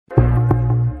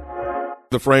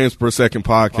The Frames Per Second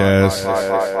podcast.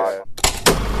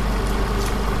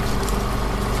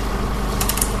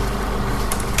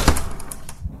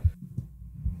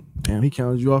 Damn, he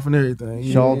counted you off and everything.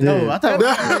 Y'all did. No, I thought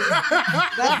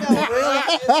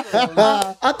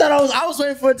I thought I was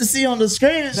waiting for it to see on the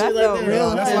screen and shit like that. real.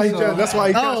 That's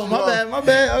why he Oh, my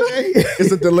bad. Okay.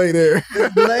 It's a delay there.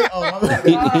 Delay. Oh, my bad.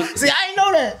 See, I didn't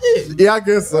know that. Yeah, I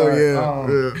guess so.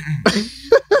 Yeah.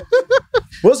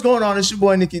 What's going on? It's your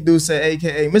boy Nikki Duce,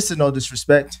 aka Mr. No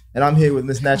Disrespect, and I'm here with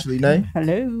Miss Naturally Nay.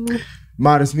 Hello.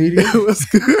 Modest Media. What's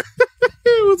good?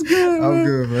 What's good? I'm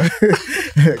good, man.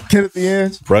 Kenneth the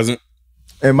Edge Present.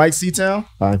 and Mike Seatown.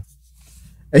 Hi.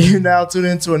 And you now tune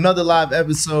into another live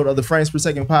episode of the Frames Per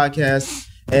Second podcast.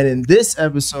 And in this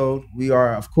episode, we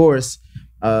are, of course,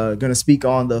 going to speak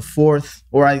on the fourth,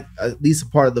 or at least a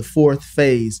part of the fourth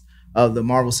phase of the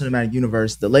Marvel Cinematic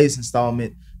Universe, the latest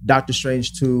installment, Doctor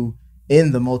Strange 2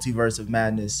 in the Multiverse of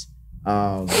Madness.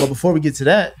 But before we get to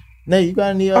that, Nay, you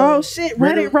got any? Oh shit,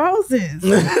 Reddit Roses.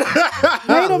 Wait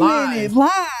a minute,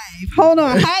 live. Hold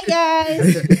on. Hi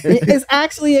guys. It's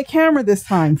actually a camera this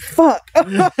time. Fuck.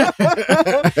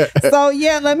 So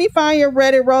yeah, let me find your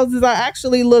Reddit Roses. I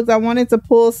actually looked. I wanted to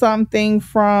pull something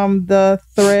from the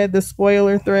thread, the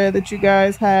spoiler thread that you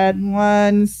guys had.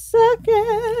 1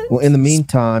 second. Well, in the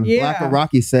meantime, Yeah. Black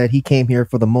Rocky said he came here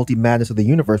for the Multi Madness of the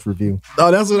Universe review. Oh,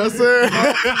 that's what I said.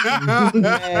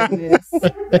 Madness.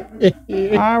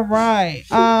 All right.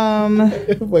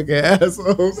 Fucking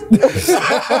assholes.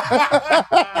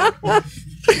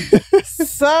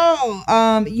 So,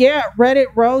 yeah, Reddit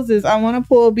Roses. I want to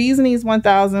pull Beesneys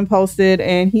 1000 posted,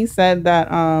 and he said that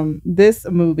this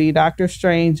movie, Doctor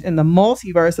Strange in the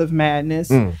Multiverse of Madness,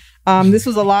 this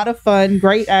was a lot of fun,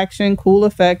 great action, cool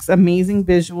effects, amazing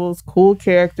visuals, cool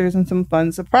characters, and some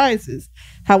fun surprises.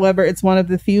 However, it's one of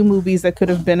the few movies that could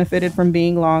have benefited from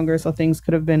being longer, so things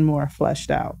could have been more fleshed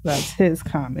out. That's his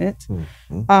comment.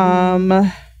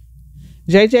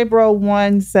 JJ Bro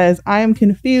 1 says, I am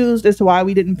confused as to why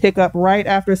we didn't pick up right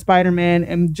after Spider-Man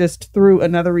and just threw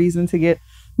another reason to get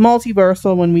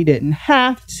multiversal when we didn't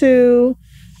have to.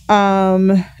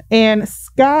 And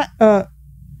Scott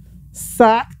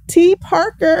Sakti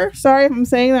Parker, sorry if I'm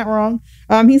saying that wrong.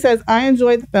 He says, I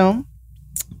enjoyed the film.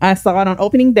 I saw it on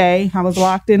opening day. I was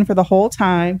locked in for the whole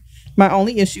time. My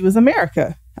only issue is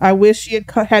America. I wish she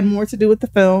had more to do with the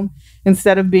film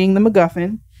instead of being the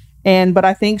MacGuffin. But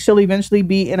I think she'll eventually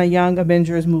be in a Young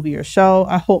Avengers movie or show.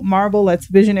 I hope Marvel lets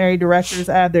visionary directors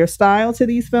add their style to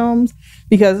these films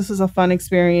because this is a fun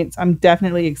experience. I'm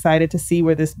definitely excited to see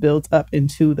where this builds up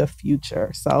into the future.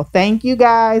 So thank you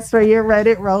guys for your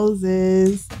Reddit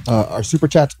Roses. Our super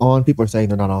chats on? People are saying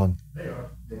they're not on.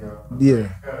 Yeah.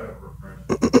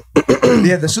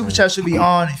 Yeah, the super chat should be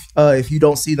on. If you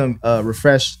don't see them,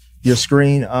 refresh your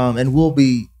screen. And we'll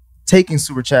be taking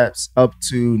super chats up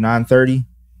to 9:30.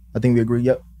 I think we agree.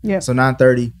 Yep. Yeah. So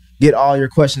 9:30. Get all your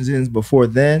questions in before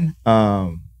then.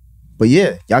 But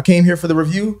yeah, y'all came here for the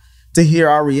review to hear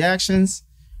our reactions.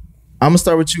 I'm gonna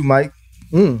start with you, Mike.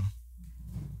 I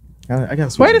gotta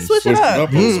switch. Way to switch it up.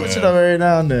 Switch it up every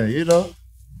now and then, you know.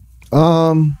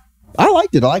 I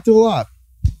liked it. I liked it a lot.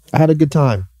 I had a good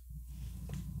time.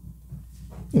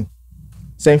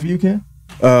 Same for you, Ken?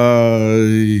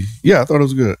 Yeah, I thought it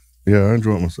was good. Yeah, I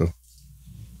enjoyed myself.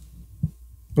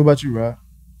 What about you, Rod?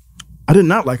 I did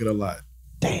not like it a lot.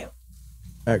 Damn.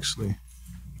 Actually,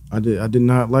 I did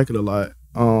not like it a lot.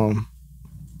 I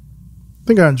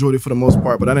think I enjoyed it for the most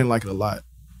part, but I didn't like it a lot.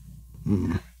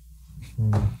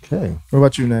 Okay. What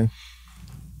about you, Nay?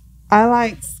 I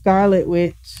like Scarlet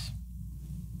Witch.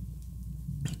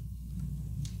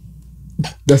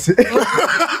 That's it.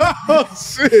 Oh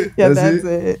shit! Yeah, That's that's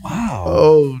it. Wow.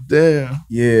 Oh damn!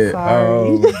 Yeah.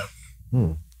 Sorry.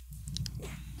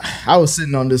 I was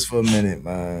sitting on this for a minute,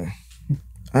 man.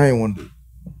 I don't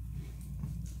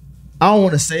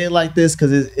want to say it like this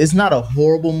because it's not a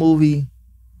horrible movie,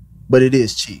 but it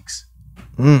is cheeks.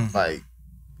 Like,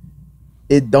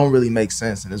 it don't really make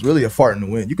sense, and it's really a fart in the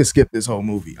wind. You can skip this whole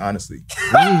movie, honestly.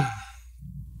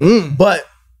 But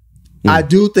I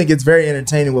do think it's very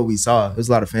entertaining what we saw. There's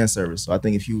a lot of fan service, so I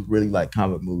think if you really like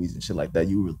comic movies and shit like that,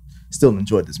 you would still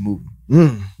enjoy this movie.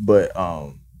 But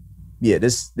yeah,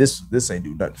 this ain't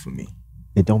do nothing for me.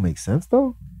 It don't make sense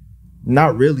though.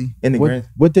 Not really. In the grand,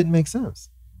 What didn't make sense?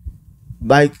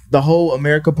 like the whole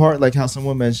America part, like how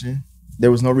someone mentioned,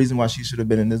 there was no reason why she should have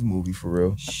been in this movie for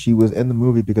real. She was in the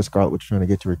movie because Scarlet was trying to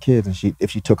get to her kids, and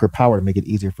if she took her power to make it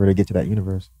easier for her to get to that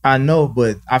universe. I know,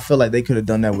 but I feel like they could have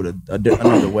done that with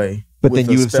another way. But with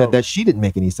then you a have spell. said that she didn't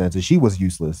make any sense and she was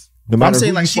useless. No I'm matter saying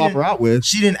who like you she swap her out with,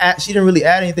 didn't really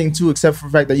add anything to except for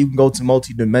the fact that you can go to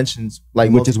multi dimensions,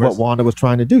 like which is what multiverse. Wanda was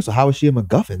trying to do. So how is she a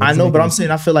MacGuffin? That I doesn't know, make but any I'm saying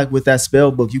I feel like with that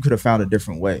spell book, you could have found a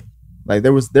different way. Like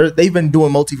they've been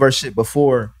doing multiverse shit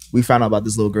before we found out about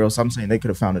this little girl. So I'm saying they could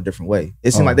have found a different way.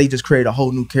 It seemed like they just created a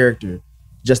whole new character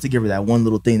just to give her that one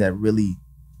little thing that really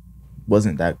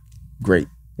wasn't that great,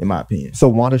 in my opinion. So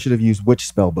Wanda should have used which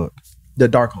spell book? The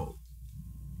Darkhold.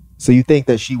 So you think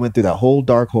that she went through that whole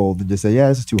Darkhold and just said, yeah,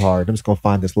 this is too hard. I'm just going to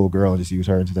find this little girl and just use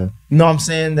her instead. No, I'm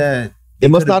saying that It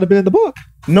must not have been in the book.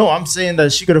 No, I'm saying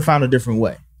that she could have found a different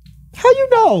way. How you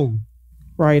know?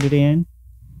 Write it in.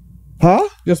 Huh?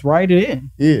 Just write it in.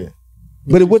 Yeah.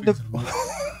 But it wouldn't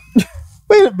have...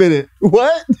 Wait a minute.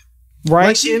 What? Write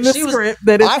Like she- in the she was- script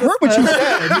that it's I heard what you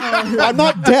said. I'm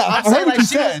not deaf. I heard what you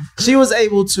said. She was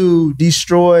able to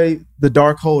destroy the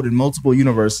Darkhold in multiple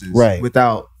universes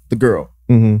without the girl.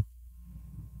 Mm-hmm.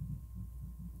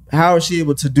 How is she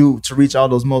able to reach all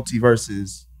those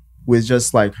multiverses with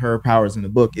just like her powers in the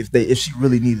book if she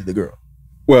really needed the girl?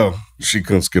 Well, she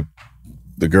couldn't skip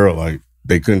the girl. Like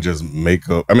they couldn't just make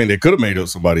up. I mean, they could have made up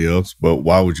somebody else, but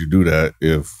why would you do that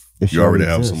if she you already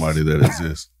have exists. somebody that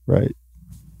exists? Right.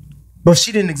 But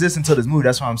she didn't exist until this movie.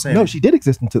 That's what I'm saying. No, she did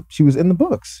exist until she was in the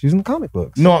books. She was in the comic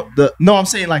books. No, I'm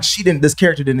saying like this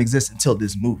character didn't exist until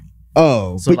this movie.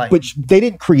 Oh, So, but they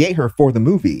didn't create her for the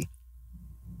movie.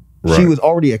 Right. She was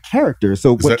already a character.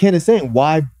 So Is what that- Ken is saying,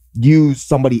 why use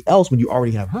somebody else when you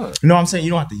already have her? No, I'm saying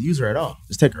you don't have to use her at all.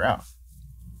 Just take her out.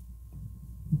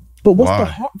 But what's Why?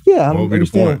 the yeah? I What don't would be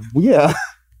the understand. point? Well, yeah,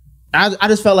 I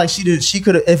just felt like she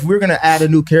could have, if we're gonna add a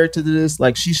new character to this,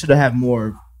 like she should have been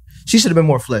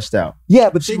more fleshed out. yeah,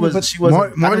 but She she was was. she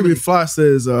wasn't. Marty I don't McFly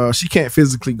says she can't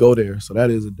physically go there, so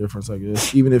that is a difference, I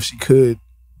guess. Even if she could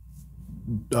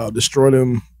destroy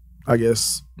them, I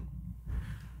guess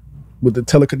with the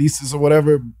telekinesis or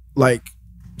whatever, like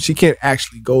she can't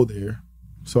actually go there.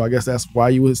 So I guess that's why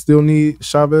you would still need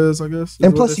Chavez, I guess.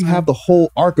 And plus, you have the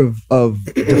whole arc of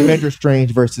Defender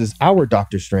Strange versus our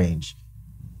Doctor Strange.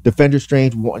 Defender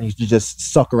Strange wanting to just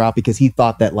suck her out because he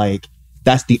thought that like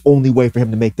that's the only way for him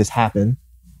to make this happen.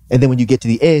 And then when you get to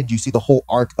the end, you see the whole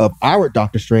arc of our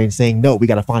Doctor Strange saying, "No, we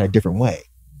got to find a different way."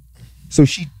 So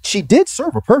she did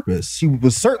serve a purpose. She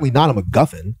was certainly not a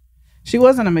MacGuffin. She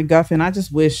wasn't a MacGuffin. I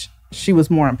just wish she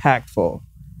was more impactful.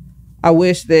 I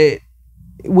wish that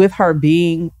with her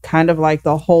being kind of like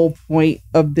the whole point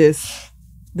of this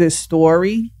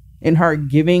story and her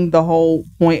giving the whole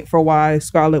point for why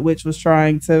Scarlet Witch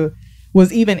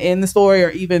was even in the story or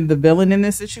even the villain in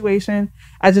this situation,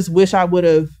 I just wish I would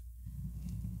have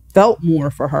felt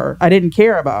more for her. I didn't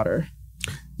care about her.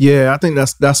 Yeah, I think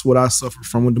that's what I suffered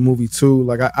from with the movie too.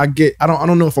 Like I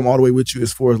don't know if I'm all the way with you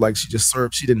as far as like she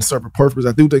didn't serve a purpose.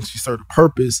 I do think she served a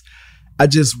purpose. I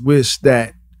just wish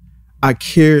that I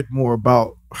cared more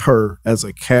about her as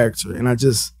a character, and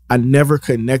I never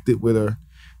connected with her.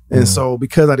 And so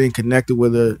because I didn't connect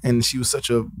with her and she was such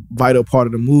a vital part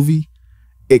of the movie,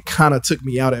 it kind of took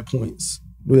me out at points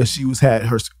where she had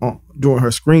her during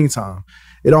her screen time.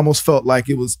 It almost felt like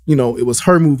it was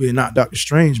her movie and not Doctor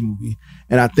Strange movie.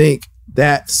 And I think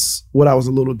that's what I was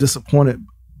a little disappointed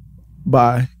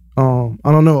by. I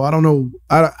don't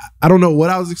know what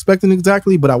I was expecting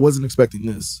exactly, but I wasn't expecting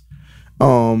this.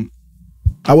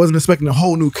 I wasn't expecting a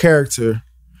whole new character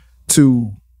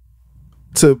to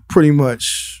pretty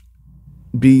much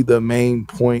be the main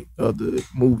point of the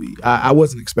movie. I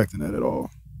wasn't expecting that at all.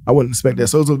 I wouldn't expect that.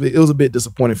 So it was a bit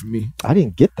disappointing for me. I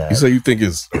didn't get that. You say you think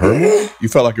it's her movie? You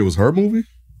felt like it was her movie?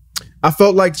 I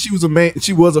felt like she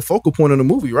was a focal point of the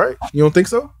movie, right? You don't think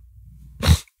so?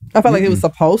 I felt like it was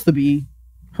supposed to be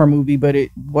her movie, but it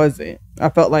wasn't. I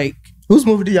felt like Whose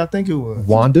movie do y'all think it was?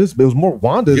 Wanda's. It was more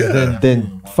Wanda's Yeah.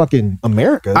 than fucking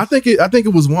America's. I think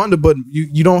it was Wanda, but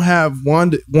you don't have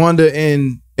Wanda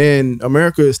and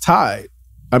America is tied.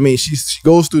 I mean, she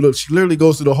literally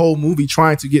goes through the whole movie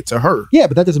trying to get to her. Yeah,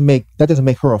 but that doesn't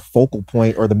make her a focal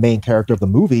point or the main character of the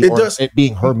movie, it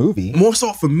being her movie. More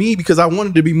so for me because I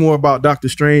wanted to be more about Doctor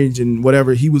Strange and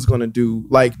whatever he was gonna do.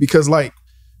 Like because like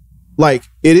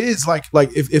it is like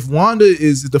if Wanda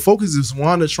is the focus is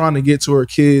Wanda trying to get to her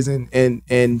kids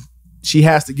and she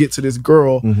has to get to this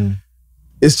girl. Mm-hmm.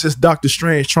 It's just Doctor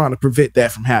Strange trying to prevent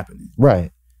that from happening.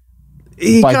 Right.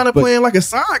 He kind of playing like a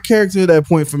side character at that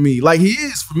point for me. Like he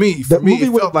is for me. For me,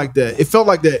 it felt like that. It felt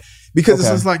like that because it's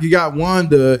just like you got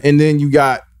Wanda and then you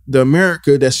got the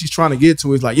America that she's trying to get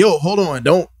to. It's like, yo, hold on,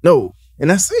 don't no, and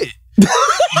that's it.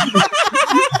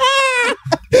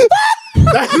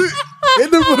 That's it. In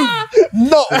the movie.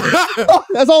 No.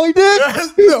 That's all he did?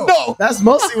 No. That's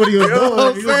mostly what he was You know what doing.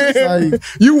 I'm He was saying? just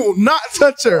like, You will not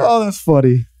touch her. Oh, that's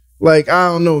funny. Like, I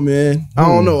don't know, man. I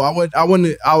don't know. I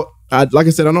like I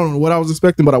said, I don't know what I was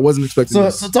expecting, but I wasn't expecting so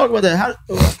this. talk about that.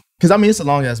 Because I mean, it's a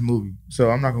long ass movie, so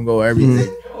I'm not gonna go over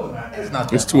everything. It's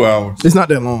not. It's 2 hours. It's not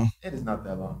that long. It is not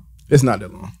that long. It's not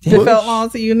that long. It felt long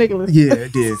to you, Nicholas. Yeah,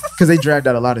 it did. Because they dragged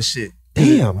out a lot of shit.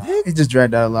 Damn. It just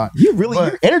dragged out a lot. You really,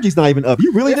 But- your energy's not even up.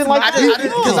 You really didn't like I didn't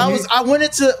because I went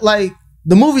into like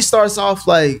the movie starts off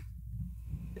like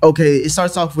okay, it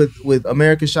starts off with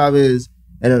America Chavez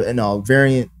and a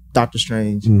variant Doctor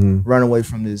Strange run away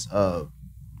from this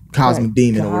cosmic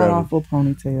demon or whatever. Awful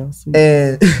ponytail. Sweet.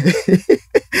 And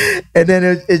and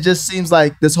then it just seems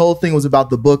like this whole thing was about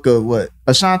the book of what?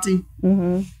 Ashanti?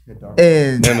 Mhm. And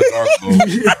And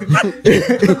the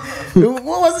dark book.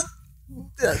 what was it?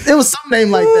 It was some name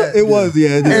like that. It was,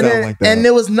 yeah. It did and sound then, like that. and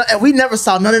there was no, and we never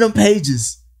saw none of them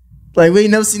pages. Like we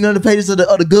ain't never seen none of the pages of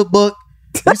the good book.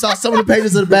 We saw some of the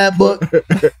pages of the bad book,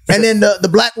 and then the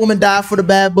black woman died for the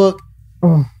bad book,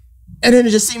 and then it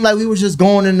just seemed like we were just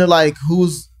going into like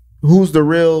who's the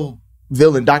real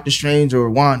villain, Doctor Strange or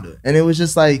Wanda, and it was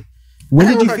just like when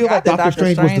I did you forgot feel like that Doctor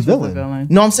Strange was the villain?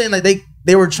 no, I'm saying like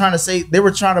they were trying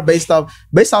to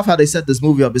based off how they set this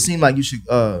movie up. It seemed like you should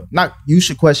not you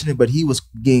should question it, but he was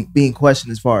being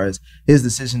questioned as far as his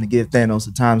decision to give Thanos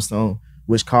the Time Stone,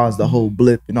 which caused the whole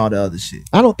blip and all the other shit.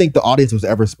 I don't think the audience was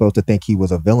ever supposed to think he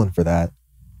was a villain for that.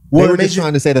 Well, They were it made just you-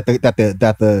 trying to say that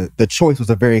the choice was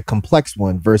a very complex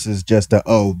one versus just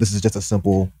this is just a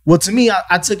simple. Well, to me,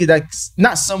 I took it like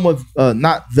not somewhat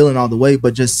not villain all the way,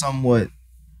 but just somewhat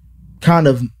kind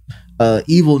of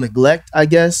evil neglect, I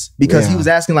guess, because he Yeah. was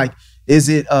asking like, was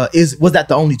that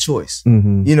the only choice?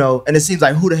 Mm-hmm. You know, and it seems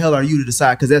like who the hell are you to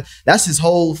decide? Because that's his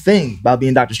whole thing about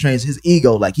being Doctor Strange. His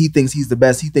ego, like he thinks he's the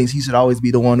best. He thinks he should always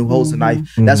be the one who holds the knife.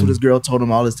 That's what his girl told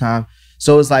him all this time.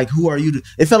 So it's like, who are you to?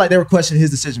 It felt like they were questioning his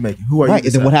decision making. Who are you? Right, To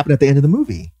and then decide? what happened at the end of the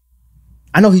movie?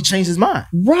 I know he changed his mind.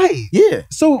 Right. Yeah.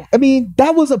 So I mean,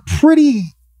 that was a pretty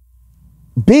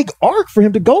big arc for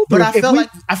him to go through. But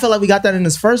I felt like we got that in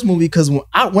this first movie because when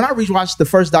I rewatched the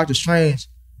first Doctor Strange,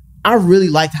 I really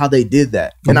liked how they did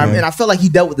that, and Okay. I felt like he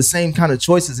dealt with the same kind of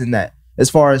choices in that as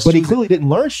far as. But he choosing- clearly didn't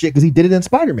learn shit because he did it in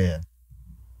Spider-Man.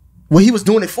 well, he was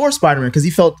doing it for Spider-Man because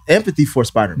he felt empathy for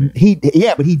Spider-Man. But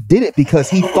he did it because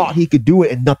he thought he could do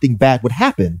it and nothing bad would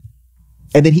happen.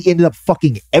 And then he ended up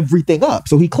fucking everything up.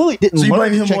 So he clearly didn't So you learn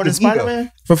blame to him check more than his ego.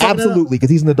 Spider-Man for fucking it up? Absolutely, because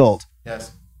he's an adult.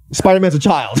 Yes. Spider-Man's a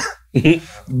child.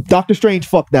 Doctor Strange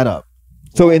fucked that up.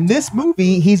 So in this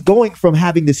movie, he's going from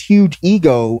having this huge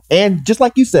ego and just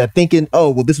like you said, thinking, oh,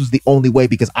 well, this was the only way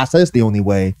because I said it's the only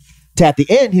way, to at the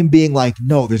end, him being like,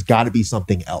 no, there's got to be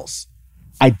something else.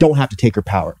 I don't have to take her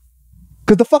power.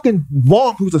 Because the fucking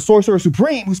Wong, who's a sorcerer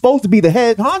supreme, who's supposed to be the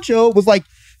head honcho, was like,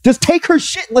 just take her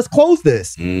shit and let's close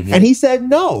this. And he said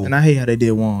no. And I hate how they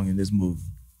did Wong in this movie.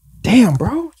 Damn,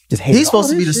 bro. You just hate He's supposed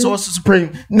to be the Sorcerer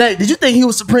Supreme. Nate, did you think he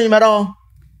was supreme at all?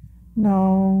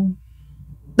 No.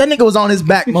 That nigga was on his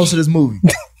back most of this movie.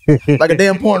 Like a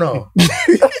damn porno.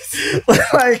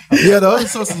 Like, Yeah, the other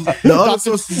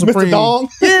sources supreme. Dong.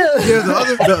 yeah.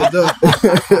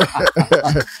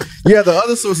 Yeah, the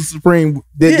other source of supreme.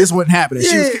 This wasn't happening.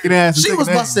 She was kicking ass. And She taking was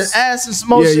busting names. ass and some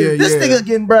more Yeah, shit. yeah, This yeah. nigga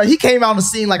getting, bro, he came out on the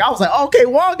scene like I was like, okay,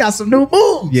 Wong got some new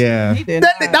moves. Yeah. He did.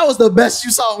 That was the best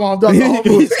you saw Wong do. The whole He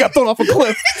movie. just got thrown off a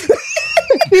cliff.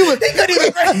 He couldn't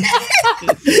even.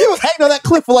 He was hanging on that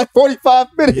cliff for like 45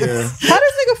 minutes. Yeah. How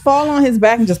does nigga fall on his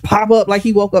back and just pop up like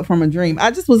he woke up from a dream?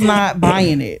 I just was not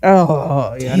buying it.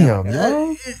 Oh, yeah. Damn,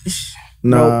 yo.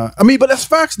 Nah, I mean, but that's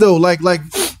facts though. Like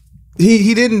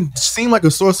he didn't seem like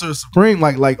a sorcerer supreme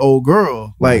like old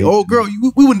girl. Like old girl,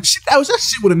 we wouldn't. That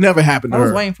shit would have never happened to I was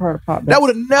her. waiting for her to pop back. That would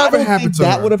have I never don't happened think to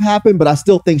that her. would have happened, but I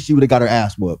still think she would have got her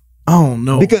ass whooped. I don't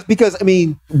know Because I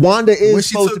mean, Wanda is when she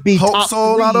supposed took to be Hope top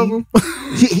soul three. out of him.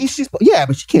 Yeah,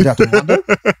 but she can't drop to Wanda.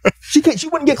 She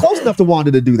wouldn't get close enough to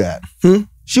Wanda to do that.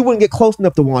 She wouldn't get close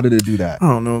enough to Wanda to do that. I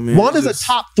don't know, man. Wanda's It's a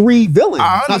top 3 villain.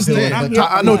 I Not understand. villain, but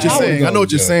top I know what you're three saying. I know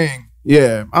what you're Yeah. saying.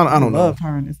 Yeah, I don't know. Loved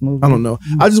her in this movie. I don't know.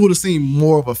 I just would have seen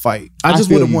more of a fight. I I just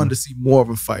feel would have you. wanted to see more of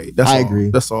a fight. That's I all. agree.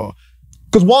 That's all.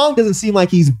 Because Wong doesn't seem like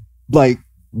he's like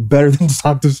better than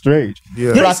Doctor Strange.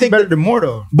 Yeah. But I I think think better than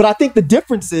Mordo. But I think the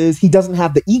difference is he doesn't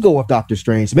have the ego of Doctor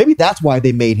Strange. So maybe that's why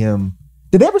they made him.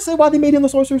 Did they ever say why they made him the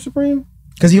Sorcerer Supreme?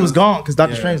 Because he was gone. Because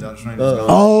Doctor Strange.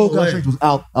 Oh, Doctor Strange was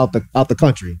out the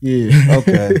country. Yeah.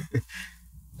 Okay.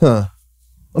 Huh.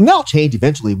 I mean, that'll change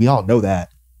eventually. We all know that.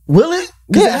 Will it?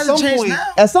 Because it Yeah, hasn't changed now.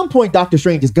 at some point, Doctor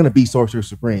Strange is going to be Sorcerer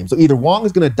Supreme. So either Wong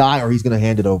is going to die or he's going to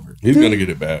hand it over. He's gonna get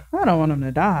it back. I don't want him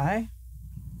to die.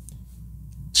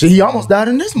 Shit, he almost died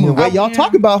in this The movie. way y'all Yeah.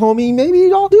 talk about homie, maybe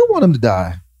y'all do want him to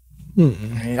die.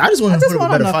 Man, I just want I him to just put up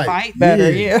want a him better to fight. fight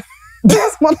better. Yeah.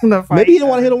 Just want him to fight. Maybe he didn't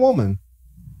want to hit a woman.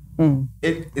 Mm.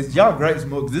 It's y'all gripes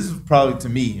more. This is probably, to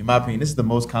me, in my opinion, this is the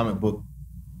most comic book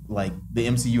like the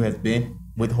MCU has been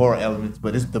with horror elements,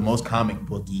 but it's the most comic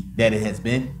booky that it has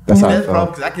been. That's how I That's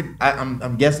felt. probably because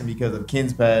I'm guessing because of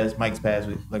Ken's past, Mike's past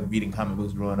with like reading comic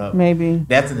books growing up. Maybe.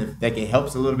 That it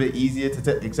helps a little bit easier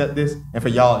to accept this, and for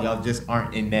y'all just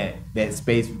aren't in that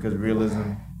space because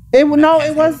realism. It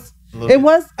was. It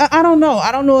was. I don't know.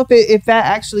 I don't know if that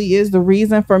actually is the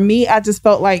reason. For me, I just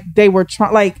felt like they were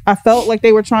trying. Like I felt like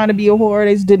they were trying to be a horror.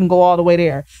 They just didn't go all the way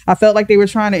there. I felt like they were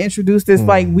trying to introduce this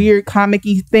like weird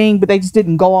comic-y thing, but they just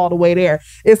didn't go all the way there.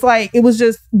 It's like it was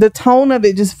just the tone of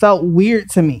it just felt weird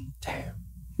to me.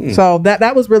 Damn. So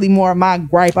that was really more of my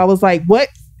gripe. I was like, what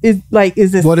is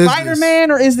this What is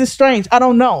Spider-Man or is this Strange? I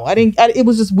don't know. It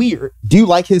was just weird. Do you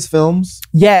like his films?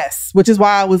 Yes, which is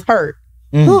why I was hurt.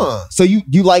 Huh. So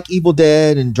you like Evil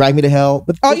Dead and Drag Me to Hell?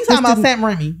 But Oh, you talking about Sam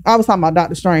Raimi? I was talking about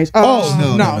Doctor Strange.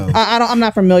 Oh, no. I'm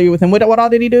not familiar with him. What all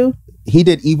did he do? He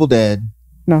did Evil Dead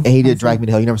No, and he did Drag Me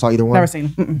to Hell. You never saw either one? Never seen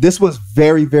him. Mm-mm. This was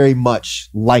very, very much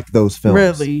like those films.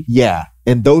 Really? Yeah.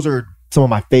 And those are some of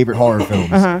my favorite horror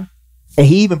films. Uh-huh. And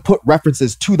he even put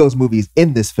references to those movies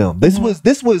in this film. This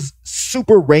was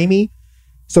super Raimi.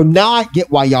 So now I get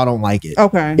why y'all don't like it.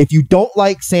 Okay. If you don't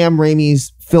like Sam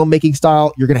Raimi's filmmaking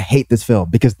style, you're gonna hate this film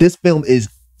because this film is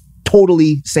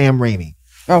totally Sam Raimi.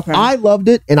 Okay. I loved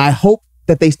it, and I hope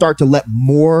that they start to let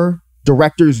more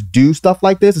directors do stuff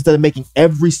like this instead of making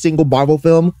every single Marvel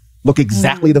film look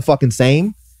exactly the fucking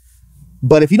same.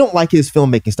 But if you don't like his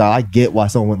filmmaking style, I get why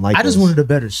someone wouldn't like I just this. wanted a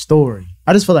better story.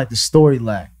 I just feel like the story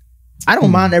lacked. I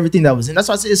don't mind everything that was in. That's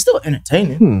why I said it's still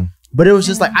entertaining. But it was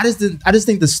just like I just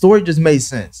think the story just made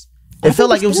sense. It felt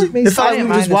like it was. It felt like we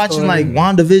were just watching like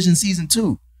WandaVision season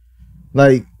 2.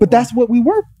 Like, but that's what we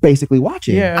were basically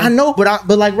watching. Yeah. I know, but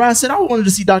like Ryan said, I wanted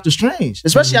to see Doctor Strange,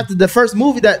 especially after the first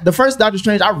movie. The first Doctor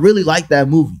Strange, I really liked that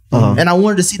movie, and I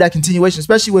wanted to see that continuation,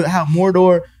 especially with how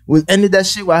Mordor ended that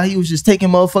shit while he was just taking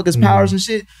motherfuckers' powers and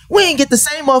shit. We ain't get the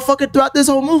same motherfucker throughout this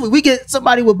whole movie. We get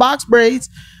somebody with box braids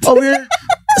over here,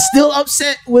 still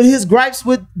upset with his gripes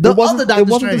with the other Doctor It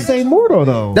wasn't Strange. the same Mordor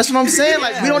though. That's what I'm saying.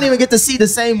 Like, we don't even get to see the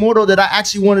same Mordor that I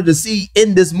actually wanted to see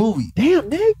in this movie. Damn,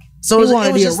 Nick. So he it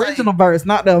wanted was the just like- original verse,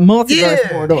 not the multiverse. Yeah.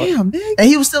 Mordor. Damn, Nick. and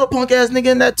he was still a punk ass nigga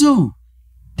in that too.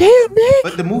 Damn, Nick.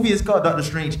 But the movie is called Doctor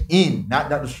Strange in, not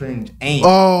Doctor Strange ain't.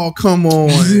 Oh, come on. All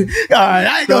right,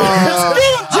 I ain't gonna.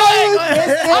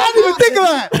 I didn't even think of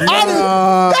that.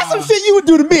 That's some shit you would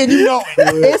do to me, and you know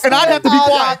it. And I'd have to be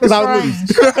quiet because I would lose.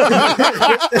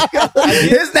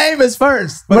 His name is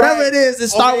first. Whatever it is, it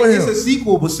start with It's him. a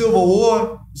sequel,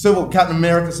 but Captain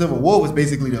America Civil War was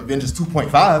basically the Avengers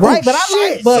 2.5. Right, but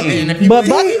I like, but Bucky But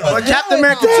was Captain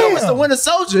America 2 was the Winter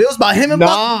Soldier. It was about him and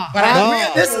Nah, Bucky.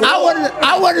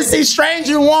 I wanted to see Strange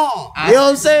and Wong. You know what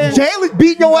I'm saying? Jalen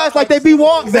beat your ass like they beat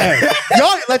Wong's ass.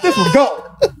 Y'all didn't let this one go.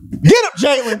 Get him,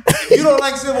 Jalen. If you don't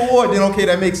like Civil War, then okay,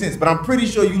 that makes sense. But I'm pretty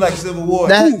sure you like Civil War.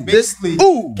 Basically,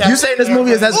 You saying this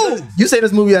movie is as good? You saying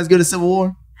this movie as good as Civil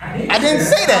War? I didn't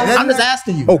say that. I'm just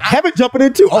asking you. Oh, Kevin jumping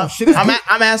in too. Oh, shit. I'm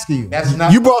asking you. That's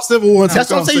not. You brought Civil War into That's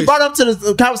the what I'm saying. You conversation. brought up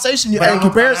to the conversation But in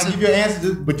comparison. I give you an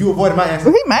answer, but you avoided my answer.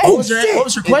 he mad. What was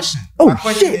your question? My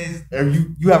question is,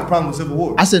 you have a problem with Civil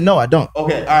War? I said no, I don't.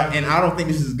 Okay, all right, and I don't think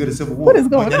this is as good as Civil War. What is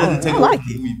going but that on? doesn't take I away like from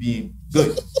the it. movie being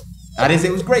good. I didn't say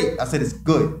it was great. I said it's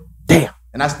good. Damn.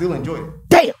 And I still enjoyed it.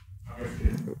 Damn.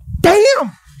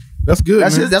 Damn. That's good, man.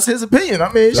 That's his opinion.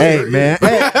 I mean, Hey, shit. man.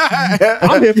 Hey,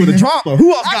 I'm here for the drama.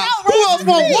 Who else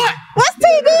want what? What's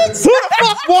TV? Who the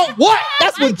fuck want what?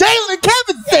 That's what Jalen and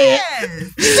Kevin said.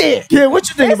 Shit. Yeah, what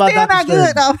you think It's about still Doctor not Strange?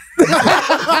 good though.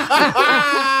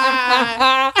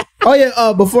 Oh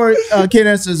yeah. Before Ken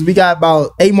answers, we got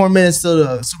about 8 more minutes till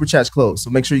the super chat's closed. So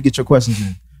make sure you get your questions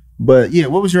in. But yeah,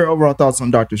 what was your overall thoughts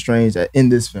on Doctor Strange in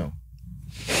this film?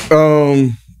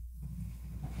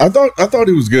 I thought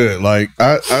he was good. Like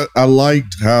I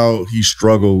liked how he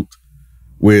struggled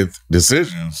with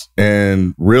decisions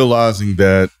and realizing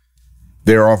that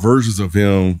there are versions of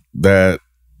him that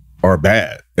are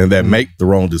bad and that make the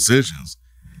wrong decisions.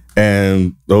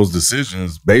 And those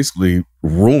decisions basically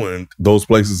ruined those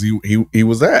places he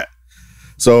was at.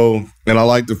 So, and I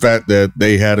like the fact that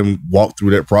they had him walk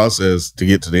through that process to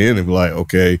get to the end and be like,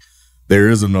 okay, there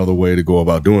is another way to go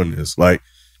about doing this. Like,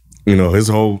 you know, his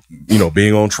whole, you know,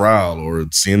 being on trial or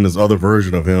seeing this other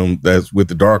version of him that's with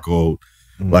the Darkhold.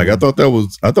 Like, I thought that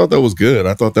was good.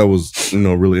 I thought that was, you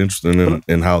know, really interesting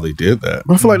in how they did that.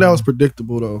 But I feel like that was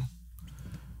predictable though.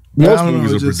 Most I don't know,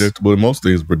 movies are just- predictable and most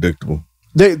things are predictable.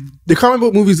 the comic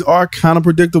book movies are kind of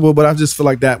predictable, but I just feel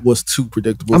like that was too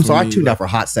predictable. I'm for sorry, me. I tuned out for a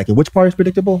hot second. Which part is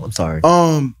predictable? I'm sorry.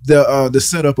 The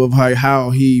setup of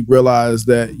how he realized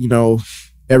that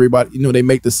everybody they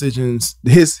make decisions.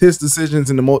 His decisions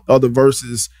in the other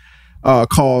verses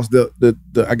caused the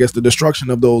I guess the destruction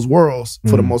of those worlds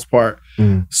for the most part.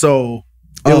 So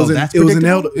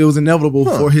it was inevitable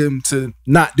for him to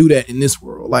not do that in this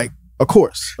world. Like, of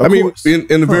course. In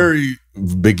the very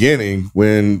beginning,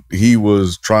 when he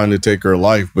was trying to take her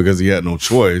life because he had no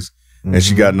choice, and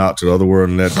she got knocked to the other world,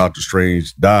 and that Doctor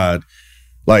Strange died.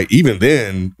 Like, even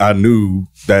then, I knew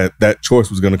that choice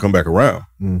was going to come back around.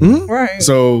 Right.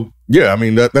 So yeah, I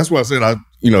mean that's why I said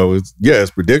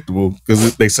it's predictable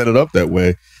because they set it up that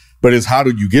way, but it's how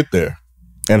do you get there,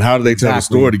 and how do they tell the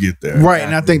story to get there? Right,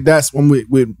 and I think that's when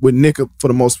with Nick for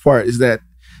the most part is that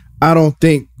I don't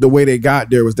think the way they got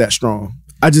there was that strong.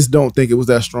 I just don't think it was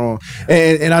that strong.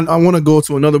 And I want to go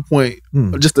to another point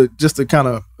just to kind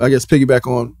of, I guess, piggyback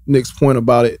on Nick's point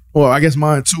about it. Well, I guess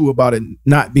mine too about it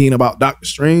not being about Doctor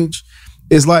Strange.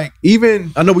 Is like,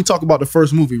 even, I know we talk about the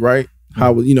first movie, right?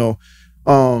 How, even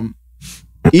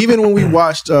when we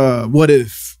watched What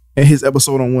If and his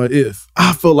episode on What If,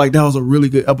 I felt like that was a really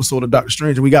good episode of Doctor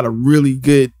Strange. And we got a really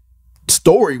good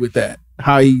story with that.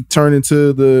 How he turned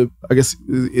into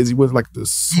he was like the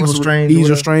Evil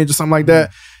Strange or something like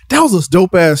that. That was a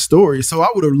dope ass story. So I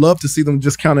would have loved to see them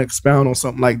just kind of expound on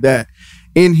something like that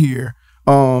in here.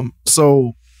 And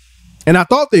I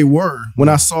thought they were when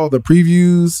I saw the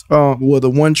previews. The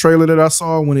one trailer that I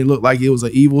saw when it looked like it was an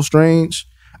Evil Strange.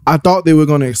 I thought they were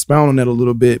going to expound on that a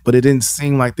little bit, but it didn't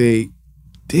seem like they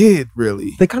did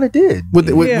really. They kind of did when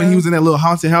he was in that little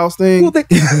haunted house thing. Well, That's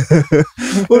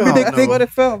what it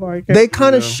felt like. They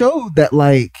kind of showed that,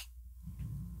 like,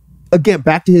 again,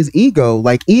 back to his ego.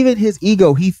 Like, even his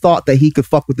ego, he thought that he could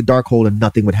fuck with the Darkhold and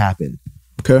nothing would happen.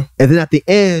 Okay. And then at the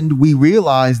end, we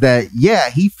realized that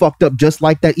he fucked up just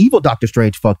like that evil Doctor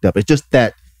Strange fucked up. It's just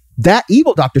that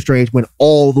evil Doctor Strange went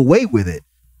all the way with it.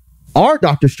 Our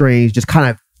Doctor Strange just kind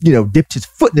of dipped his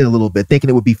foot in it a little bit, thinking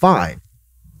it would be fine.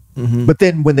 But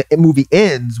then when the movie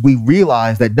ends, we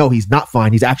realize that no, he's not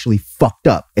fine. He's actually fucked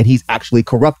up, and he's actually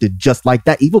corrupted, just like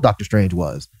that evil Doctor Strange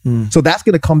was. So that's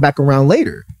going to come back around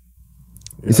later.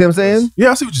 You see what I'm saying?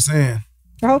 Yeah, I see what you're saying.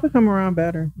 I hope it come around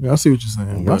better. Yeah, I see what you're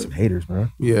saying. Y'all some haters, bro.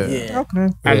 Yeah. Okay.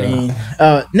 I mean,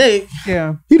 Nick.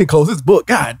 Yeah. He didn't close his book.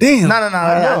 God damn.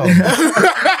 No.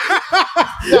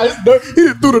 He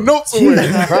didn't threw the notes away.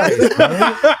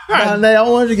 Nate, I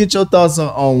wanted to get your thoughts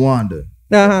on Wanda.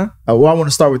 Uh-huh. Well, I want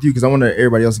to start with you because I want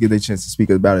everybody else to get their chance to speak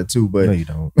about it too. But No, you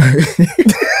don't.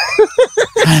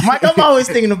 Mike, I'm always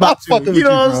thinking about you. You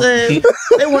know what I'm saying?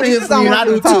 They want to hear from you, and I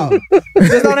do too.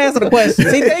 Just don't answer the questions.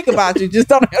 He think about you. Just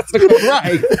don't answer the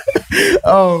questions.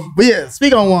 Right. But yeah,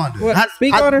 speak on Wanda.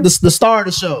 Speak on her? The star of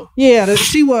the show. Yeah,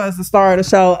 she was the star of the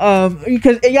show.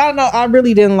 Because y'all know I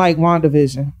really didn't like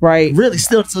WandaVision, right? Really,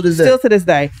 still to this day. Still to this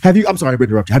day. I'm sorry to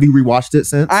interrupt you. Have you rewatched it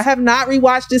since? I have not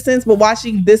rewatched it since, but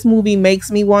watching this movie makes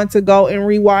me want to go and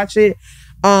rewatch it.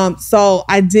 So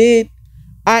I did.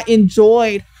 I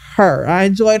enjoyed her. I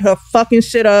enjoyed her fucking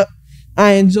shit up.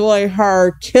 I enjoyed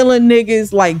her killing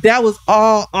niggas. Like, that was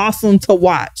all awesome to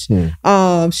watch.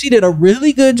 She did a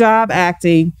really good job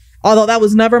acting. Although that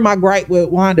was never my gripe with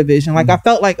WandaVision. Like, I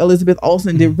felt like Elizabeth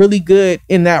Olsen did really good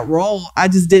in that role. I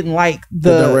just didn't like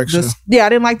the direction. I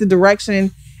didn't like the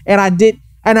direction. And I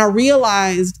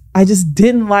realized I just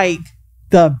didn't like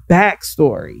the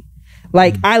backstory.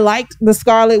 Like, I liked the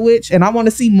Scarlet Witch and I want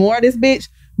to see more of this bitch,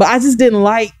 but I just didn't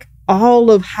like all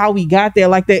of how we got there.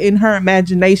 Like, they're in her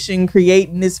imagination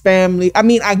creating this family. I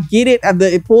mean, I get it.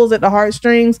 It pulls at the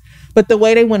heartstrings, but the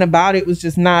way they went about it was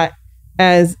just not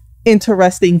as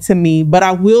interesting to me. But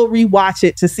I will rewatch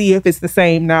it to see if it's the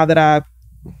same now that I've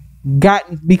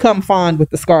become fond with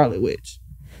the Scarlet Witch.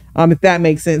 If that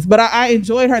makes sense. But I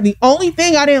enjoyed her. The only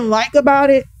thing I didn't like about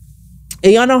it,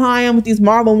 and y'all know how I am with these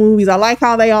Marvel movies, I like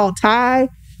how they all tie,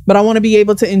 but I want to be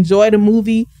able to enjoy the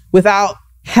movie without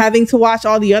having to watch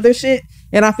all the other shit.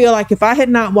 And I feel like if I had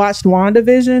not watched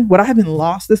WandaVision, would I have been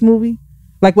lost this movie?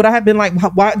 Like, would I have been like,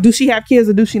 why do she have kids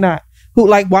or do she not?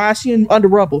 Why is she under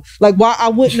rubble? Like, why I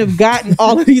wouldn't have gotten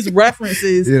all of these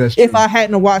references if I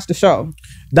hadn't watched the show.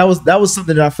 That was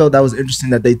something that I felt that was interesting,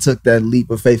 that they took that leap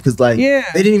of faith, because they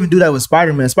didn't even do that with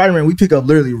Spider-Man. Spider-Man we pick up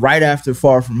literally right after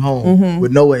Far From Home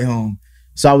with No Way Home.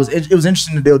 So it was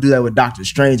interesting that they'll do that with Doctor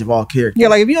Strange of all characters. Yeah,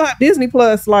 like if you don't have Disney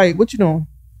Plus, like, what you doing?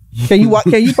 Can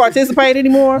you participate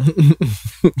anymore?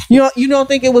 You don't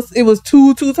think it was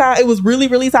too tied? It was really,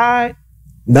 really tied.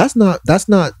 That's not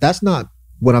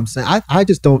what I'm saying. I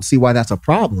just don't see why that's a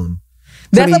problem.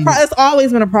 That's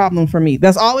always been a problem for me.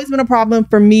 That's always been a problem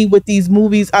for me with these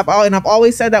movies. I've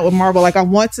always said that with Marvel. Like I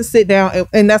want to sit down,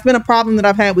 and that's been a problem that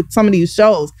I've had with some of these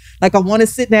shows. Like I want to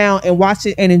sit down and watch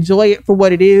it and enjoy it for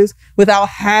what it is without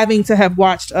having to have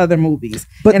watched other movies.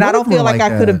 But I don't feel like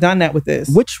I could have done that with this.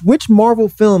 Which Marvel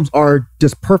films are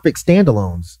just perfect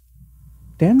standalones?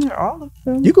 Damn near all of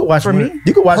them. You could watch for Winter, me.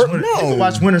 you could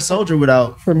watch Winter Soldier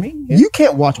without. For me, yeah. You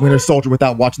can't watch Winter Soldier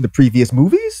without watching the previous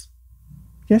movies.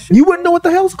 Yes, You wouldn't know what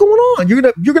the hell's going on.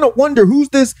 You're gonna wonder who's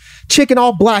this chick in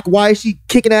all black. Why is she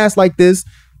kicking ass like this?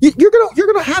 You're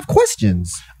gonna have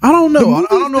questions. I don't know. I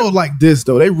don't know like this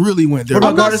though. They really went there.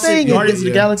 I'm not saying Guardians of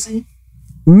the Galaxy.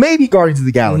 Maybe Guardians of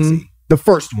the Galaxy, the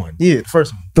first one. Yeah,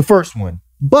 the first one.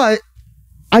 But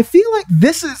I feel like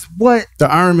this is what The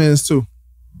Iron Man's too.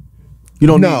 You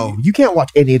don't no, need. you can't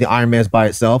watch any of the Iron Mans by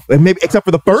itself, and maybe except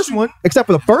for the first one.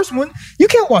 You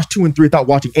can't watch 2 and 3 without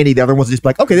watching any of the other ones. Just be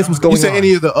like, okay, this was going. You say on.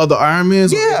 any of the other Iron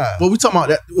Mans? Yeah. Well, we talking about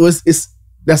that.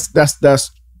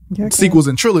 That's sequels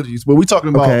and trilogies. But we talking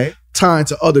about tying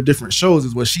to other different shows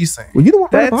is what she's saying. Well, you don't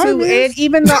want that too. And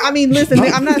even though, I mean, listen,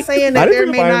 I'm not saying that there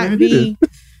may not be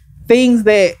things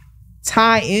that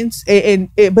tie in,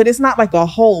 but it's not like a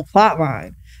whole plot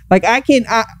line. Like I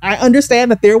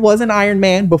understand that there was an Iron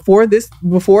Man before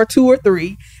 2 or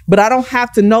 3, but I don't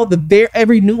have to know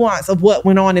every nuance of what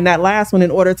went on in that last one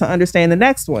in order to understand the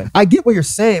next one. I get what you're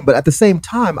saying, but at the same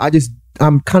time,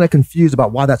 I'm kind of confused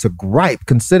about why that's a gripe,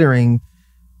 considering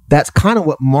that's kind of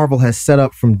what Marvel has set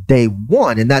up from day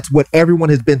one, and that's what everyone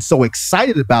has been so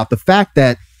excited about. The fact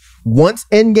that once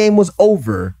Endgame was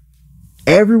over,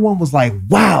 everyone was like,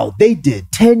 "Wow, they did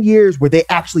 10 years where they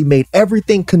actually made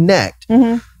everything connect."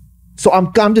 Mm-hmm. So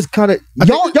I'm just kind of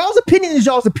y'all's opinion is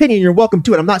y'all's opinion. You're welcome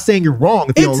to it. I'm not saying you're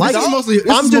wrong if you don't like it.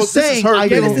 I'm just saying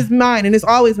this is mine, and it's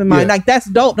always been mine. Yeah. Like that's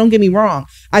dope. Don't get me wrong.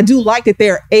 I do like that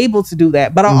they're able to do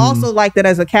that, but I also like that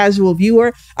as a casual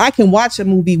viewer, I can watch a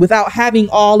movie without having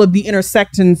all of the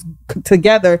intersections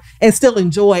together and still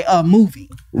enjoy a movie.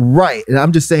 Right, and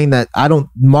I'm just saying that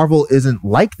Marvel isn't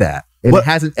like that. And it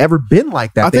hasn't ever been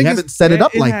like that. They haven't set it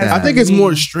up like that. I think it's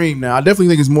more extreme now. I definitely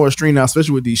think it's more extreme now,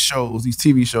 especially with these shows, these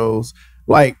TV shows.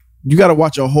 Like, you got to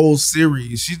watch a whole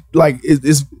series.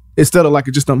 It's instead of like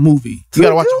just a movie. You got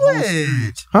to watch a whole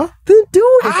series. Huh? Then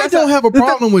do it. I don't have a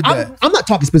problem with that. I'm not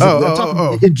talking specifically. I'm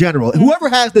talking in general. Whoever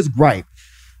has this gripe,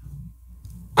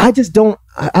 I just don't.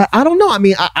 I don't know. I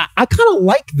mean, I kind of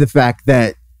like the fact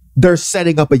that they're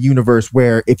setting up a universe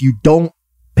where if you don't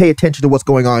pay attention to what's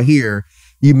going on here,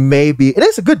 you may be, and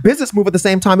it's a good business move at the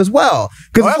same time as well.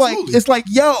 Because it's like,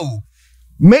 yo,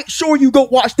 make sure you go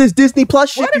watch this Disney Plus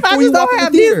shit. What if before I you just walk don't in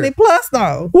have the theater. Disney Plus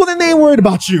though? Well, then they ain't worried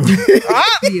about you.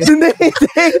 Obvious. Then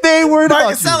they ain't worried about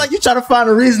you. It sounds like you trying to find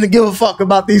a reason to give a fuck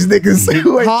about these niggas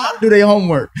who ain't trying to do their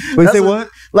homework. Wait, say what?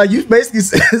 Like you basically,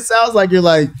 it sounds like you're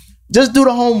like, just do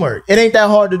the homework. It ain't that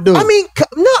hard to do. I mean,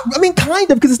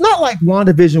 kind of, because it's not like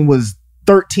WandaVision was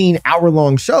 13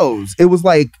 hour-long shows. It was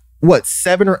like, what,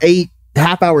 7 or 8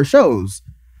 half-hour shows.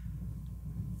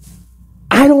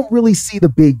 I don't really see the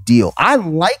big deal. I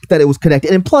like that it was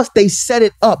connected. And plus, they set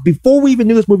it up. Before we even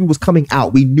knew this movie was coming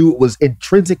out, we knew it was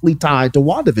intrinsically tied to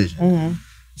WandaVision. Mm-hmm.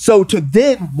 So to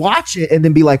then watch it and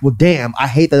then be like, well, damn, I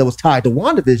hate that it was tied to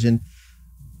WandaVision.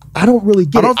 I don't really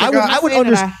get it. I would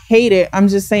understand. I hate it. I'm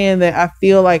just saying that I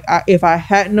feel like if I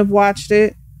hadn't have watched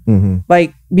it,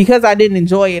 like, because I didn't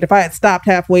enjoy it, if I had stopped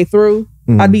halfway through,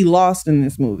 I'd be lost in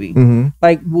this movie.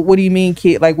 Like, what do you mean,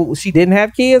 kid? Like, she didn't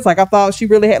have kids? Like, I thought she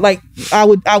really had. Like, I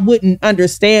wouldn't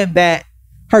understand that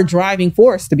her driving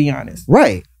force, to be honest.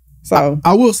 Right. So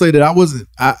I will say that I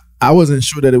wasn't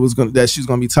sure that she was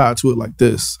gonna be tied to it like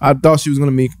this. I thought she was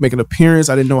gonna make an appearance.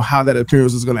 I didn't know how that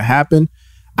appearance was gonna happen.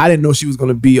 I didn't know she was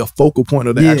gonna be a focal point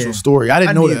of the actual story. I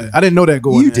didn't know that. I didn't know that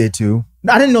going. You did too.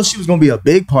 I didn't know she was gonna be a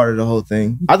big part of the whole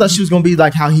thing. I thought she was gonna be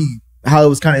like how it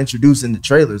was kind of introduced in the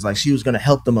trailers. Like she was gonna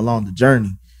help them along the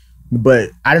journey.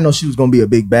 But I didn't know she was gonna be a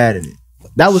big bad in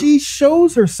it. She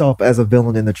shows herself as a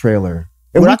villain in the trailer.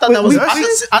 And I thought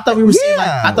we were seeing.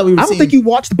 I don't think you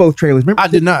watched both trailers. Remember? I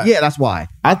did not. Yeah, that's why.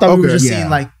 I thought we were just seeing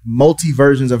like multi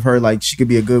versions of her. Like she could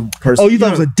be a good person. Oh, you thought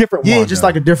it was a different Wanda? Yeah, just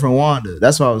like a different Wanda.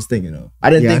 That's what I was thinking of. I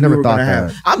didn't think I never we were thought gonna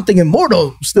that. have. I'm thinking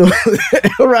Mordo still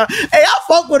around. Hey, I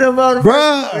fuck with him, bro.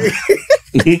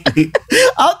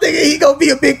 I'm thinking he gonna be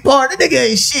a big part. The nigga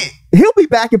ain't shit. He'll be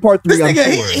back in part 3. This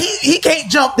nigga, he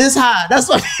can't jump this high. That's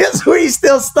where he's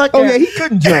still stuck. Oh yeah, he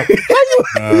couldn't jump.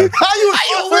 How you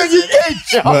can't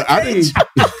jump? But I didn't.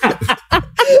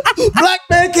 Black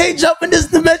man can't jump in this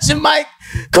dimension, Mike.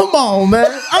 Come on, man.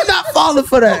 I'm not falling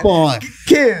for that. Come on,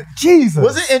 kid. Jesus.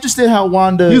 Was it interesting how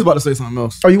Wanda? He was about to say something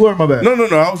else. Oh, you were my bad. No.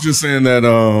 I was just saying that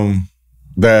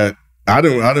that I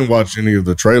didn't watch any of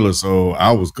the trailers, so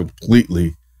I was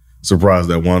completely surprised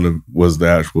that Wanda was the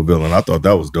actual villain. I thought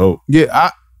that was dope. Yeah,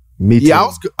 Me too.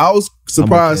 I was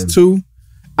surprised too.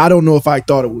 I don't know if I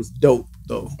thought it was dope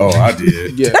though. Oh, I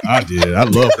did. Yeah. I did. I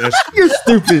love that shit. You're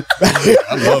stupid.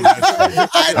 I love that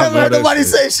shit. I never heard nobody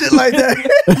say shit like that.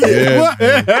 Yeah,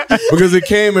 man. Because it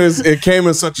came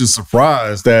as such a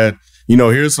surprise that, you know,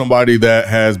 here's somebody that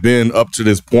has been up to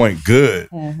this point good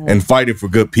and fighting for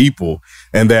good people,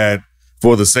 and that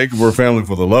for the sake of her family,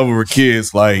 for the love of her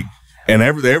kids, like, and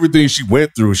everything she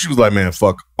went through, she was like, man,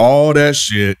 fuck all that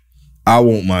shit. I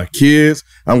want my kids.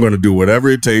 I'm going to do whatever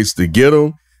it takes to get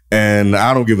them. And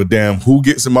I don't give a damn who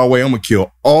gets in my way. I'm going to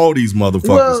kill all these motherfuckers.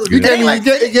 Well, to get it.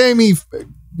 It gave me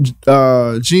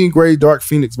Jean Grey Dark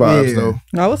Phoenix vibes though.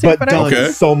 I was here But for that. done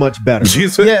Okay. so much better.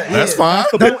 That's fine.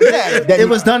 It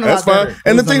was done a That's lot fine. better.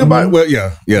 And the thing about it, well,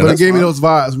 yeah. But it that's gave me fine. those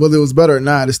vibes. Whether it was better or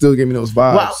not, it still gave me those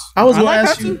vibes. Well, I was I going to like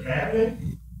ask that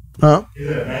you. Huh?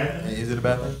 Is it a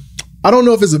bad thing? I don't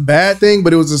know if it's a bad thing,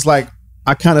 but it was just like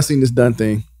I kind of seen this done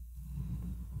thing.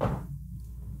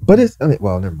 But it's, I mean,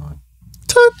 well, never mind.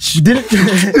 Touch.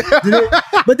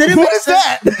 But did it make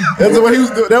sense? That's what he was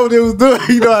doing. That's what he was doing.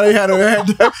 You know how they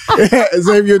had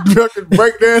Xavier fucking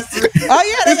breakdancing. Oh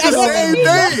yeah, It's the same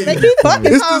thing. They keep fucking.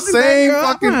 It's the same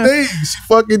fucking thing. She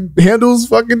fucking handles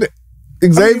fucking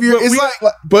Xavier.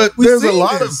 But but we've there's a seen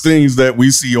lot of this. things that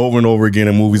we see over and over again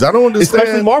in movies. I don't understand.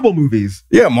 Especially Marvel movies.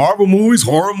 Yeah, Marvel movies,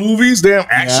 horror movies, damn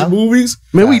action movies.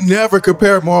 Man, we never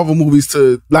compare Marvel movies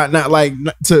to to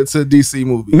DC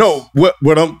movies. No,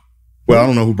 I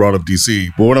don't know who brought up DC,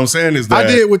 but what I'm saying is that I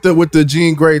did with the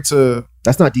Jean Grey to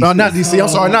That's not DC. no, not DC. I'm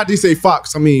sorry, not DC.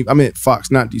 Fox. I meant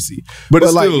Fox, not DC. but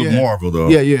it's like, still yeah. Marvel though.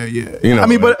 Yeah. You know, I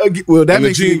mean, but well, that and the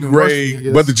makes it Jean even worse, Grey, I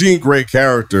guess. but the Jean Grey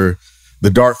character, the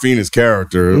Dark Phoenix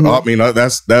character. Mhm. I mean,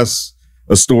 that's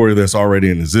a story that's already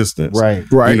in existence. Right.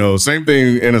 right. You know, same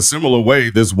thing in a similar way.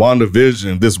 This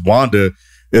WandaVision, this Wanda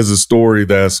is a story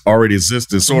that's already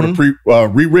existed, sort of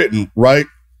rewritten, right,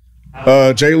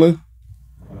 Jalen?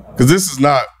 Because this is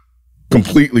not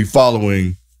completely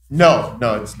following. No,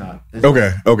 it's not.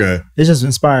 Okay. It's just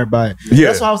inspired by it. Yeah.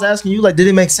 That's why I was asking you, like, did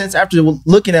it make sense after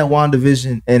looking at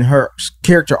WandaVision and her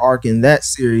character arc in that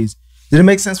series? Did it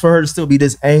make sense for her to still be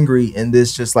this angry and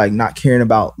this just like not caring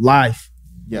about life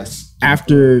Yes.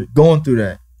 after going through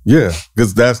that? Yeah,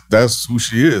 because that's who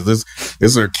she is.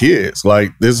 It's her kids.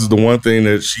 Like, this is the one thing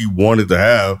that she wanted to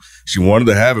have. She wanted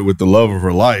to have it with the love of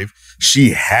her life.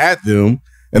 She had them,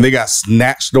 and they got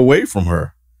snatched away from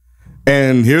her.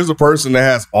 And here's a person that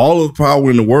has all of the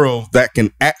power in the world that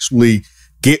can actually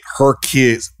get her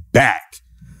kids back.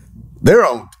 There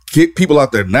are people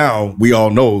out there now, we all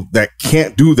know, that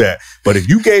can't do that. But if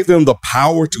you gave them the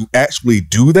power to actually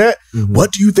do that,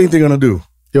 what do you think they're going to do?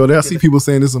 Yo, I see people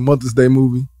saying this is a Mother's Day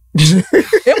movie.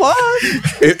 It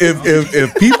was.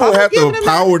 If people have the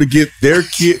power to get their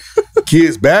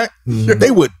kids back,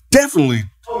 they would definitely.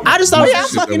 I just thought I'm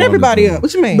fucking everybody up.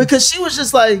 What you mean? because she was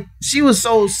just like, she was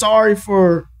so sorry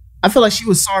for, I feel like she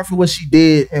was sorry for what she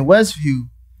did in Westview,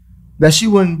 that she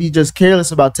wouldn't be just careless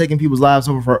about taking people's lives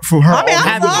over for her. I mean, own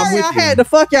I'm happiness. sorry I had to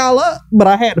fuck y'all up, but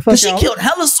I had to fuck Because she y'all killed up.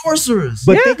 hella sorcerers.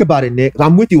 But think about it, Nick.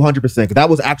 I'm with you 100%. Because that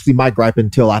was actually my gripe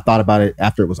until I thought about it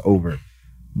after it was over.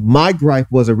 My gripe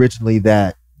was originally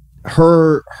that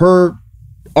her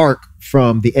arc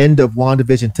from the end of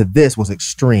WandaVision to this was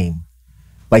extreme.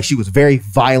 Like, she was very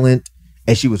violent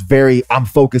and she was very, I'm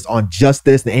focused on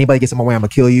justice, and anybody gets in my way, I'm gonna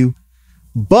kill you.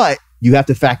 But you have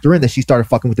to factor in that she started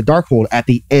fucking with the Darkhold at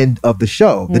the end of the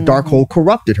show. The Darkhold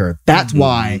corrupted her. That's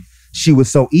why she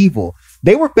was so evil.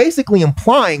 They were basically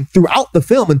implying throughout the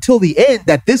film until the end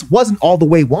that this wasn't all the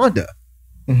way Wanda.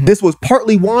 This was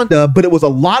partly Wanda, but it was a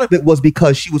lot of it was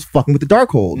because she was fucking with the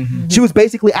Darkhold. She was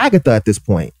basically Agatha at this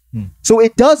point. So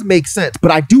it does make sense,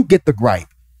 but I do get the gripe.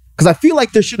 Because I feel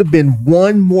like there should have been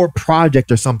one more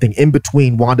project or something in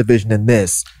between WandaVision and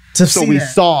this. To So see we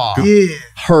that. saw Yeah.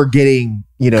 her getting,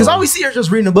 you know. Because I always see her just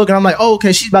reading a book and I'm like, oh,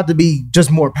 okay, she's about to be just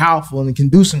more powerful and can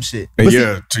do some shit. And But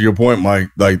yeah, to your point, Mike,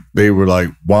 like, they were like,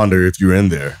 Wanda, if you're in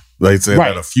there. They said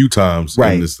Right. that a few times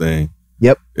Right. in this thing.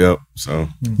 Yep. So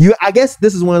I guess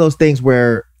this is one of those things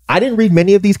where I didn't read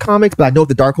many of these comics, but I know what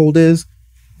the Darkhold is.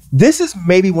 This is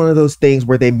maybe one of those things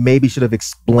where they maybe should have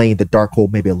explained the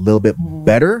Darkhold maybe a little bit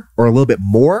better or a little bit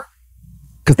more,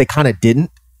 because they kind of didn't.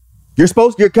 You're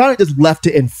kind of just left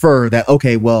to infer that,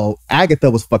 okay, well, Agatha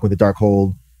was fucking with the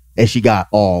Darkhold and she got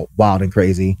all wild and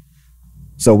crazy.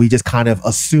 So we just kind of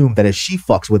assume that if she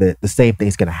fucks with it, the same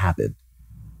thing's going to happen.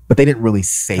 But they didn't really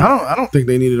say that. I don't think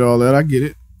they needed all that. I get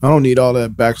it. I don't need all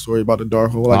that backstory about the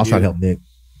Darkhold. I was trying to help Nick.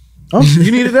 Oh,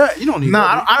 you needed that? You don't need no,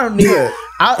 that. I don't need it.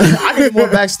 I need more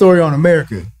backstory on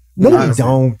America. No, we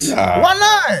don't.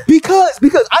 Why not?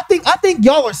 Because I think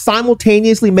y'all are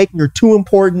simultaneously making her too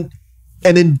important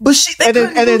and then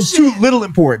too little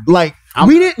important. Like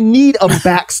we didn't need a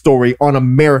backstory on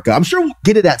America. I'm sure we'll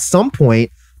get it at some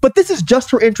point, but this is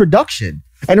just her introduction.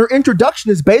 And her introduction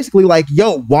is basically like,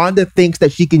 yo, Wanda thinks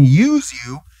that she can use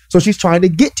you, so she's trying to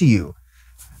get to you.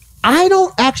 I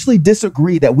don't actually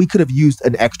disagree that we could have used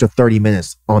an extra 30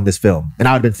 minutes on this film, and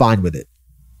I would have been fine with it.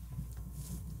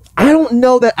 I don't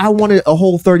know that I wanted a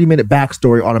whole 30-minute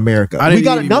backstory on America. We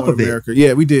got enough of it.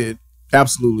 Yeah, we did.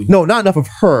 Absolutely. No, not enough of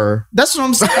her. That's what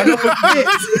I'm saying.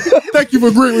 Thank you for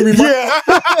agreeing with me, bro. Yeah.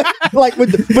 Like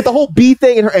with the whole bee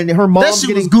thing and her mom That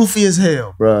shit was goofy as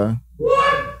hell, bro.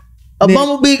 What? A Nick,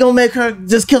 bumblebee gonna make her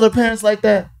just kill her parents like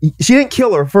that? She didn't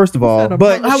kill her, first of all,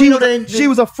 but she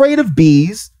was afraid of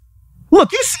bees.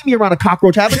 Look, you see me around a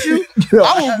cockroach, haven't you?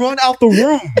 I will run out the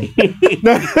room.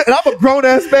 And I'm a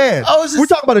grown-ass man. We're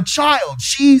talking about a child.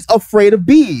 She's afraid of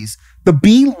bees. The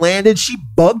bee landed, she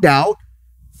bugged out,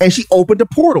 and she opened a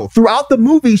portal. Throughout the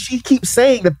movie, she keeps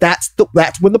saying that's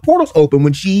when the portals open,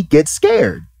 when she gets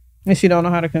scared. And she don't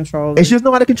know how to control it. And she doesn't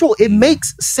know how to control it. It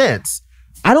makes sense.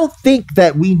 I don't think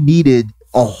that we needed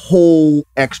a whole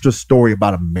extra story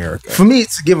about America. For me,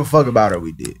 to give a fuck about her,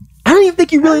 we did. I don't even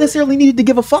think you really necessarily needed to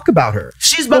give a fuck about her.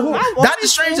 She's about Doctor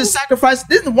Strange's sacrifice.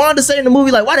 Didn't Wanda say in the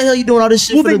movie, like, why the hell are you doing all this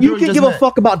shit? Well, then you can give a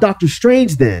fuck about Doctor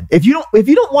Strange then. If you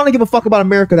don't want to give a fuck about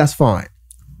America, that's fine.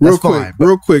 Real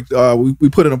quick, we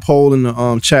put in a poll in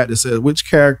the chat that says, which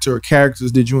character or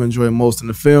characters did you enjoy most in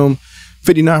the film?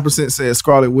 59% said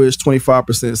Scarlet Witch,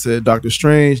 25% said Doctor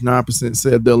Strange, 9%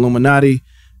 said the Illuminati,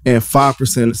 and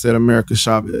 5% said America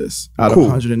Chavez out of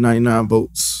 199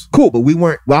 votes. Cool, but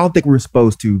I don't think we were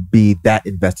supposed to be that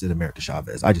invested in America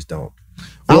Chavez. I just don't.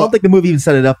 I don't think the movie even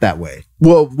set it up that way.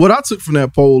 Well, what I took from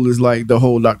that poll is like the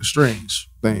whole Doctor Strange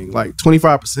thing, like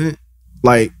 25%.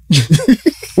 Like,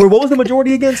 what was the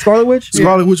majority again? Scarlet Witch?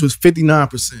 Scarlet Witch was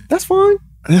 59%. That's fine.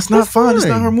 That's not fine. It's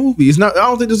not her movie. It's not. I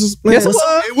don't think this is. Yes,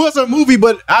 it was her movie,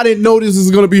 but I didn't know this was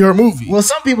going to be her movie. Well,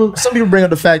 some people bring up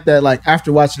the fact that like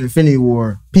after watching Infinity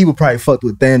War, people probably fucked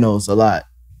with Thanos a lot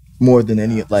more than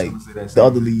any like the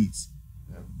other leads.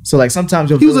 So like sometimes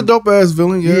he was a dope ass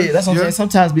villain. Yeah, that's what I'm saying.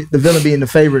 Sometimes the villain being the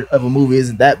favorite of a movie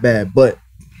isn't that bad, but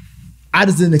I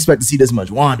just didn't expect to see this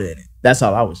much Wanda in it. That's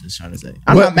all I was just trying to say.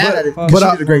 I'm not mad at it, but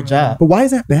she did a great job. But why is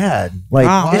that bad? Like,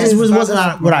 it just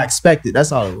wasn't what I expected.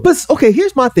 That's all it was. But okay,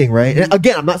 here's my thing, right? And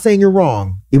again, I'm not saying you're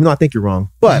wrong, even though I think you're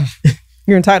wrong. But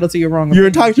you're entitled to your wrong opinion. You're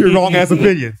entitled to your wrong ass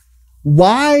opinion.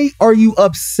 Why are you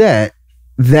upset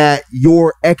that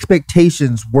your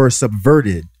expectations were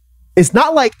subverted? It's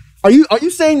not like are you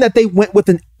saying that they went with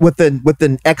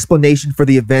an explanation for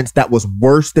the events that was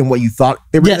worse than what you thought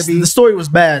they were going to be? The story was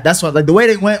bad. That's why, like, the way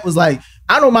they went was like,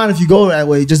 I don't mind if you go that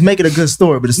way, just make it a good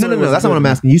story. But the story no, that's not what I'm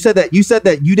asking. You said that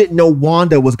you didn't know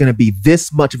Wanda was going to be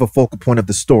this much of a focal point of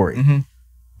the story. Mm-hmm.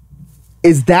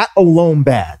 Is that alone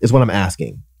bad? Is what I'm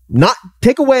asking. Not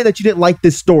take away that you didn't like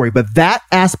this story, but that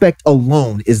aspect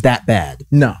alone, is that bad?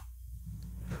 No.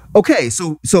 Okay,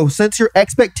 so since your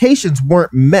expectations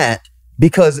weren't met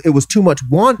because it was too much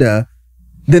Wanda,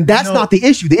 then that's not the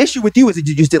issue. The issue with you is that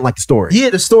you just didn't like the story.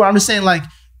 Yeah, the story. I'm just saying, like,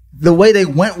 the way they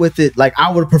went with it, like,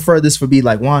 I would prefer this for be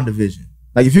like WandaVision.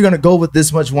 Like, if you're going to go with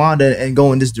this much Wanda and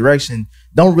go in this direction,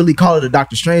 don't really call it a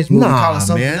Doctor Strange movie. Call it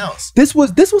something else. This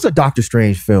was a Doctor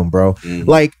Strange film, bro. Mm.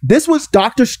 Like, this was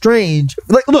Doctor Strange.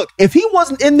 Like, look, if he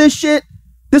wasn't in this shit,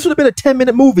 this would have been a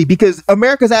 10-minute movie because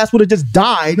America's ass would have just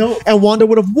died and Wanda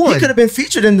would have won. He could have been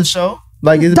featured in the show.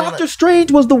 Like, Doctor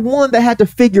Strange was the one that had to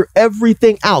figure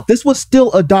everything out. This was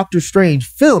still a Doctor Strange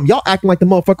film. Y'all acting like the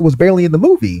motherfucker was barely in the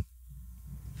movie.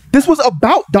 This was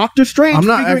about Doctor Strange. I'm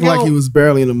not acting like he was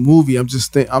barely in the movie. I'm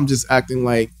just acting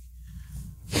like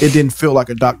it didn't feel like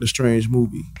a Doctor Strange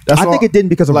movie. I think it didn't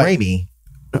because of Raimi.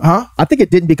 Huh? I think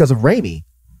it didn't because of Raimi.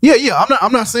 Yeah.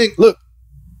 I'm not saying. Look,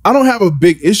 I don't have a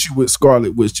big issue with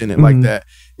Scarlet Witch in it like that.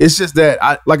 It's just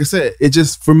that like I said, it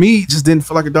just for me just didn't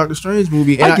feel like a Doctor Strange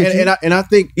movie. And I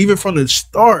think even from the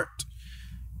start,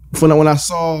 when I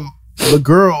saw the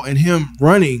girl and him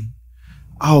running,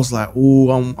 I was like, "Ooh,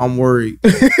 I'm worried."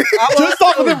 Just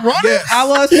off of them running, yes. I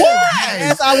was.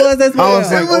 Yes, I was as well. I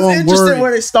was like, it was interesting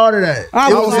where they started at.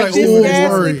 I was like, this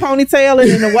nasty ponytail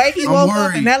and the way he woke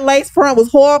up and that lace front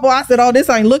was horrible. I said, "Oh, this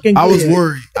ain't looking good." I was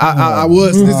worried. I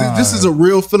was. This is a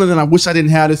real feeling, and I wish I didn't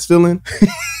have this feeling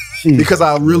because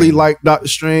I really like Doctor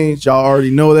Strange. Y'all already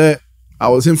know that. I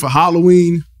was in for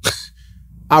Halloween.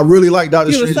 I really like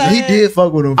Doctor You was Strange. sad? He did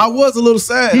fuck with him. I was a little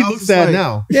sad. He I was looks just sad like-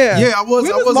 now. Yeah, Yeah, I was.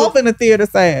 We I was was. both in the theater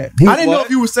sad. I didn't know if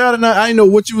you were sad or not. I didn't know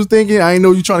what you was thinking. I didn't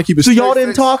know you trying to keep it. So y'all straight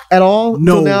didn't face. talk at all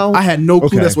No, till now? I had no clue.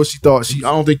 Okay. That's what she thought. I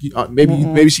don't think.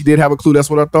 Maybe she did have a clue. That's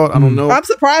what I thought. I don't know. I'm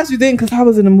surprised you didn't because I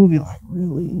was in the movie like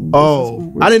really.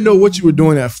 Oh, I didn't know what you were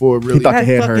doing that for. Really. He thought That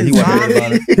your head hurt. He fucking wasn't worried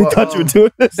about it. He thought you were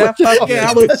doing this. That fucking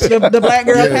I was the black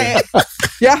girl pants.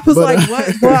 Yeah, I was But,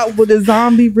 like, what would the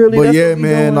zombie really? But that's yeah, what we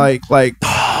man, doing? like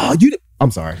I'm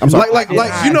sorry. I'm sorry. like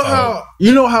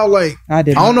you know how like I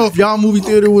did. I don't know if y'all movie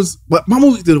theater was, but my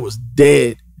movie theater was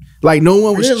dead. Like no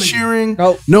one was Really? cheering.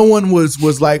 Nope. No one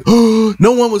was like no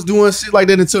one was doing shit like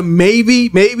that until maybe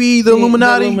the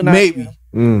Illuminati, maybe.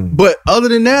 But other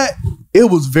than that, it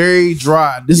was very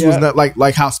dry. This was Yeah. not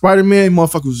like how Spider-Man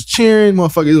motherfuckers was cheering,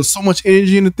 motherfuckers. There was so much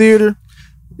energy in the theater.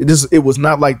 It was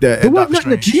not like that. There at wasn't Doctor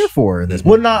nothing to Strange. cheer for in this.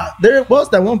 Well, not there was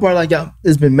that one part like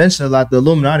it's been mentioned a lot. The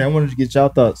Illuminati. I wanted to get y'all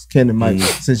thoughts, Ken and Mike,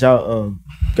 since y'all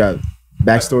got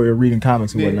backstory of reading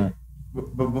comics and whatnot.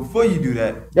 But before you do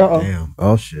that, Damn.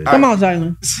 Oh shit. Come on,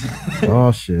 Jalen.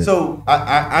 Oh shit. so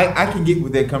I can get where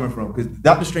they're coming from because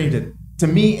Doctor Strange, to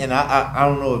me, and I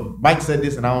don't know if Mike said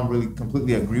this, and I don't really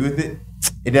completely agree with it.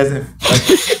 It doesn't. Like,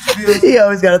 it feels, He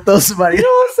always got to throw somebody. You know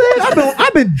what I'm saying?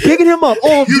 I've been digging him up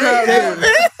all day.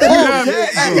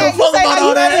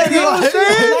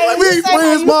 We ain't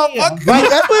friends, motherfucker. Like,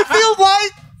 that's what it feels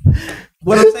like.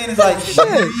 what I'm saying is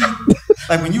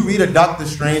like when you read a Doctor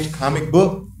Strange comic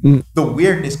book, the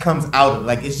weirdness comes out of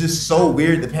like it's just so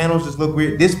weird. The panels just look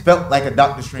weird. This felt like a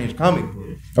Doctor Strange comic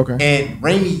book. Okay. And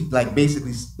Raimi like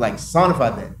basically like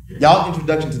sonified that. Y'all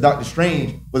introduction to Doctor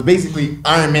Strange was basically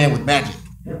Iron Man with magic.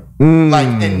 Like,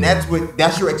 and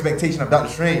that's your expectation of Doctor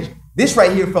Strange. This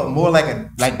right here felt more like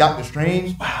Doctor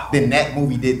Strange than that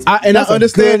movie did. I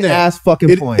understand that. Ass fucking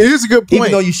It point. is a good point.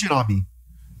 Even though you shit on me.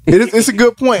 It's a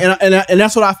good point, and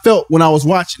that's what I felt when I was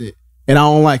watching it, and I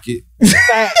don't like it. and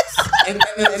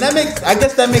that makes, I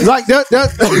guess that makes Like that.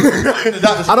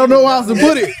 I don't know how else to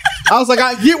put it. I was like,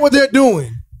 I get what they're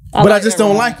doing, but I just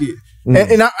don't like it,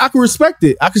 and I can respect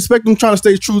it. I can respect them trying to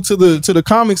stay true to the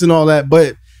comics and all that,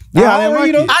 but yeah, I didn't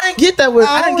like it. I didn't get that with.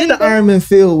 I didn't get the Iron Man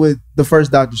feel with the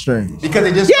first Doctor Strange. because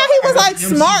it just Yeah, he was like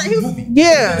another smart. MCU movie.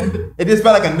 Yeah. It just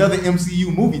felt like another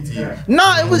MCU movie to you. No,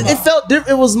 it felt different.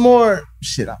 It was more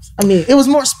shit. I mean, it was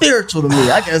more spiritual to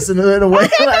me. I guess in a way.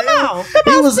 Come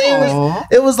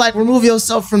It was like remove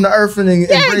yourself from the earth and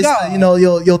embrace go.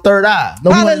 your third eye.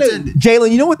 No pun Hallelujah. intended.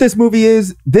 Jalen, you know what this movie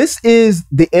is? This is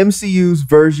the MCU's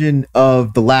version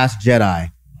of The Last Jedi,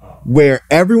 where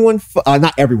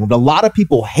not everyone, but a lot of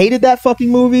people hated that fucking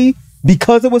movie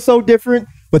because it was so different.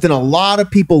 But then a lot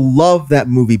of people loved that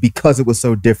movie because it was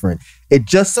so different. It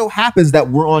just so happens that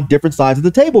we're on different sides of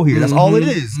the table here. That's all it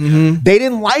is. They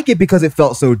didn't like it because it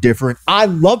felt so different. I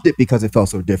loved it because it felt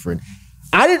so different.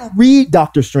 I didn't read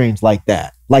Doctor Strange like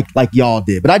that, like y'all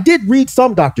did, but I did read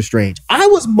some Doctor Strange. I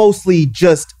was mostly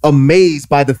just amazed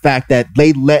by the fact that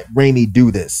they let Raimi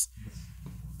do this.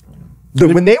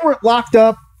 When they were locked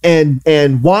up and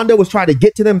Wanda was trying to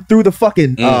get to them through the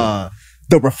fucking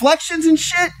the reflections and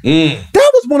shit,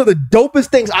 that was one of the dopest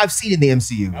things I've seen in the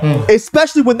MCU.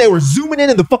 Especially when they were zooming in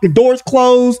and the fucking doors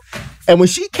closed. And when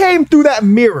she came through that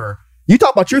mirror, you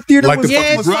talk about your theater Like was, the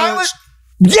fucking was grudge? silent.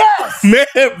 Yes!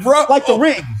 Man, bro. Like the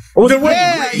ring. Or The ring,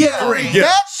 Yeah. the ring, yeah.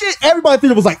 That shit, everybody in the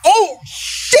theater was like, oh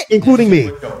shit, including me.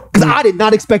 Because I did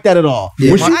not expect that at all.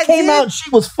 When she I came did. out and she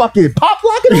was fucking pop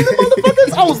locking on the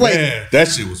motherfuckers, I was like, Man, that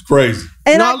shit was crazy.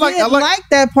 And No, I I like like-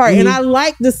 that part. And I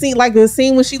like the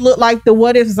scene when she looked like the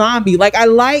what if zombie. Like I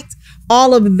liked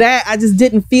all of that. I just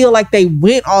didn't feel like they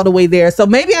went all the way there. So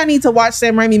maybe I need to watch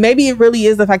Sam Raimi. Maybe it really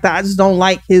is the fact that I just don't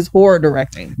like his horror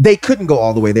directing. they couldn't go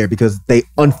all the way there because they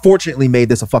unfortunately made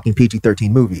this a fucking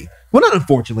PG-13 movie. Well, not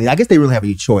unfortunately. I guess they really have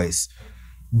any choice.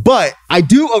 But I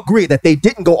do agree that they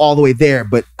didn't go all the way there,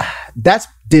 but that's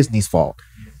Disney's fault.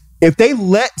 If they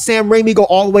let Sam Raimi go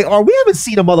all the way, we haven't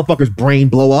seen a motherfucker's brain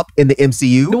blow up in the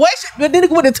MCU. The way but then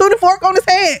with the tuning fork on his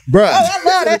head. Bruh. Oh, I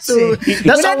love that shit. That's When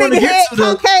what I that want to nigga get had to. The,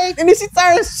 cocaine, and then she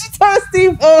turned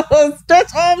Steve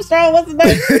Stretch Armstrong, what's his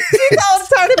name? She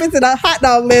turned him into the hot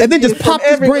dog lesbian. And then just popped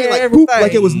his brain like poop,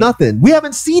 like it was nothing. We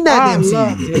haven't seen that in the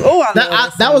MCU. Oh, I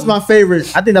love that was my favorite.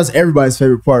 I think that was everybody's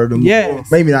favorite part of the movie.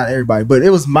 Yes. Maybe not everybody, but it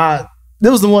was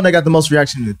the one that got the most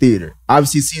reaction in the theater.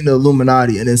 Obviously, seeing the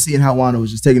Illuminati and then seeing how Wanda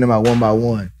was just taking them out one by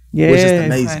one. Yeah, was just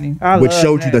amazing. Which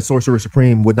showed you that Sorcerer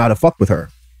Supreme would not have fucked with her.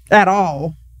 at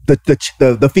all.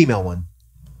 The female one.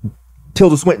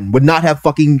 Tilda Swinton would not have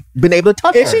fucking been able to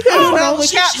touch her. She could have done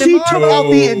with Captain She Marvel. took out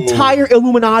the entire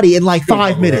Illuminati in like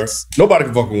 5 minutes. Nobody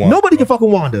can fucking want. Nobody can fucking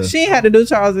Wanda. She had to do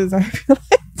Charles Xavier.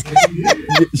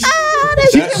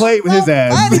 She played with his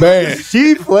ass. Man,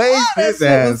 She played That with his shit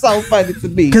ass. was so funny to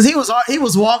me. Because he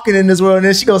was walking in this world, and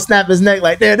then she gonna snap his neck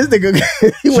like, damn, this nigga.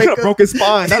 He She wake could have up. broke his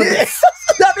spine. That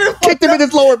That nigga kicked him in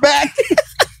his lower back.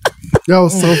 That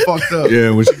was so fucked up. yeah,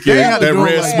 when she came, had to that go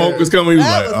red like smoke that. was coming. He was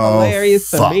That like, was oh,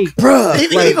 hilarious to fuck. me. Bruh.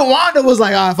 Even Wanda was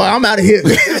like, all right, fuck, I'm out of here.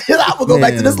 I'm gonna go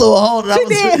back to this little hole.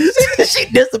 And she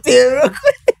disappeared real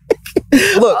quick.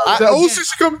 Look, Oh, shit,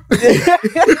 she come.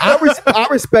 I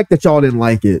respect that y'all didn't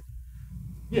like it.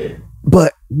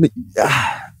 But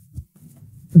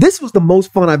this was the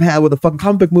most fun I've had with a fucking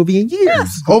comic book movie in years.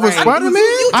 Over Right. Spider-Man?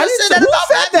 I didn't said say- that who about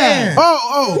said Batman. that?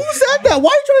 Oh, Who said that? Why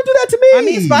are you trying to do that to me? I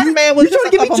mean, Spider-Man was you just trying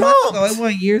a to give me couple months chunks. ago. It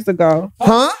wasn't years ago.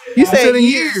 Huh? You said said in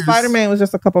years. years. Spider-Man was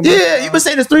just a couple months Yeah, ago. you've been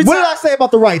saying this 3 What did I times. say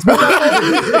about the rights? Remember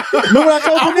what I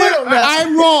told you with him now.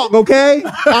 I'm wrong, okay?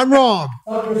 I'm wrong.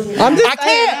 I'm just, I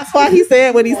can't. That's why he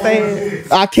said what he said.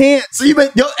 I can't. So your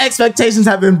expectations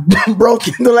have been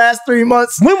broken the last 3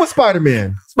 months. When was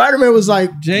Spider-Man? Spider-Man was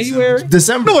like January?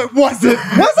 December. No, it wasn't.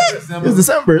 Was it? It was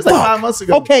December. It's like 5 months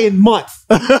ago. Okay, in months.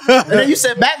 And then you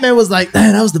said Batman was like,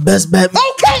 man, that was the best Batman.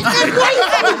 Okay, then why you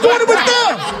haven't doing it with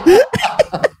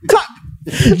them?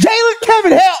 Jalen,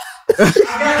 Kevin, help.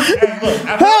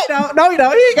 No, you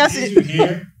don't. He ain't got The shit. issue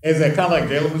here is that kind of like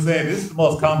Jalen was saying, this is the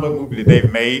most comic book movie that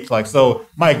they've made. Like, so,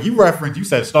 Mike, you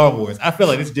said Star Wars. I feel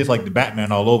like it's just like the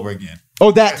Batman all over again.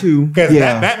 Oh, that too. Because Yeah.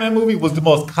 that Batman movie was the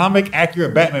most comic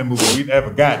accurate Batman movie we've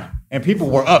ever gotten. And people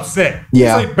were upset.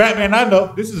 Yeah. It's like, Batman, I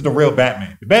know, this is the real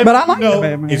Batman. The Batman But I like you know the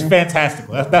Batman. is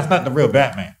fantastical. That's not the real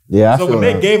Batman. Yeah, I So feel when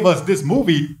they that. gave us this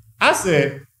movie, I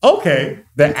said, okay,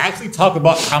 they actually talk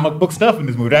about comic book stuff in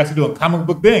this movie. They're actually doing comic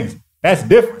book things. That's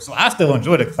different. So I still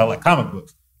enjoyed it because I like comic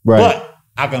books. Right. But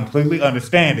I completely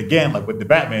understand, again, like with the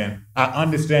Batman, I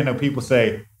understand that people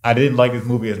say, I didn't like this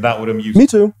movie. It's not what I'm used Me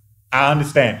to. too. I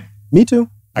understand it. Me too.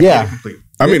 I get Yeah. it completely.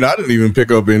 I mean, I didn't even pick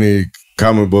up any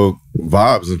comic book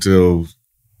vibes until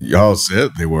y'all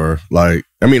said they were. Like,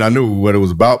 I mean, I knew what it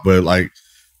was about, but like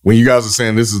when you guys are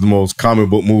saying this is the most comic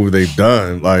book movie they've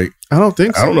done, like I don't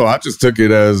think so. I don't know. I just took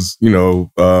it as, you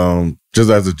know, just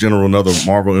as a general another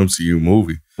Marvel MCU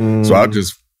movie. So I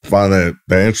just find that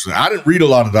interesting. I didn't read a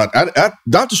lot of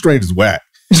Doctor Strange is whack.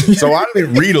 So I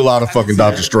didn't read a lot of fucking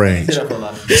Doctor Strange.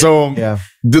 So Yeah.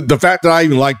 the fact that I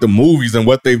even like the movies and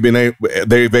what they've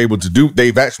able to do,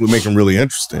 they've actually make them really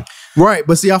interesting. Right,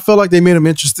 but see, I felt like they made him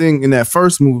interesting in that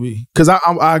first movie because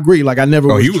I agree. Like I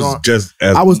never Oh, was he was drawn. just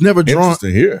as I was never drawn.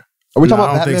 interesting here. Are we No, talking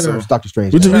I about don't think Batman or so. Doctor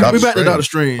Strange? We just Doctor we back to Strange. Doctor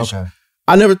Strange. Okay.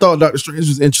 I never thought Doctor Strange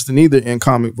was interesting either in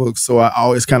comic books, so I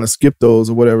always kind of skipped those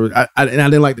or whatever. And I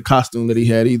didn't like the costume that he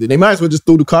had either. They might as well just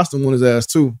threw the costume on his ass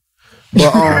too.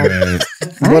 But Man.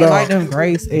 I ain't like them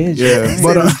Grace edges. yeah,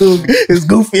 but His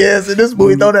goofy ass in this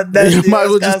movie. Throw that you nasty might as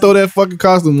well ass just throw that fucking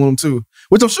costume on him too.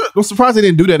 Which I'm surprised they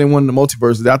didn't do that in one of the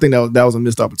multiverses. I think that was a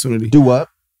missed opportunity. Do what?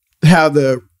 Have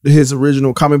his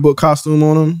original comic book costume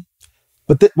on him.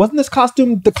 But wasn't this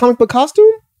costume the comic book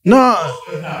costume? No,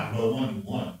 It's not no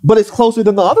one. But it's closer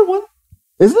than the other one,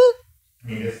 isn't it? I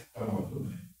mean, it's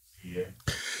yeah.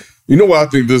 You know what I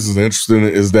think this is interesting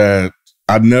is that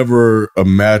I never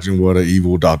imagined what an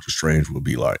evil Doctor Strange would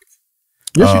be like.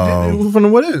 yes, you did. It was from the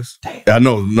What Is. I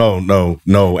know,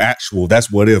 no, actual.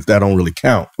 That's what if that don't really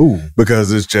count. Ooh.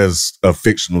 Because it's just a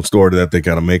fictional story that they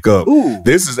kind of make up. Ooh.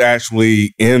 This is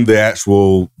actually in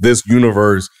this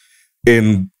universe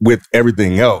with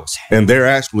everything else. And they're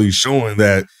actually showing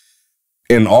that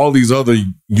in all these other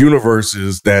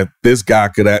universes that this guy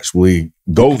could actually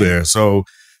go there. So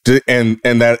and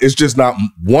that it's just not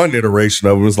one iteration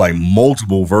of him, it's like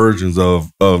multiple versions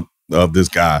of this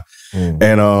guy.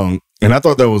 And I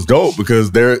thought that was dope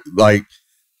because they're like,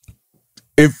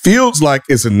 it feels like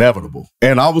it's inevitable.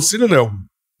 And I was sitting there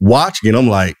watching it, I'm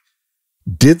like,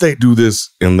 did they do this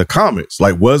in the comics?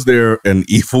 Like, was there an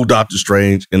evil Doctor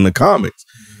Strange in the comics?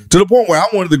 To the point where I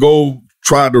wanted to go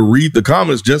try to read the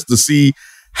comics just to see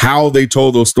how they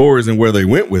told those stories and where they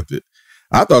went with it.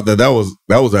 I thought that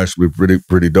was actually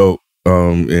pretty dope.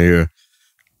 Yeah.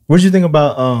 What did you think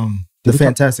about the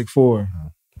Fantastic Four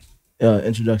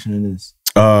introduction in this?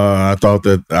 I thought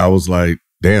that I was like,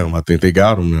 damn, I think they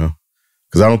got them now.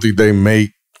 Because I don't think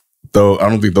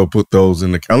they'll put those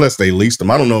in unless they lease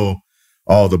them. I don't know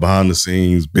all the behind the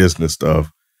scenes business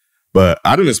stuff. But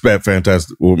I didn't expect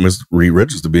Mr. Reed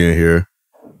Richards to be in here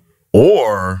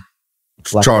or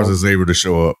Black Charles Bolt. Xavier to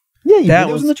show up. Yeah, you That did.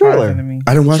 It was was in the surprising to trailer. me.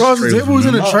 I didn't watch Charles the trailer. Xavier was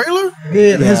in the trailer.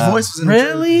 Yeah, his voice was in the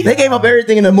trailer. Really? They gave up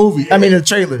everything in the movie. I mean, the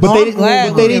trailer. But I'm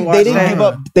glad we didn't watch they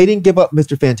that. didn't give up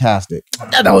Mr. Fantastic.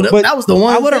 that was the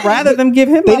one. I would have rather them give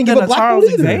him They up didn't than give a up Black Charles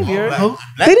Bolt either. Xavier.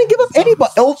 They didn't give up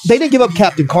anybody. They didn't give up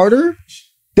Captain Carter.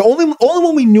 The only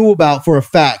one we knew about for a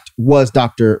fact was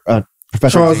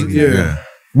Professor Charles, Xavier. yeah.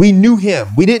 We knew him.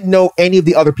 We didn't know any of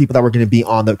the other people that were going to be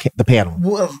on the panel.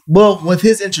 Well, with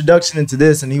his introduction into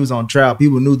this, and he was on trial,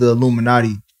 people knew the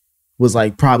Illuminati was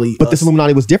like probably. But this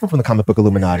Illuminati was different from the comic book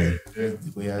Illuminati.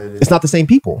 It's not the same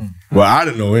people. Well, I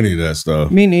didn't know any of that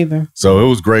stuff. Me neither. So it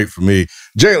was great for me.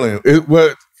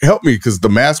 Jalen, help me because the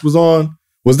mask was on.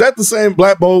 Was that the same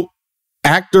Black Bolt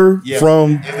actor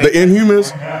from the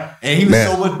Inhumans? And he was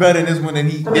so much better in this one than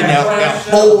he did that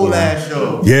whole last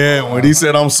show. Yeah, when he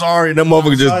said, "I'm sorry," that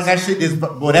motherfucker just. That shit is,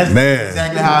 boy, that's Man.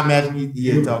 exactly how I imagine he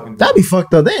is talking. That'd be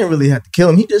fucked up. They didn't really have to kill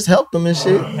him. He just helped them and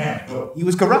shit. He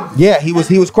was corrupt. Yeah, he was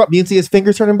corrupt. You didn't see his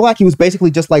fingers turning black. He was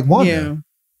basically just like Wanda.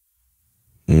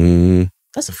 Yeah,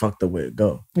 That's a fucked up way to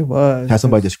go. it was. Had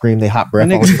somebody just scream they hot A breath.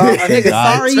 nigga, on a nigga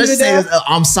sorry you to Especially death.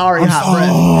 I'm sorry,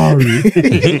 hot breath.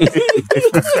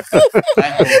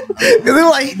 Because it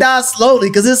was like he died slowly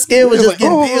because his skin was just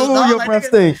getting peeled off. your Like, breath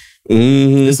nigga, stink.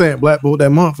 They saying Black Bolt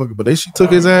that motherfucker, but she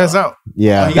took his ass out.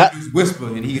 Yeah, He got to whisper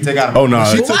and he can take out. Oh no!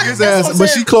 She took his ass, but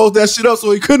she closed that shit up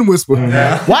so he couldn't whisper.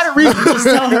 Why did Reaper just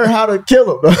tell her how to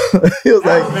kill him? Though? He was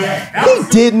like, he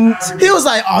didn't. he was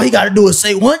like, all he got to do is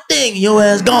say one thing and your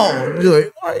ass gone. He's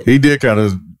like, all right. He did kind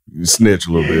of snitch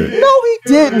a little bit. No, he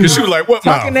didn't. Because she was like, "What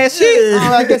Talking mouth?" that shit.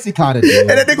 Oh, I guess he kind of did.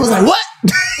 And that nigga was like, what?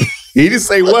 He didn't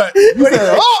say what. But he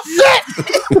said, oh shit!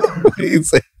 He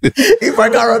said, He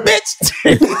forgot her bitch.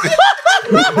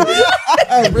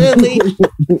 Really?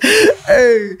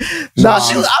 Hey,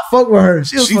 I fuck with her.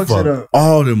 She was "She fuck shit fucked up.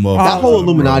 all them motherfuckers." That whole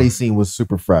Illuminati scene was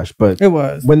super fresh, but It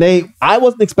was. when I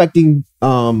wasn't expecting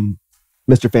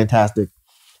Mr. Fantastic.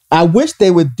 I wish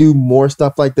they would do more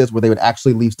stuff like this where they would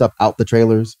actually leave stuff out the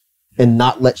trailers and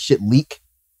not let shit leak.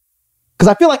 Because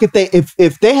I feel like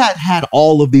if they had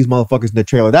all of these motherfuckers in the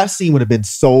trailer, that scene would have been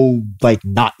so like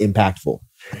not impactful.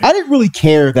 I didn't really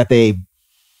care that they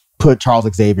put Charles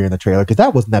Xavier in the trailer because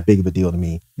that wasn't that big of a deal to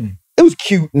me. It was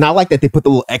cute, and I like that they put the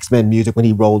little X-Men music when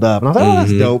he rolled up, and I was like, oh,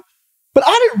 that's dope. But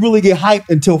I didn't really get hyped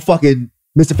until fucking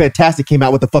Mr. Fantastic came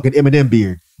out with the fucking Eminem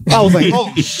beard. I was like,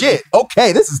 oh shit,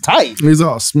 okay, this is tight. He's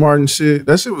all smart and shit.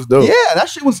 That shit was dope. Yeah, that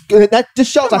shit was good. That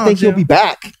just shows I think he'll be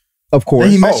back. Of course.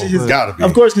 And he mentioned his, gotta be.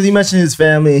 of course, because he mentioned his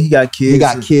family and he got kids. He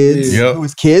got kids. Yep.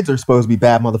 Whose kids are supposed to be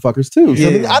bad motherfuckers too. So,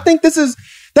 I mean, Yeah. I think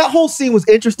that whole scene was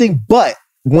interesting, but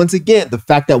once again, the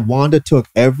fact that Wanda took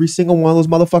every single one of those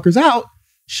motherfuckers out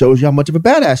shows you how much of a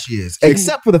badass she is.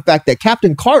 Except for the fact that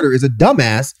Captain Carter is a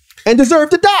dumbass and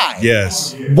deserved to die.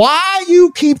 Yes. Why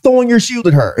you keep throwing your shield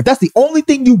at her? If that's the only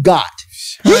thing you got,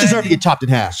 you deserve to get chopped in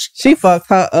half. She fucked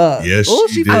her up. Yes, Ooh,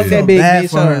 she she did. fucked that big Bad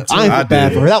bitch for her, up. too. I ain't I feel bad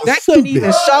did. for her. That was That couldn't stupid.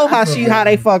 even show how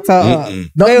they fucked her up. Mm-mm.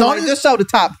 They No, was like, just show the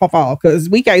top off because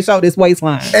we can't show this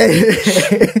waistline.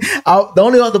 The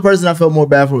only other person I felt more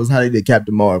bad for was how they did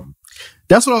Captain Marvel.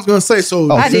 That's what I was gonna say. So,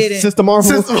 Oh, I didn't. Sister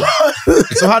Marvel.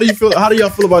 so how do you feel? How do y'all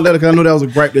feel about that? Because I know that was a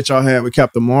gripe that y'all had with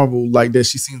Captain Marvel, like that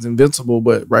she seems invincible,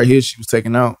 but right here she was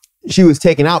taken out. She was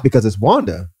taken out because it's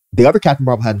Wanda. The other Captain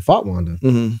Marvel hadn't fought Wanda.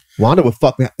 Mm-hmm. Wanda would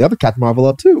fuck the other Captain Marvel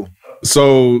up too.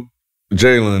 So,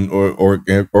 Jalen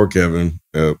or Kevin,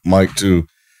 Mike too,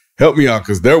 help me out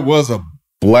because there was a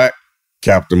black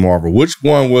Captain Marvel. Which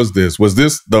one was this? Was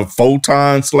this the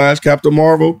Photon / Captain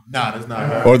Marvel, Nah, that's not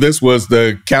her. or this was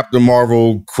the Captain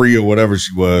Marvel Kree or whatever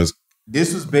she was?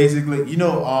 This was basically,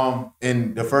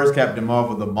 in the first Captain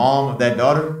Marvel, the mom of that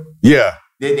daughter, Yeah,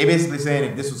 they basically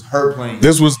saying if this was her plane,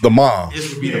 this was the mom.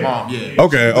 this would be the mom. Yeah.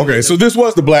 Okay. So this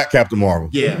was the black Captain Marvel.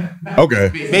 Yeah. Okay.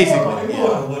 Basically.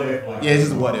 Yeah. Yeah, this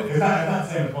is what if.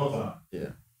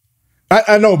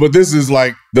 I know, but this is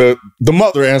like the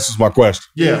mother answers my question.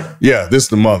 Yeah. Yeah, this is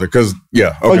the mother because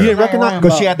okay. Oh, you didn't recognize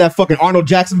because she had that fucking Arnold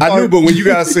Jackson part? I knew, but when you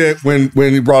guys said when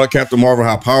he brought up Captain Marvel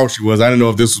how powerful she was, I didn't know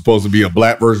if this was supposed to be a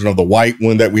black version of the white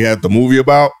one that we had the movie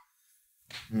about.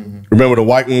 Remember the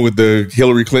white one with the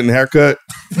Hillary Clinton haircut?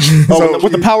 Oh,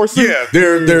 with the power suit? Yeah,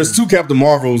 there's two Captain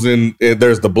Marvels, and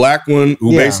there's the black one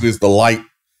who Yeah. basically is the light,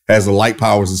 has the light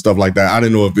powers and stuff like that. I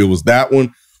didn't know if it was that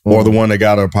one or the one that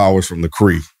got her powers from the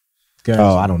Kree.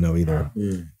 Oh, I don't know either.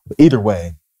 Either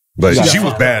way. But She she got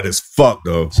was bad as fuck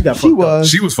though. She got She fucked up. was.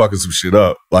 She was fucking some shit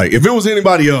up. Like if it was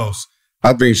anybody else,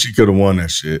 I think she could have won that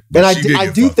shit. But And she did I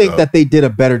get do fucked think up. that they did a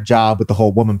better job with the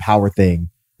whole woman power thing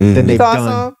than Mhm. they've Thought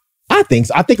done. so? I think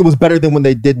so. I think it was better than when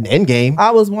they did in Endgame. I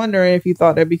was wondering if you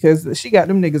thought that because she got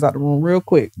them niggas out the room real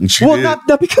quick. And she Well, did.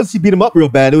 not because she beat him up real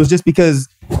bad. It was just because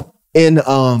in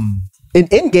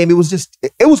Endgame,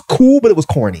 it was cool, but it was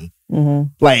corny. Mm-hmm.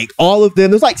 Like all of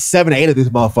them, there's like 7 or 8 of these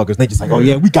motherfuckers. And they just like, oh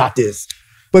yeah, we got this.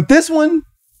 But this one,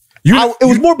 it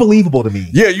was more believable to me.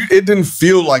 Yeah, it didn't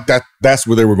feel like that. That's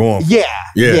where they were going.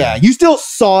 Yeah. You still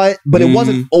saw it, but it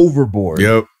wasn't overboard.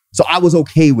 Yep. So I was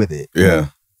okay with it. Yeah.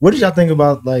 What did y'all think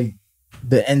about like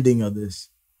the ending of this.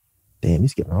 Damn,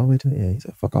 he's getting all the way to the end. He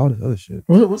said, "Fuck all this other shit."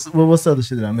 What's the other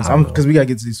shit that I missed? Because we gotta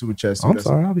get to these super chats. I'm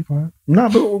sorry, I'll be quiet. No,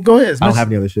 but go ahead. I don't have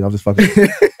any other shit. I'm just fucking.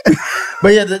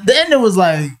 But yeah, the ending was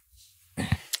like,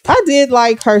 I did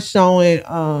like her showing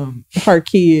her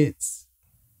kids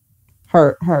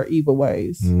her evil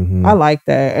ways. Mhm. I like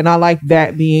that, and I like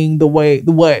that being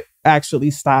what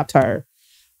actually stopped her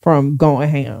from going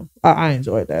ham. I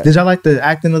enjoyed that. did y'all like the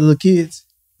acting of the kids?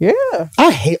 Yeah,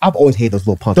 I've always hated those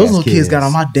little punk. Those little kids got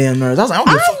on my damn nerves. I was like, I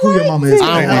don't give a fuck who your mama is. liked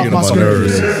I it. ain't getting on my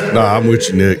nerves. Nah, I'm with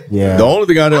you, Nick. Yeah. The only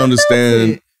thing I didn't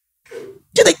understand.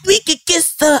 You're like, we could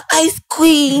kiss the ice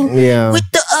queen Yeah. with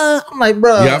the I'm like,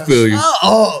 bro. Yeah, I feel you.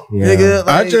 Oh, Yeah. nigga.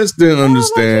 I Like, just didn't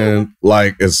understand.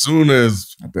 Like, as soon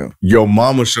as your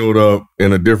mama showed up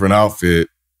in a different outfit,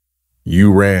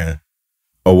 you ran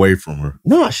away from her.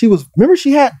 No, she was. Remember,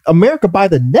 she had America by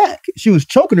the neck. She was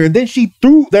choking her, and then she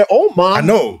threw their own mom. I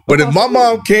know, but if my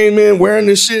mom came in wearing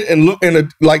this shit and look in a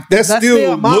like that That's still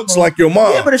still mama. looks like your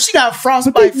mom. yeah, but if she got But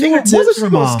frostbite they knew it fingertips, wasn't she her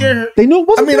gonna mom. scare her. They knew it I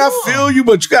wasn't. mean, their I mom. feel you,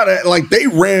 but you gotta like they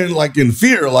ran like in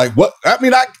fear. Like what? I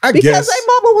mean, I because guess. their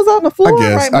mama was on the floor.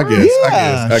 guess, right, I Mom? guess.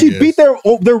 Yeah, I she guess. beat their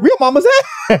real mama's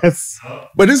ass.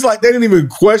 But it's like they didn't even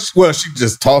question. Well, she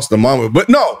just tossed the mama. But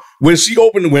no, when she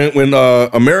opened, when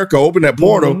America opened that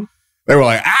portal, they were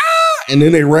like and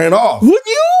then they ran off. Wouldn't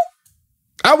you?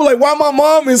 I was like, why my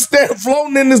mom is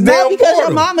floating in this No, damn because portal?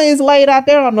 your mama is laid out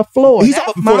there on the floor. He's That's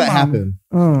talking before my that mama. happened.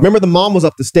 Mm. Remember, the mom was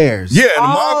up the stairs. Yeah, and the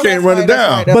Oh, mom came that's running right, that's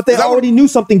down. right, that's But they That was- already knew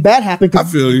something bad happened. I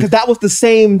feel you. Because that was the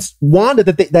same Wanda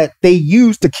that they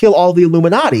used to kill all the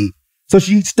Illuminati. So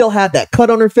she still had that cut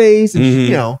on her face, and she,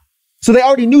 Mhm. so they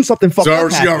already knew something fucked So up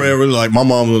she happened. already was like, my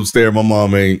mom was upstairs, my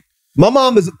mom ain't. My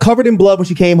mom is covered in blood when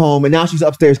she came home, and now she's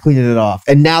upstairs cleaning it off.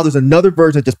 And now there's another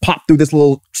version that just popped through this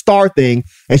little star thing,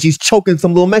 and she's choking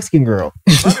some little Mexican girl.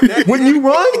 Wouldn't you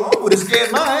run? I would have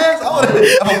scared my ass.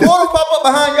 If a portal pop up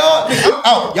behind y'all, nigga, I'm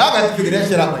out. Y'all got to figure that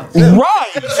shit out like this.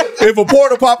 Right. If a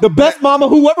portal popped The best mama,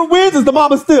 whoever wins, is the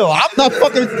mama still. I'm not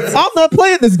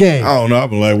playing this game. I don't know.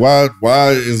 I'm like, why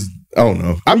is I don't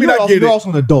know. I mean, I get you're it.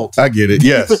 also an adult. I get it.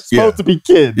 Yes. You're supposed to be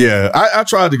kids. Yeah, I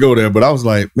tried to go there, but I was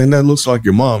like, man, that looks like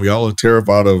your mom. Y'all are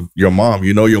terrified of your mom.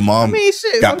 You know your I mom mean,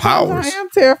 shit. got sometimes powers. I am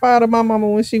terrified of my mama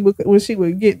when she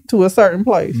would get to a certain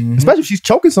place. Especially if she's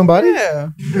choking somebody. Yeah.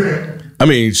 I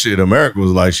mean, shit, America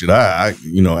was like, shit, I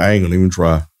ain't gonna even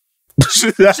try. She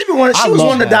was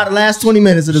one to die the last 20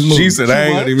 minutes of this movie. She said, I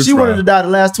ain't gonna even She try. wanted to die the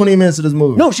last 20 minutes of this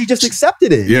movie. No, she just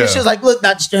accepted it. Yeah. She was like, look,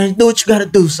 Dr. Strange, do what you gotta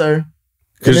do, sir.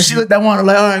 And then she- she looked at Wanda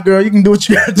like, all right, girl, you can do what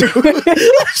you gotta do.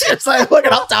 She was like, look,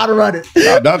 I'm tired of running.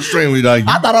 Dr. Strange was like,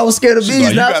 I thought I was scared of she's bees,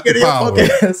 like, now you I'm got scared the of your power.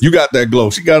 fucking ass. You got that glow.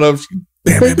 She got up, she,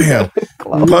 bam.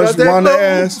 Punched that Wanda glow?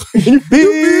 ass. You feel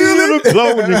the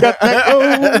glow when you got that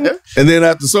glow. And then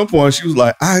after some point, she was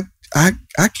like, I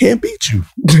can't beat you.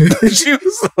 She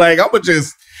was like, I'm gonna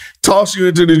just toss you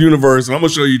into the universe and I'm gonna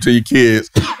show you to your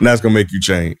kids, and that's gonna make you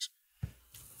change.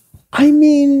 I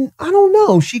mean, I don't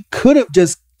know. She could have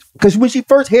just because when she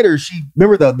first hit her, she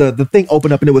remember the thing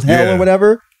opened up and it was hell Yeah. or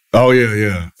whatever. Oh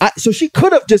yeah. So she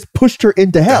could have just pushed her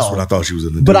into hell. That's what I thought she was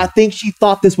in the But I think she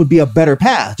thought this would be a better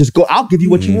path. Just go, I'll give you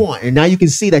what you want. And now you can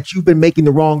see that you've been making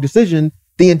the wrong decision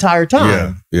the entire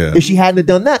time. Yeah. If she hadn't have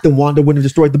done that, then Wanda wouldn't have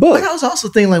destroyed the book. But I was also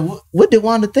thinking, like, what did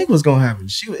Wanda think was gonna happen?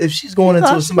 If she's going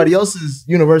into somebody else's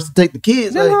universe to take the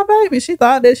kids, Then like, her baby. She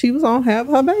thought that she was gonna have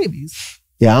her babies.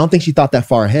 Yeah, I don't think she thought that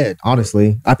far ahead,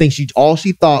 honestly. I think all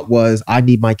she thought was, I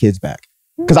need my kids back.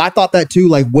 Because I thought that too,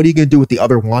 like, what are you going to do with the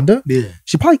other Wanda? yeah.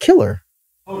 She'd probably kill her.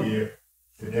 Oh yeah.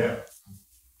 Yeah.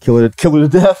 Kill her to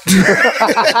death.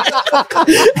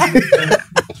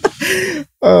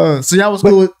 So y'all was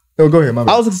cool with. Oh, go ahead, my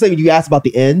bad. I was going to say, when you asked about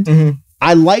the end, Mhm.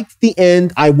 I liked the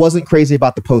end. I wasn't crazy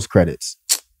about the post-credits.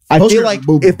 I feel Post-credits like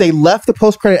boo-boo. if they left the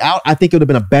post-credit out, I think it would have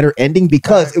been a better ending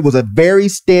because it was a very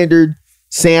standard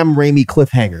Sam Raimi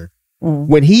cliffhanger. Mm.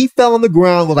 When he fell on the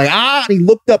ground, was like, and he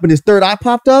looked up and his third eye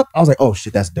popped up. I was like, oh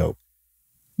shit, that's dope.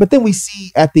 But then we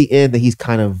see at the end that he's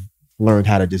kind of learned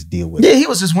how to just deal with Yeah, it. he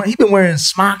was just he been wearing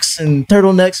smocks and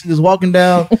turtlenecks and just walking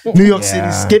down New York City, Yeah.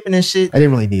 skipping and shit. I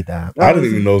didn't really need that. I didn't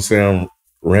even know Sam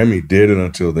Raimi did it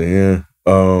until the end.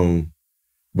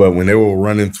 But when they were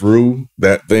running through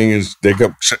that thing, they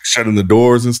kept shutting the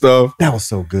doors and stuff. That was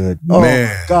so good. Oh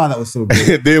Man. God, that was so good.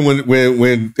 And then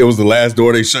when it was the last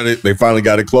door they shut it, they finally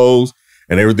got it closed,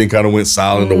 and everything kind of went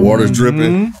silent. The water's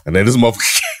dripping, and then this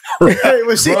motherfucker.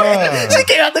 When she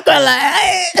came out the car like,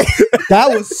 hey. That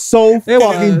was so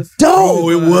fucking was. dope. Oh,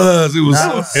 it was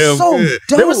That was so so good.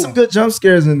 dope. There was some good jump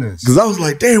scares in this. Because I was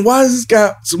like, damn, why does this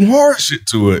got some horror shit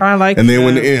to it? I like And then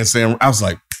when that. the end, Sam, I was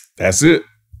like, that's it.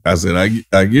 I said,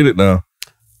 I get it now.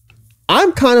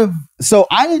 I'm kind of so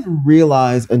I didn't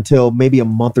realize until maybe a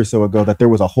month or so ago that there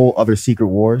was a whole other Secret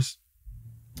Wars.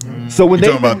 So when You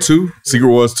talking about 2? Secret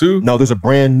Wars 2? no, there's a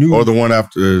brand new Or the one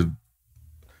after?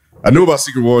 I knew about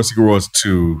Secret Wars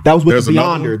 2. that was with There's the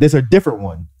another Beyonder. There's a different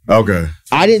one. one? Okay.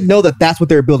 I didn't know that that's what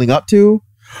they were building up to.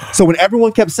 So when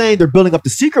everyone kept saying they're building up the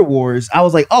Secret Wars, I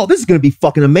was like, oh, this is going to be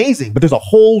fucking amazing. But there's a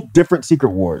whole different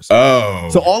Secret Wars. Oh.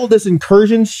 So all of this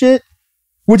incursion shit,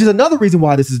 which is another reason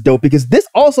why this is dope, because this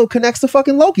also connects to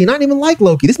fucking Loki. And I didn't even like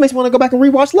Loki. This makes me want to go back and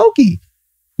rewatch Loki.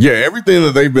 yeah, everything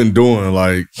that they've been doing,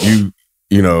 like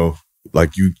you know,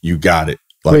 like you got it.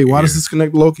 Like, Wait, why does this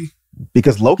connect to Loki?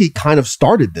 Because Loki kind of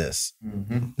started this.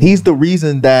 He's the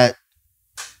reason that.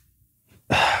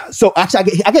 So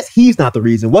actually, I guess he's not the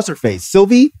reason. What's her face?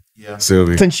 Sylvie? Yeah.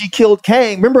 Sylvie? Since she killed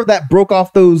Kang, remember that broke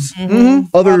off those Mhm.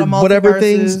 other All the whatever multiverses.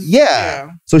 things?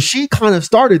 Yeah. So she kind of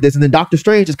started this, and then Doctor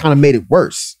Strange just kind of made it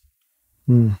worse.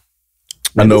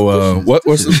 I know.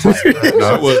 What's his no,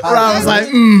 it was, I was like,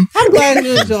 I'm glad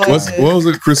you enjoyed it. what was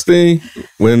it, Christine?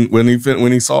 When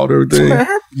he solved everything,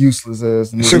 useless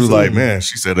ass. she was like, "Man,"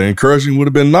 she said, "the incursion would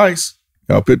have been nice."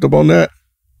 Y'all picked up on that.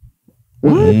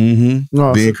 Mm-hmm.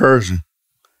 No, The incursion.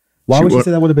 Why would she wa-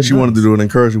 say that would have been? She wanted to do an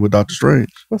incursion with Doctor Strange.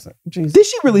 What's that? Jesus. Did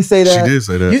she really say that? She did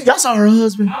say that. y'all saw her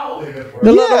husband?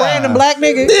 The little random black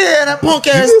nigga. Yeah, that punk She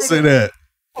ass. did say that.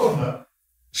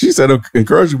 She said an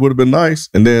incursion would have been nice,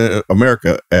 and then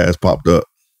America ass popped up.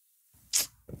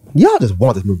 Y'all just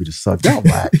want this movie to suck. Y'all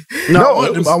black. No,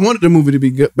 it I wanted the movie to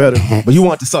be good, better. But you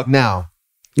want it to suck now.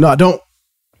 No, I don't.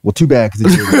 Well, too bad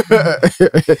because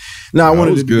it's No, I No, it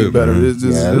wanted was it to be good, better. man.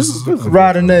 This is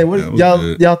Rod and Nate, what Yeah, it was y'all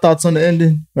good. y'all thoughts on the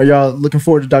ending? Are y'all looking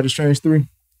forward to Doctor Strange 3?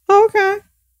 Okay.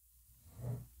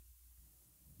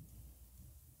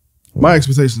 my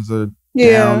expectations are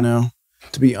Yeah. down now.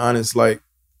 To be honest, like,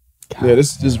 yeah,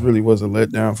 this really was a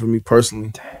letdown for me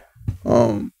personally.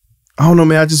 I don't know,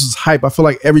 man. I just was hype. I feel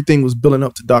like everything was building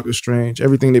up to Doctor Strange.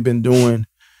 Everything they've been doing,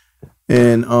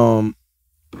 and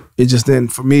it just didn't,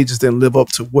 for me, it just didn't live up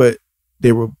to what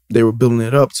they were building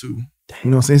it up to. You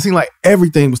know what I'm saying? It seemed like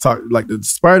everything was talking, like the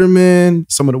Spider-Man,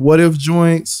 some of the what if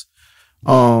joints,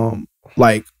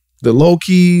 like the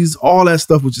Lokis, all that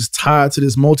stuff was just tied to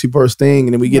this multiverse thing,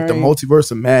 and then we get the Right.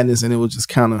 multiverse of madness, and it was just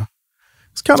kind of,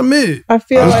 it's kind of mid. I It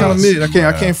feel was like kind of mid.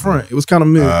 I can't front. It was kind of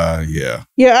mid. Yeah.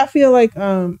 yeah, I feel like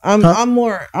I'm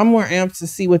more amped to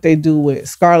see what they do with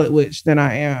Scarlet Witch than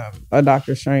I am a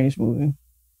Doctor Strange movie.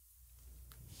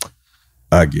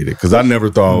 I get it. Because I never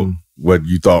thought what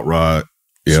you thought, Rod.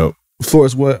 Yep. For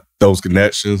us, what? Those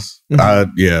connections.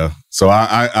 Yeah. So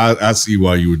I see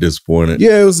why you were disappointed.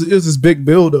 Yeah, it was this big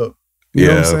build up. You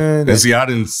know what I'm saying? And see, I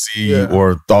didn't see Yeah.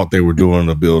 or thought they were doing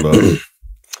a build up.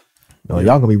 No,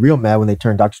 y'all gonna be real mad when they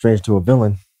turn Doctor Strange into a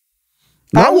villain.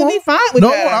 I would be fine with No,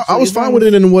 that. I was actually. fine with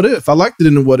it in the What If. I liked it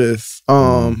in the What If.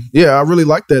 Yeah, I really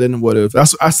liked that in the What If.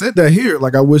 I said that here.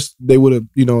 Like, I wish they would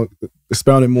have,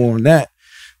 expounded more on that.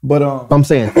 But I'm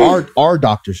saying our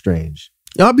Doctor Strange.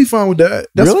 I'll be fine with that.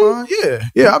 That's Really? fine.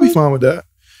 Yeah, I'll be fine with that.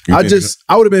 You I think-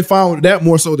 would have been fine with that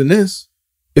more so than this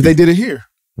if they did it here.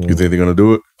 You think they're gonna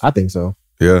do it? I think so.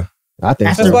 Yeah. I think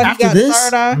That's so. why he After got this?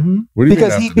 third eye. What do you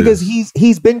because mean because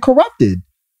he's been corrupted.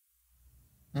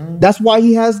 That's why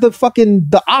he has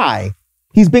the eye.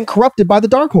 He's been corrupted by the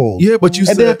Darkhold. Yeah, but you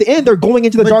and then at the end they're going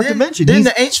into the dark dimension. Then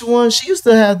He's- the ancient one, she used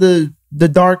to have the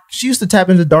dark. She used to tap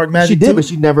into dark magic. she did, too. but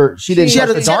she didn't. She had,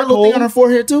 touch she had a little thing on her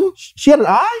forehead too. She had an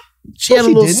eye. She had a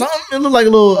she little didn't. something. It looked like a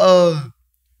little.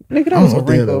 Nigga, that I was a don't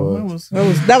know what the hell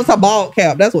wrinkle. That was a bald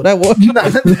cap. That's what that was.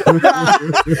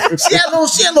 She had a little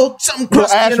something Little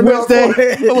crusty Ash in the middle of her Wednesday,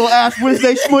 forehead. little Ash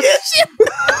Wednesday schmutz.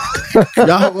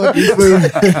 y'all lucky fool.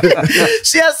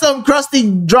 She had something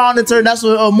crusty drawn into her. That's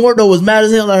what Mordo was mad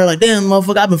as hell at her. Like, damn,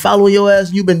 motherfucker, I've been following your ass.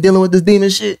 And you've been dealing with this demon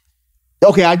shit.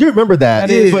 Okay, I do remember that,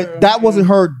 That is but true. that wasn't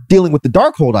her dealing with the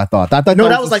Darkhold. I thought. No,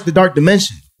 that was like the dark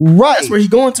dimension. right. That's where he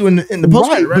going to in the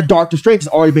poster, right? But Doctor Strange has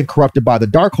already been corrupted by the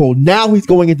Darkhold. Now he's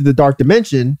going into the dark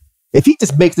dimension. If he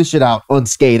just makes this shit out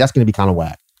unscathed, that's going to be kind of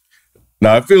whack.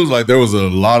 Now it feels like there was a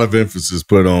lot of emphasis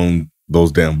put on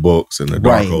those damn books and the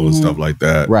Right. Darkhold and stuff like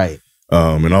that. Right.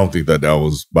 And I don't think that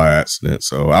was by accident.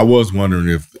 So I was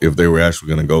wondering if they were actually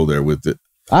going to go there with it.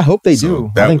 I hope they So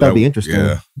do. that- I think that'd be that- interesting.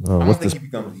 yeah. I What's don't think this? he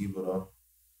becomes evil though.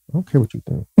 I don't care what you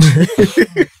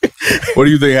think. What do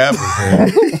you think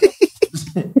happened?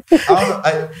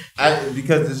 I don't know,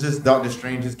 because it's just Doctor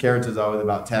Strange's character is always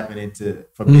about tapping into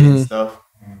forbidden stuff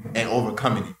and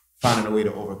overcoming it, finding a way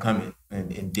to overcome it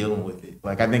and dealing with it.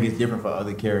 Like I think it's different for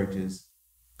other characters.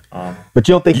 But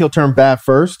you don't think he'll turn bad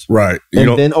first Right. You and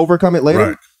know, then overcome it later?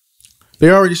 right. They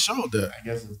already showed that. I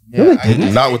guess. No, they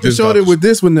didn't. Not with They this. showed it Doctor- with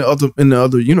this in the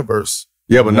other universe.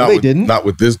 Yeah, but No, they didn't. not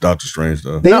with this Doctor Strange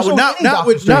though. They Not, didn't show any not Doctor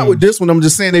with not with Strange. this one. I'm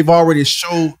just saying they've already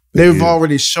showed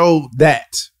that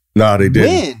Nah, they didn't.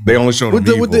 When? They only showed with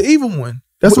him the evil one.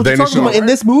 That's what They you're didn't talking show about in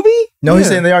this movie? No, he's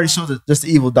Yeah. saying they already showed just the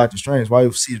evil Doctor Strange. Why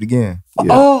you see it again?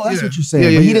 Oh, that's Yeah. what you're saying. Yeah,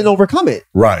 but yeah, he yeah. didn't overcome it.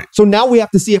 Right, So now we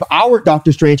have to see if our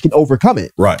Doctor Strange can overcome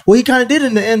it. right. Well, he kind of did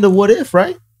in the end of What If,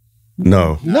 right?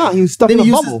 No. No, he was stuck in Then a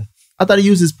he used bubble. I thought he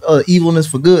used his evilness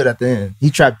for good at the end. He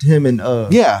trapped him in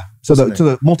Yeah. So What's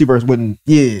the multiverse wouldn't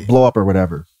yeah. blow up or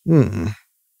whatever. Mm.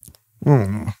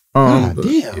 Mm. God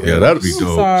damn. Yeah, that'd be I'm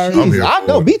dope. sorry. I'm here I for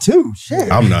know, it. me too.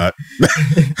 Shit. I'm not.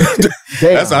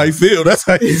 Damn. That's how you feel. That's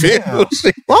how you feel.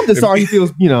 Well, I'm just sorry he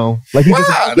feels, like he's Why?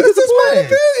 just That's his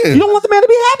man. You don't want the man to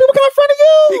be happy? What kind of friend are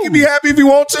you? He can be happy if he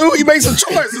want to. He makes a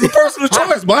choice. It's a personal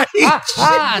choice, Mike.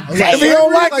 If he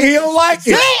don't like it, he don't like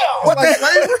it. What the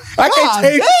hell? I can't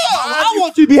change. I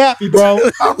want you to be happy, bro.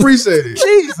 I appreciate it.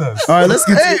 Jesus. All right, let's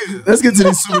get to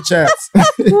these super chats.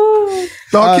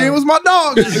 Dog King was my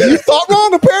dog. You thought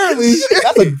wrong, apparently.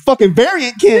 That's a fucking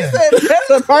variant kid. That's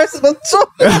a personal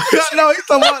choice. No, he's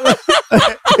talking about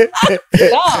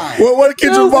Well, what did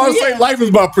Kendrick Lamar say? Life is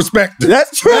about perspective.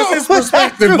 That's true. That's his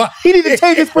perspective. He need to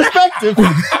change his perspective.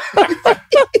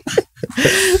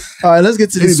 All right, let's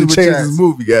get to he these needs to super change chats. his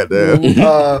movie.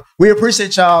 Goddamn. We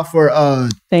appreciate y'all for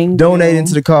Thank donating you.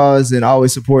 to the cause and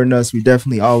always supporting us. We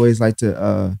definitely always like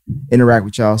to interact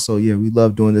with y'all. So yeah, we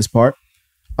love doing this part.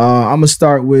 I'm gonna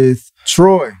start with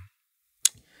Troy.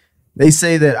 They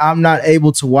say that I'm not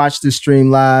able to watch this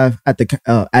stream live at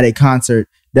a concert.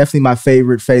 Definitely my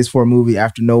favorite Phase 4 movie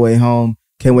after No Way Home.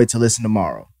 Can't wait to listen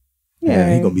tomorrow. Yeah,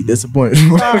 Yay. he's gonna be disappointed.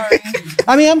 Sorry.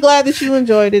 I mean, I'm glad that you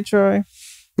enjoyed it, Troy.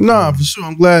 Nah, for sure.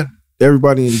 I'm glad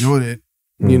everybody enjoyed it.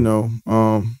 You know,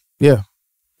 yeah.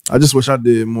 I just wish I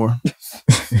did more.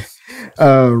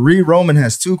 Reed Roman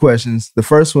has two questions. The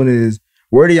first one is,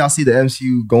 where do y'all see the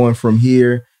MCU going from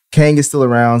here? Kang is still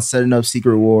around, setting up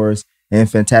Secret Wars and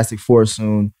Fantastic Four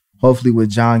soon, hopefully with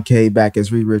John Kay back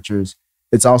as Reed Richards.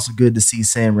 It's also good to see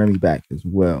Sam Raimi back as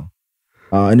well.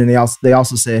 And then they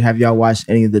also said, have y'all watched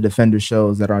any of the Defender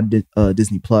shows that are on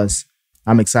Disney Plus?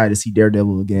 I'm excited to see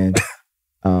Daredevil again.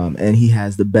 And he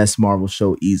has the best Marvel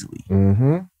show easily.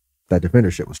 Mm-hmm. That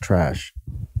Defender shit was trash.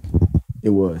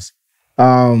 It was.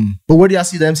 But where do y'all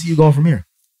see the MCU going from here?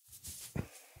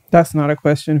 That's not a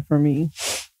question for me.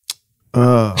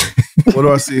 What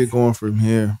do I see it going from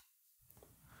here?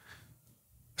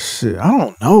 Shit, I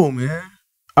don't know, man.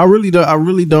 I really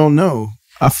don't know.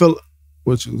 I feel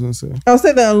what you was gonna say. I would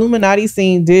say the Illuminati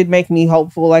scene did make me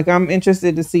hopeful. Like, I'm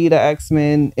interested to see the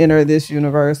X-Men enter this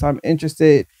universe. I'm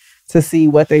interested to see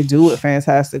what they do with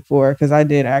Fantastic Four, because I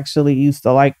did actually used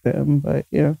to like them. But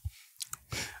yeah,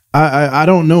 I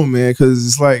don't know, man, because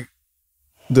it's like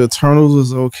the Eternals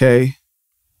was okay.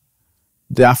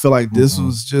 I feel like this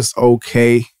was just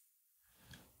okay.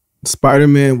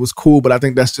 Spider-Man was cool, but I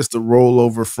think that's just a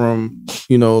rollover from,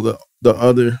 the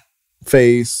other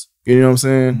phase. You know what I'm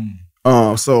saying?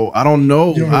 So I don't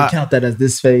know. You don't really count that as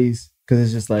this phase because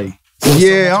it's just like I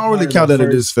don't really count that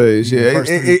at this phase. Yeah,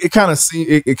 it kind of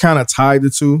it kind of tied the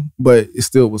two, but it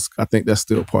still was. I think that's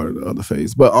still part of the other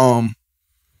phase. But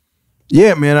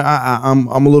yeah, man, I'm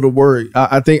a little worried.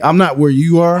 I think I'm not where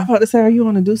you I'm are. about to say, are you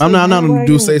on the Duce? I'm not on the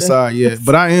Duce side yet,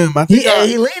 but I am. I think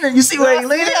he leaning. You see where he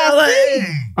leaning?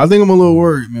 I think I'm a little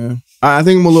worried, man. I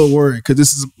think I'm a little worried because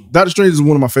this is Doctor Strange is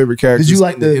one of my favorite characters. Did you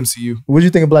like in the the MCU? What did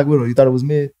you think of Black Widow? You thought it was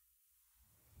mid?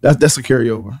 That's a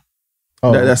carryover.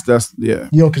 Oh, That's yeah.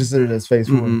 you don't consider it as phase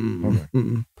 4. Mm-mm. Okay.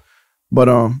 Mm-mm. But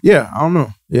yeah, I don't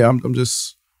know. Yeah, I'm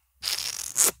just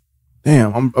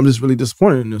damn. I'm just really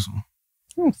disappointed in this one.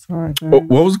 I'm sorry, man.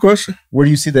 What was the question? Where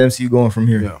do you see the MCU going from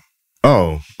here? Yeah.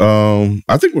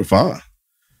 I think we're fine.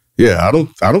 Yeah, I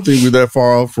don't think we're that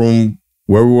far off from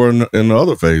where we were in the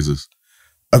other phases.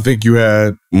 I think you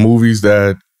had movies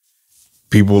that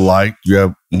people liked. You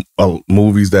have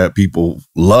movies that people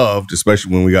loved,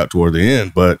 especially when we got toward the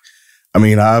end. But I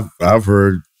mean, I've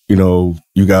heard you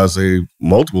guys say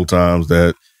multiple times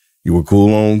that you were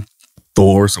cool on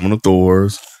Thor, some of the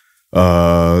Thors,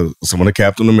 some of the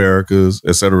Captain Americas,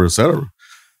 et cetera, et cetera.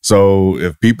 So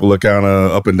if people are kind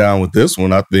of up and down with this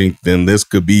one, I think then this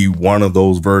could be one of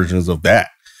those versions of that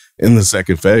in the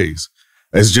second phase.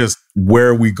 It's just where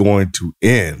are we going to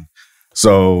end?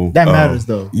 So That matters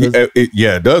though.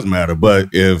 It does matter. But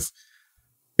if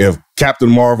Captain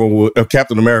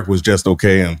America was just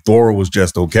okay and Thor was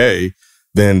just okay,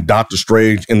 then Doctor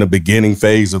Strange in the beginning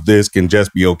phase of this can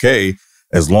just be okay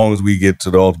as long as we get to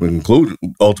the ultimate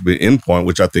endpoint,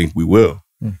 which I think we will.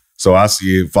 So I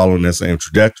see it following that same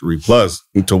trajectory. Plus,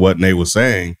 to what Nate was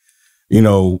saying,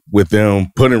 with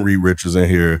them putting Reed Richards in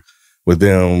here, with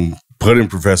them putting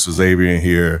Professor Xavier in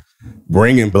here,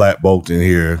 bringing Black Bolt in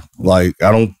here. Like,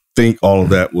 I don't think all of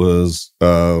that was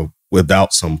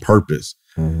without some purpose.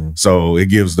 So it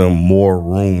gives them more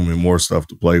room and more stuff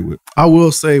to play with. I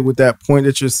will say with that point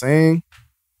that you're saying,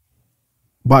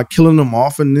 by killing them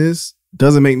off in this,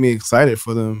 doesn't make me excited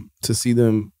for them to see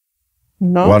them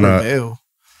No. Why not? prevail.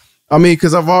 I mean,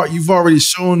 because you've already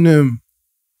shown them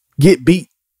get beat,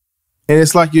 and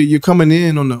it's like you're coming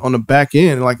in on the back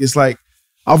end. Like, it's like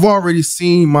I've already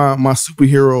seen my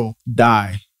superhero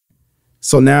die,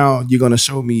 so now you're gonna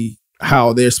show me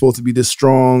how they're supposed to be this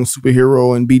strong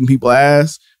superhero and beating people's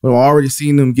ass, but I've already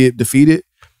seen them get defeated.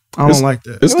 I don't like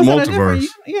that. It's the It was in a different multiverse.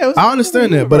 it was I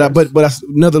understand that, but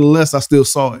nevertheless, I still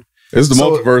saw it. It's the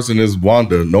So- multiverse and it's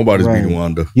Wanda. Nobody's Right. beating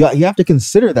Wanda. You have to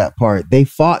consider that part. They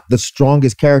fought the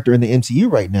strongest character in the MCU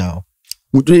right now.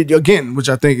 Again, which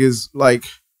I think is like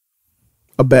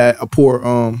a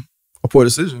poor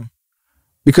decision,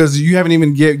 because you haven't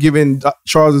even given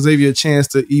Charles Xavier a chance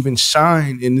to even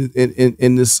shine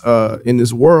in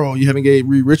this world. You haven't gave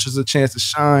Reed Richards a chance to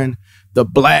shine. The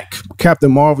Black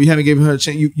Captain Marvel, you haven't given her a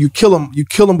chance. You kill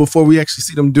him before we actually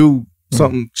see them do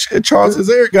something. Shit, Charles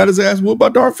Xavier got his ass whooped by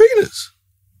Dark Phoenix.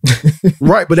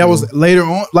 Right, but that was later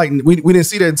on. Like we didn't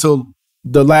see that until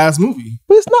the last movie.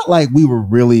 But it's not like we were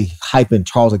really hyping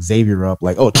Charles Xavier up.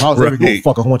 Like, oh, Charles Xavier gonna Right.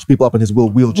 fuck a bunch of people up in his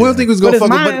wheelchair. We don't think it was gonna But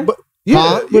it's fuck him, mine. but yeah,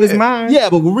 Huh? But it's mine. Yeah,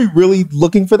 but were we really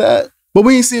looking for that? but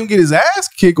we ain't see him get his ass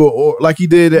kicked or like he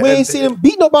did. We ain't seen him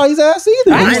beat nobody's ass either.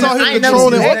 We I saw ain't him never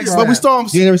controlling seen his his legs, neck but we snap. saw him.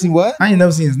 You ain't never seen what? I ain't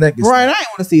never seen his neck. Right, I ain't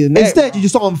want to see the neck. Instead, you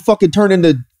just saw him fucking turn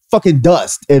into fucking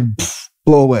dust and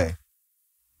blow away.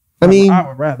 I mean, I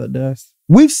would rather dust.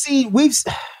 we've seen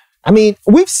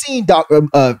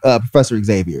Professor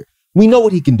Xavier. We know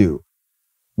what he can do.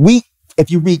 If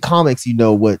you read comics, you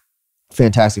know what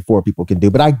Fantastic Four people can do.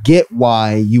 But I get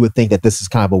why you would think that this is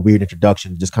kind of a weird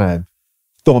introduction, just kind of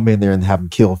throw him in there and have him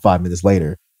killed 5 minutes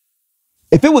later.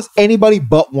 If it was anybody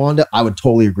but Wanda, I would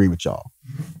totally agree with y'all.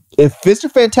 If Mr.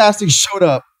 Fantastic showed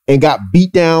up and got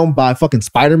beat down by fucking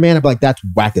Spider-Man, I'd be like, that's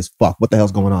whack as fuck. What the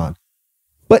hell's going on?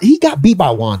 But he got beat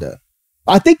by Wanda.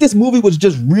 I think this movie was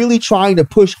just really trying to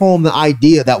push home the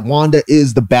idea that Wanda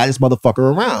is the baddest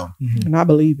motherfucker around. And I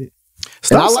believe it.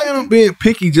 Stop And I saying I'm being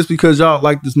picky just because y'all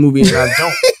like this movie and I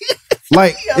don't.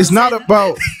 Like, it's not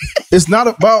about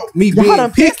me Y'all being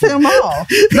done pissed picky. him off.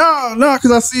 No,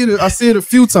 because I see it a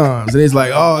few times, and it's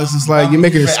like, oh, it's just like you're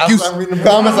making an I excuse. was reading the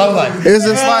comments. I was like, It's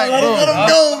just like,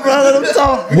 bro, Let him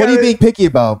talk. What are you being picky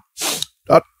about?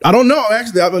 I don't know.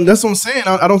 Actually, that's what I'm saying.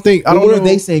 I don't think. I don't What know. are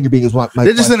they saying you're being? Is what my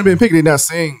They just question. haven't been picky. They're not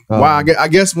saying why. I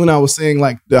guess when I was saying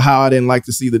like how I didn't like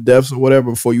to see the deaths or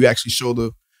whatever before you actually show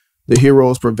the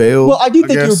heroes prevail. Well, I do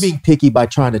think you were guess. being picky by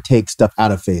trying to take stuff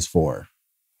out of Phase 4.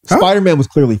 Huh? Spider-Man was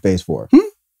clearly Phase 4.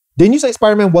 Didn't you say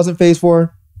Spider-Man wasn't Phase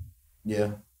 4?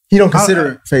 yeah. He don't consider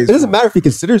it phase. It doesn't matter if he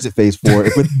considers it Phase 4.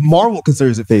 If Marvel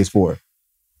considers it Phase 4.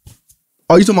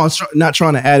 Oh, you talking about not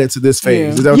trying to add it to this phase? Yeah.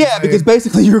 Is that what you're Yeah, saying? because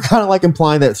basically you were kind of like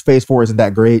implying that Phase 4 isn't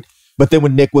that great. But then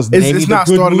when Nick was It's naming the not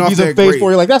good starting off movies of that Phase great.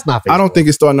 4, you're like, that's not Phase 4. I don't think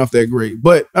it's starting off that great.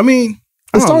 But I mean,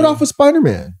 I It don't started know. off with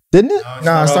Spider-Man, didn't it?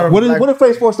 Nah, start What did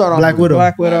Phase 4 start off Black with? Widow.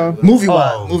 Black Widow. Movie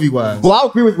wise. Well, I'll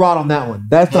agree with Rod on that one.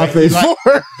 That's not Like, Phase like-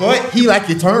 4. But he like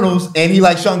Eternals and he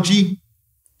like Shang-Chi.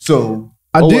 So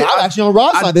I I'm did. actually on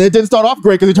Rod's side. It didn't start off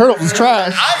great because Eternals was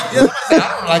trash. I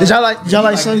don't like Did y'all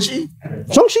like Shang-Chi?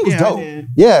 Shang-Chi was Yeah, I dope. did.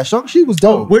 Yeah, Shang-Chi was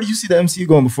dope. Where do you see the MCU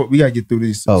going before we gotta get through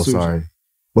these? Oh, soon. sorry.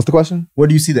 What's the question? Where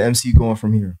do you see the MCU going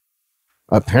from here?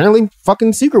 Apparently,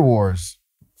 fucking Secret Wars.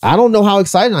 I don't know how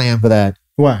excited I am for that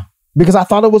Why? because I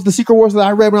thought it was the Secret Wars that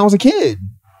I read when I was a kid.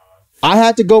 I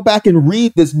had to go back and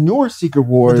read this newer Secret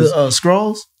Wars. The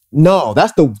Scrolls? No,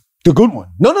 that's the good one.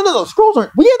 No. Scrolls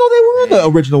aren't. Well, yeah, no, they were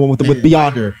the original one with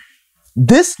Beyonder.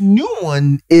 This new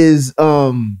one is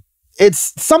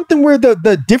it's something where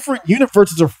the different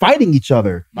universes are fighting each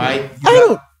other. Mike, I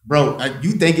don't. bro,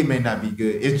 you think it may not be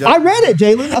good. It's just I read it,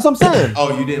 Jalen. That's what I'm saying.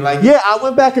 Oh, you didn't like it? Yeah, I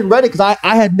went back and read it because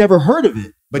I had never heard of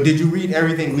it. But did you read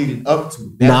everything leading up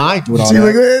to? Nah, I ain't doing all See,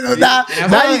 look that. at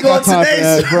now I you ain't going got time for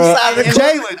today's that, bro. side of the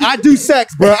Jalen, I do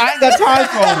sex, bro. I ain't got time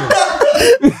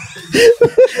for it.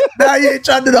 Now you ain't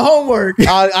trying to do the homework.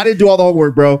 I didn't do all the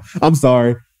homework, bro. I'm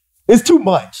sorry. It's too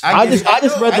much. I just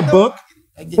read the book,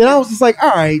 and I was just like, all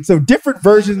right. So different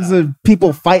versions of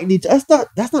people fighting each. That's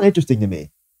not interesting to me.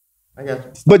 I got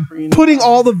you. But putting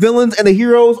all the villains and the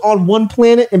heroes on one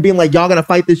planet and being like, y'all gotta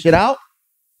fight this shit out,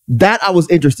 that I was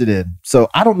interested in. So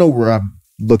I don't know where I'm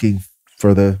looking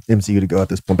for the MCU to go at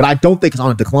this point, but I don't think it's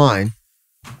on a decline.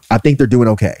 I think they're doing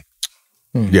okay.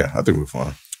 Yeah, I think we're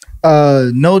fine.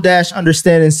 No Dash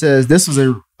Understanding says this was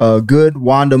a good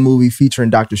Wanda movie featuring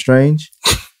Doctor Strange.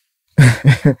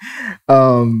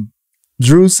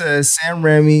 Drew says Sam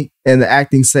Raimi and the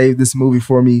acting saved this movie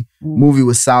for me. Movie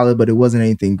was solid, but it wasn't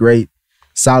anything great.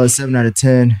 Solid 7 out of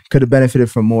 10. Could have benefited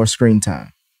from more screen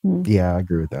time. Yeah, I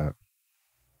agree with that.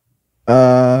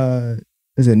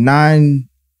 Is it 9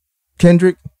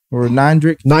 Kendrick or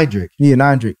Nindrick? Nindrick. Yeah,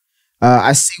 Nindrick.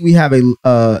 I see we have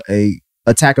a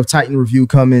Attack of Titan review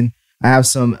coming. I have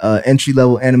some entry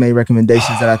level anime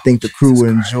recommendations that I think the crew would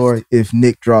enjoy if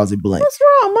Nick draws a blank. What's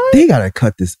wrong, Mike? They gotta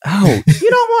cut this out. You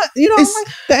don't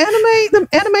like the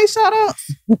anime shout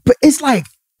outs? But it's like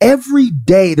every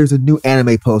day there's a new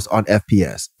anime post on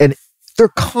FPS, and they're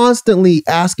constantly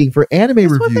asking for anime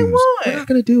That's reviews. what they want. We're not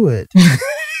gonna do it.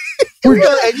 We're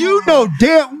gonna, and you know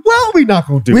damn well we're not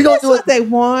gonna do it. That's what they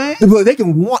want. Well, they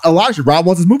can want Elijah. Rob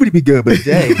wants his movie to be good, but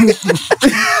Jay,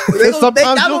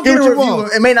 sometimes you'll get what you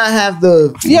want. It may not have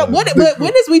the Yeah, when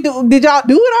is we do? Did y'all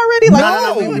do it already? Like,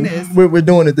 No, we're doing this. we're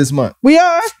doing it this month. We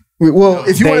are. Well,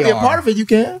 if you want to They be a are. part of it, you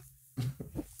can.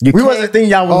 You We wasn't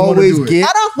thinking y'all was going always to do it. get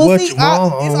I don't. Well, what see, you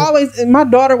want. it's always my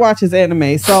daughter watches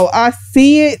anime, so I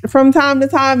see it from time to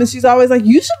time, and she's always like,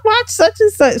 "You should watch such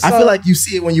and such." I So, feel like you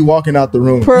see it when you walking out the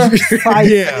room.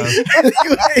 precisely. You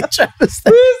ain't trying to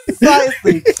say.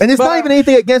 Precisely. And it's not even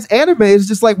anything against anime. It's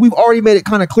just like we've already made it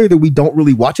kind of clear that we don't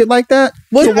really watch it like that.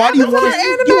 Was So why do you Avatar want to?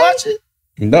 anime? You watch it?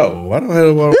 No, I don't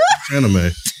have watch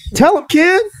anime. Tell him,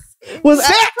 kid. Was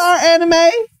Avatar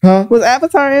anime? Huh? Was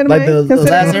Avatar anime? Like the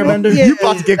considered Last anime? Airbender? Yeah. You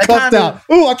about to get That cussed kinda- out.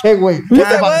 Ooh, I can't wait. What said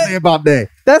am I about what? to say about that?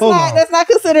 That's Hold not. on. That's not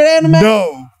considered anime.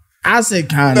 No. I said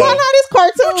kind Why of. not? It's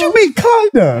cartoon. What you mean,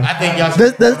 kinda? I think y'all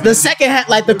should. The second hat,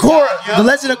 like the Korra, the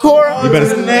Legend of Korra. You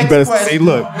better see.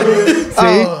 Look,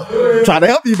 see, try to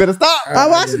help you. You better stop. I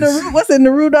watched Naruto. What's it?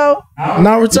 Naruto.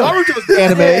 Naruto. Naruto's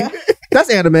anime. That's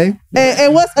anime.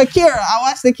 And what's Akira? I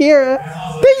watched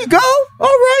Akira. There you go. All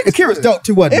right. Akira's dope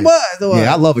too, wasn't it? It was. It was.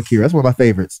 Yeah, I love Akira. That's one of my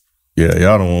favorites. Yeah,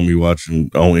 y'all don't want me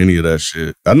watching on any of that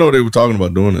shit. I know they were talking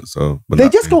about doing it, so but They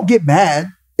not just me. gonna get mad.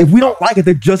 If we don't like it,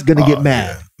 they're just gonna get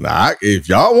mad. Yeah. Nah, if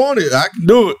y'all want it, I can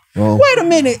do it. Well, Wait a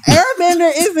minute.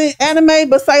 Airbender isn't anime,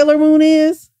 but Sailor Moon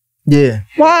is. Yeah.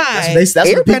 Why? That's what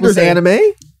people Airbender's say. anime.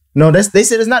 No, they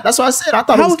said it's not. That's what I said. I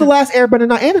thought How it was the last Airbender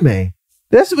not anime?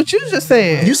 That's what you just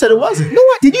said. You said it wasn't. No,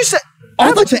 what did you say?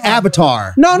 I thought you said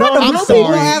Avatar. no, not the I'm blue sorry.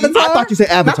 people. Avatar. I thought you said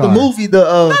Not Avatar. the movie, the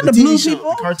the TV blue show, people.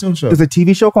 the cartoon show. There's a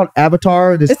TV show called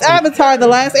Avatar. It's Avatar: The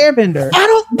Last Airbender. I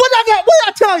don't. What did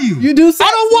I tell you? You do. Sex,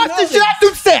 I don't watch you this know shit. I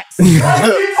do sex.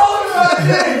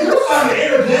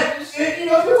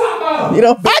 You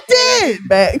know, I did.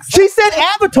 Backs. She said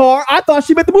Avatar. I thought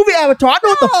she meant the movie Avatar. I know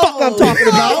what the fuck I'm talking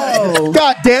No. about.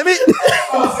 God damn it.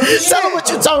 Tell them what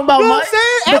you talking about, You know what Mike. I'm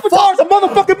saying? Avatar's a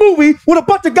motherfucking movie with a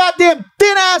bunch of goddamn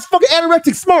thin ass fucking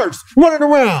anorexic smurfs running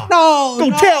around. No, Don't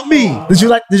no. tell me. Did you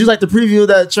like the preview of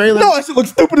that trailer? No, that shit looks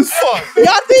stupid as fuck. Y'all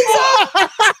think so?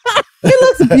 It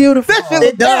looks beautiful. That shit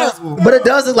It does, but it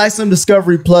does look like some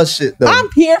Discovery Plus shit though. I'm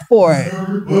here for it.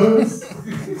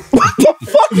 What the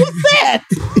fuck was that?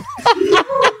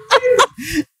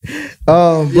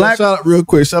 Black. Shout out real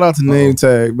quick. Shout out to Name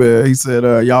Tag, man. He said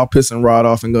y'all pissing Rod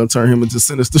off and gonna turn him into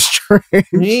Sinister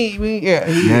Strange.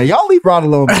 Man, y'all leave Rod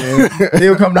alone, man.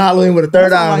 He'll come to Halloween with a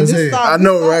third eye on his head. I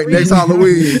know, right? Next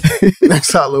Halloween.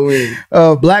 Next Halloween.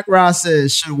 Black Ross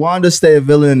says, should Wanda stay a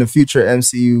villain in the future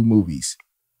MCU movies?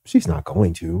 She's not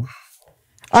going to.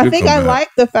 I She'll think come I back. like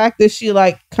the fact that she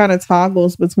like kind of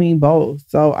toggles between both.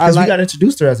 So I Because like. we got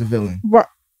introduced her as a villain.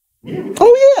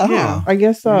 Oh yeah, Yeah, huh? I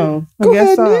guess so. I Go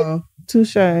guess ahead, so.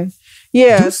 Touche.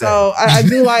 Yeah, Touche. so I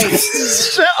do like.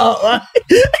 Shut up.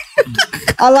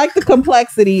 I like the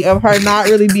complexity of her not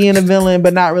really being a villain,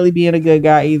 but not really being a good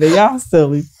guy either. Y'all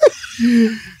silly.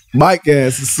 Mike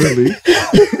ass is silly.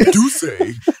 Do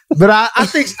say. But I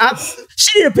think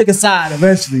she need to pick a side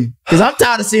eventually. Because I'm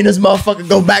tired of seeing this motherfucker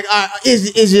go back.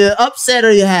 Is you upset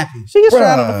or you happy? She gets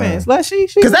shot on the fence. Let she.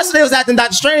 Because that's what they was acting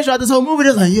Doctor Strange throughout this whole movie.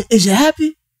 They're like, is you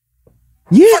happy?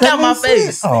 Yeah, Fuck out my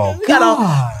face. Oh, We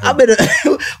got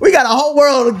we got a whole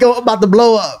world about to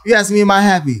blow up. You ask me, am I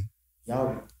happy?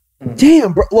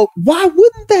 damn, bro. Look, why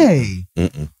wouldn't they?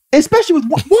 Especially with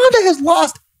Wanda has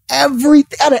lost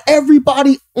everything out of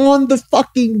everybody on the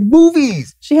fucking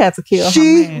movies. She had to kill.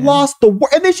 She her man. lost the war,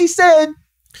 and then she said,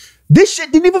 "This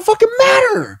shit didn't even fucking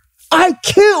matter. I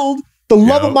killed the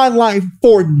love of my life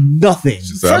for nothing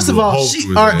First of all,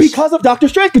 because of Doctor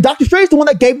Strange. Because Doctor Strange is the one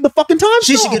that gave him the fucking time.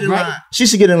 she should get in line. She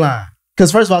should get in line. Because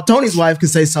first of all, Tony's wife could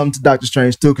say something to Doctor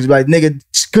Strange too. Because like, nigga,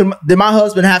 did my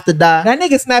husband have to die? That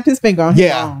nigga snapped his finger on his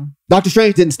phone. Doctor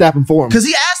Strange didn't snap him for him. Because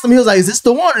he asked him, he was like, "Is this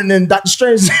the one?" And then Doctor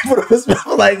Strange put up his mouth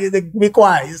like, "Be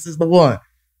quiet. This is the one."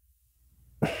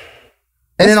 And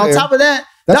then on fair. top of that,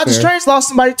 Doctor Strange lost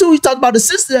somebody too. He talked about the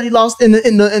sister that he lost in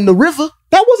the river.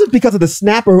 That wasn't because of the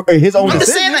snap or his own I'm just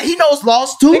decision. saying that he knows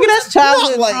lost too. Nigga, that's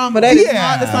childhood trauma. That is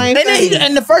not the same And then thing.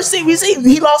 and the first thing we see,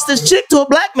 he lost his chick to a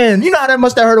black man. You know how that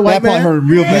must have hurt a white That probably man. hurt him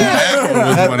real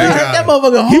bad. That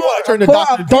motherfucker. He want to turn to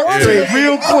Dr. Darkstream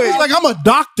real quick. He's like, I'm a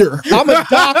doctor. I'm a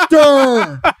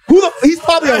doctor. He's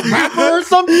probably a rapper or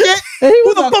some shit. He was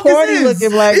Who the a fuck is corny this? looking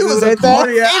black He was dude. a at that.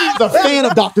 corny ass. He's a fan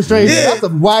of Doctor Strange. Yeah. That's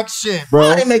some whack shit, I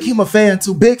bro. didn't make him a fan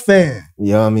too. Big fan.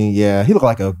 Yeah, I mean, yeah, he looked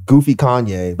like a goofy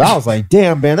Kanye. But I was like,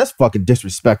 damn, man, that's fucking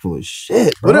disrespectful as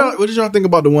shit, bro. What did y'all think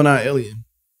about the one-eyed alien?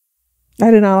 I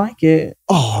did not like it.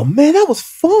 Oh man, that was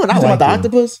fun. You I talking about liked the it.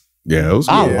 octopus? Yeah, it was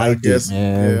I good. liked it,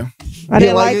 man. I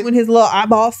didn't like like it? when his little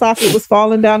eyeball socket was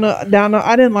falling down the.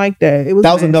 I didn't like that. It was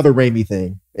That was bad. another Raimi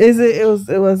thing. Is it? It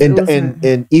was.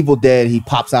 In Evil Dead, he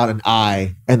pops out an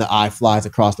eye, and the eye flies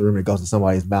across the room and goes to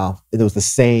somebody's mouth. And it was the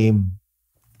same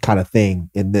kind of thing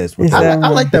in this. With Is the, that- I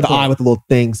like that the part. eye with the little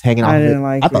things hanging out. I of didn't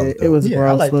like I thought it. It was Yeah, I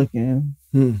gross liked it. looking.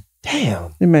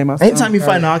 damn. It made my. Anytime stomach you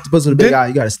find an hurt. octopus with a big Did- eye,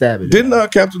 you gotta stab it. Didn't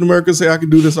Captain America say I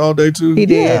could do this all day too? He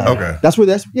did. Yeah. Okay. That's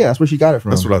where she got it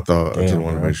from. That's what I thought. I just Damn,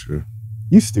 want to bro. make sure.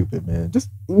 You stupid, man. Just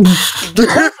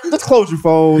close your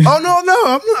phone. Oh no, I'm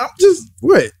not. I'm just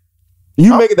wait.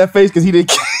 You making that face because he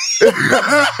didn't.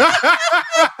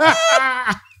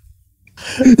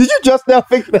 Did you just now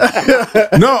think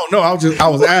that? No, I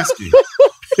was asking.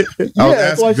 I was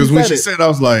that's why asking because when said she it. said, I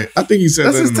was like, I think he said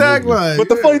That's that his in the movie. tagline. But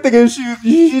the funny thing is,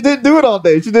 she didn't do it all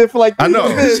day. She did it for like I know.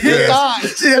 3 minutes. Yeah. Died.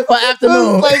 Shit, for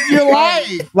afternoon. Like you're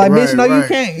lying. Like, bitch, Right, no, you right.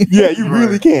 can't. Yeah, you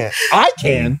really can't. I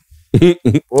can.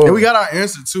 And we got our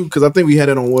answer too, because I think we had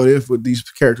it on What If with these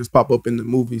characters pop up in the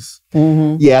movies.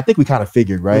 Mm-hmm. Yeah, I think we kind of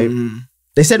figured, right? Mhm.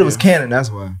 They said it was canon. That's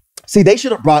why. See, they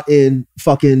should have brought in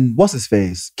fucking what's his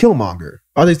face, Killmonger.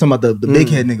 Oh, they talking about the big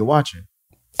head nigga watching.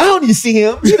 I don't need to see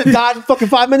him. He'd have died in fucking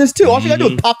 5 minutes too. All you gotta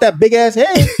do is pop that big ass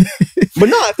head. But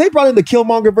no, if they brought in the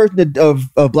Killmonger version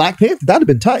of Black Panther, that'd have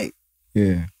been tight.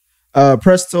 Yeah.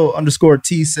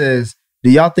 Presto_T says, do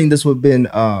y'all think this would have been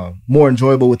more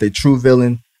enjoyable with a true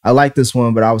villain? I like this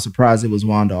one, but I was surprised it was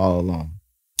Wanda all along.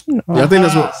 Yeah, I think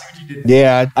that's what.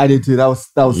 Yeah, I did too. That was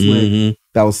slick. Mhm.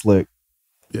 That was slick.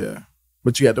 Yeah,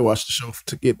 but you had to watch the show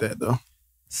to get that though.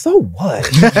 So what?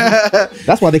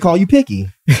 That's why they call you picky.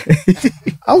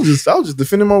 I was just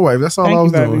defending my wife. That's all Thank I you,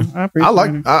 was baby. doing. I appreciate I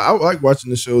like it. I like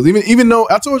watching the shows. Even though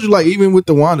I told you, like, even with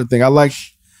the Wanda thing, I like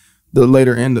the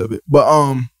later end of it. But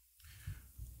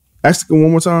ask it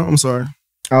one more time. I'm sorry.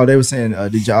 Oh, they were saying,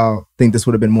 did y'all think this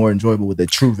would have been more enjoyable with a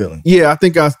true villain? Yeah, I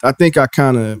think I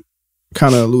kind of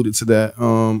alluded to that.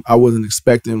 I wasn't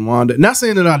expecting Wanda. Not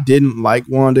saying that I didn't like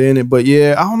Wanda in it, but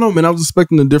yeah, I don't know, man. I was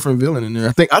expecting a different villain in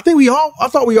there. I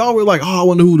thought we all were like, oh, I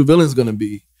wonder who the villain's gonna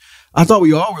be. I thought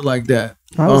we all were like that.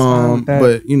 I was fine with that.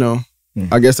 But you know,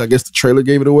 I guess the trailer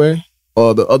gave it away,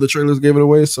 or the other trailers gave it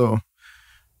away. So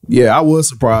yeah, I was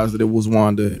surprised that it was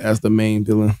Wanda as the main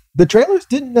villain. The trailers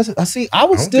didn't necessarily. See, I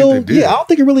was I don't still. think they did. Yeah, I don't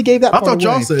think it really gave that. I part thought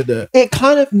y'all away. said that. It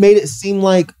kind of made it seem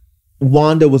like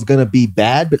Wanda was gonna be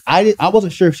bad, but I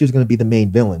wasn't sure if she was gonna be the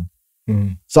main villain.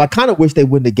 Mhm. So I kind of wish they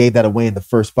wouldn't have gave that away in the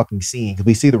first fucking scene because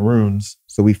we see the runes,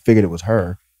 so we figured it was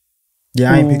her.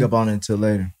 Yeah, I ain't pick up on it until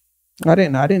later. I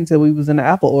didn't until we was in the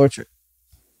apple orchard.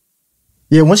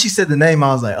 Yeah, once she said the name,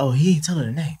 I was like, oh, he ain't telling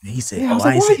her name. And he said, Yeah, I was I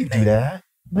like, ain't why say you your do name. that?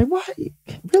 Like, why?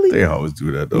 Really? They always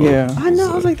do that though. Yeah. I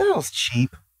know. I was like, that was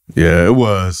cheap. Yeah, it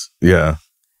was. Yeah.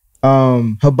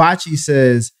 Hibachi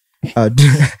says, how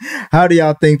do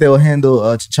y'all think they'll handle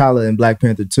T'Challa in Black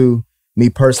Panther 2? Me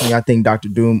personally, I think Dr.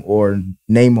 Doom or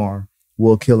Namor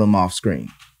will kill him off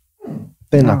screen.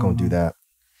 They're not gonna do that.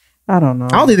 I don't know.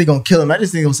 I don't think they're gonna kill him. I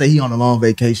just think they're gonna say he on a long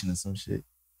vacation or some shit.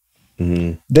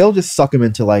 Mhm. They'll just suck him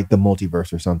into like the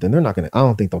multiverse or something. They're not gonna. I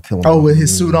don't think they'll kill him. Oh, in with the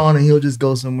his movie. suit on and he'll just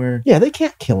go somewhere. Yeah, they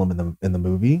can't kill him in the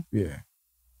movie. Yeah.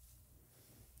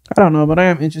 I don't know, but I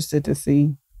am interested to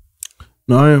see.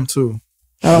 No, I am too.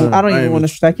 I don't I even am want to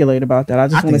speculate about that. I I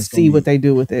just think want to it's gonna see be- what they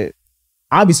do with it.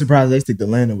 I'll be surprised if they stick the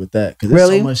landing with that because there's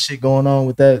Really? so much shit going on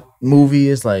with that movie.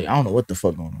 It's like I don't know what the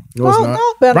fuck going on. No, it's not.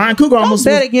 Don't bet, Ryan Coogler don't almost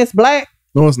bet against Black.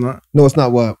 No, it's not. No, it's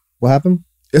not. What happened?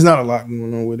 It's not a lot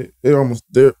going on with it.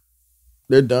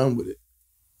 They're done with it.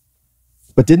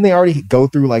 But didn't they already go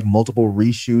through like multiple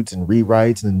reshoots and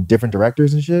rewrites and different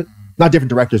directors and shit? Not different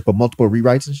directors, but multiple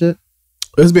rewrites and shit.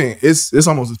 It's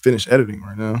almost finished editing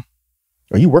right now.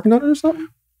 Are you working on it or something?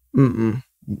 Mm-mm.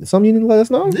 Something you need to let us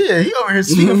know? Yeah, he over here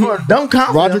speaking for a dumb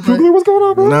confidence. Roger I'm like, Coogler, what's going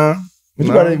on, bro? Nah. we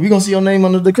Nah. gonna see your name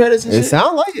under the credits and It shit.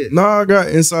 sound like it. Nah, I got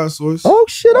inside source. Oh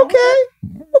shit. Okay,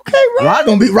 right.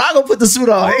 Rod gonna put the suit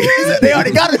on. He said they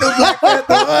already got it in Black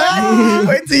Panther.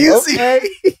 Wait till you see.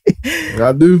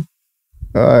 I do.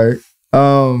 All right.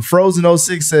 Frozen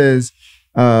 06 says,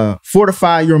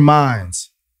 fortify your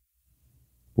minds.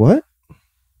 What?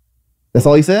 That's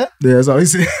all he said? Yeah, that's all he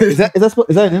said. Is that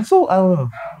an insult? I don't know.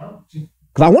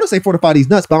 Because I want to say fortify these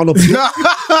nuts, but I don't know.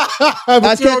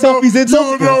 I can't tell if he's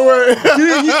insulting.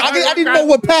 I didn't know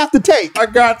what path to take. I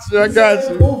got you.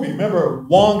 Movie. Remember,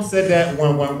 Wong said that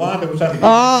when Wanda was trying to.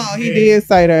 Oh, he did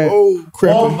say that. Oh,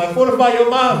 crap. Wong, like, fortify your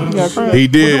mind. Yeah, crap. He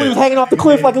When he was did. hanging off the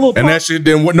cliff like a little And that shit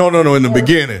didn't work. No, in the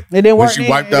beginning. It didn't When work she then,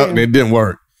 wiped it out, didn't. it didn't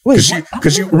work. Wait,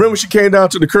 Because she remember she came down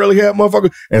to the curly hair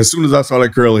motherfucker, and as soon as I saw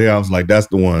that curly hair, I was like, "That's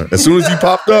the one." As soon as he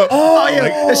popped up, Oh,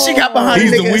 yeah. And she got behind He's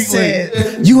the the nigga and weak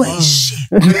said, you ain't shit.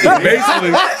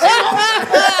 basically,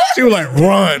 she was like,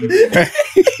 "Run!"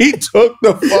 He took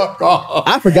the fuck off.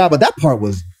 I forgot, but that part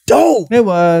was dope. It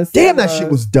was. Damn, that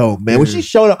shit was dope, man. When she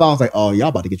showed up, I was like, oh, y'all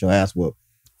about to get your ass whooped.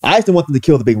 I used to want them to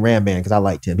kill the big Ram Man because I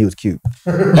liked him. He was cute.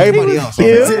 Everybody else.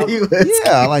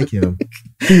 Yeah, I like him.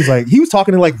 He was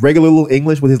talking in like regular little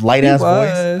English with his light ass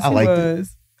voice. I liked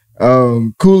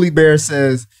it. Cooley Bear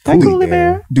says, Cooley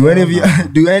Bear. do any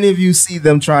of you see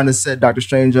them trying to set Dr.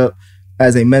 Strange up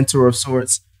as a mentor of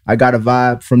sorts? I got a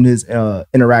vibe from his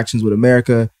interactions with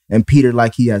America and Peter,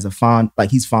 like he's fond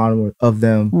of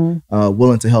them,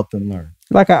 willing to help them learn.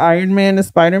 Like an Iron Man to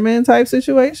Spider-Man type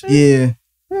situation? Yeah.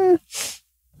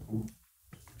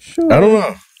 Sure. I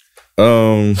don't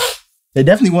know. They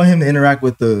definitely want him to interact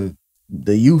with the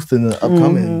youth in the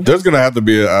upcoming. There's gonna have to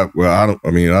be I don't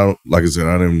like I said,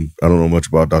 I don't know much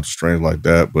about Doctor Strange like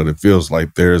that, but it feels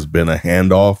like there's been a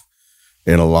handoff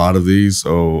in a lot of these.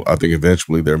 So I think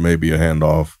eventually there may be a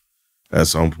handoff at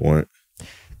some point.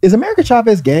 Is America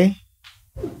Chavez gay?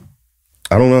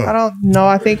 I don't know. I don't know.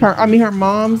 I think her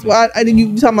mom's. Well, I didn't.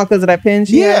 You talking about because of that pin?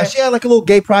 She had like a little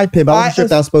gay pride pin, but I wasn't sure if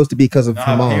that was supposed to be because of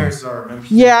her mom.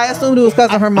 Yeah, I assumed it was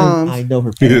because of her mom. I know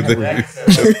her Just parents. They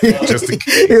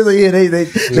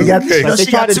got They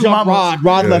tried to jump Rod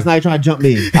last night trying to jump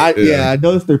me. I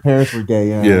noticed their parents were gay.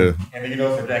 Yeah. And then you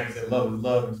know, Jack said love is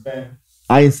love in Spanish.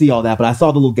 I didn't see all that, but I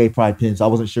saw the little gay pride pin, so I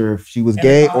wasn't sure if she was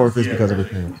gay or if it's because of her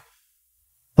parents.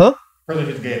 Huh? Person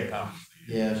just gay in the comments.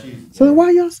 Yeah, she's. So then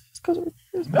why y'all say it's because of her parents?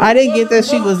 I didn't get that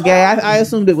she was gay. I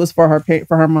assumed it was for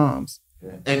her moms.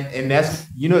 And that's,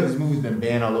 you know, this movie's been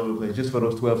banned all over the place just for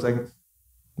those 12 seconds.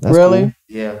 That's Really? cool.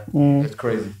 Yeah, Mm. it's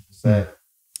crazy. It's sad.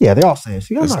 Yeah, they're all saying.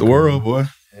 See, I'm It's not the gonna- world, boy.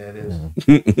 Yeah, it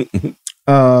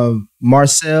is.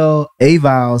 Marcel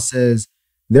Aval says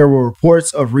there were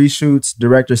reports of reshoots,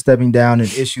 director stepping down,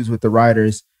 and issues with the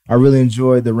writers. I really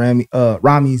enjoyed the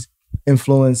Rami's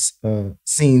influence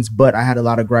scenes, but I had a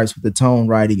lot of gripes with the tone,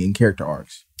 writing, and character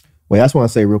arcs. Wait, I just want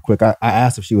to say real quick. I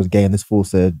asked if she was gay, and this fool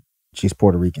said she's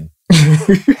Puerto Rican.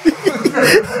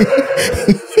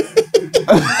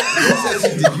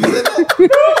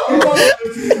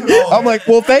 I'm like,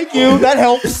 well, thank you. That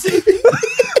helps.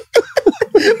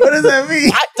 What does that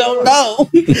mean? I don't know.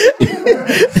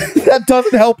 That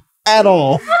doesn't help at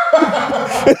all.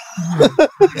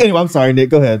 Anyway, I'm sorry, Nick.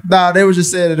 Go ahead. Nah, they were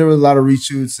just saying that there was a lot of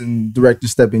reshoots and director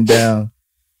stepping down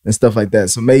and stuff like that.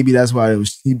 So maybe that's why it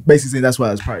was. He basically said that's why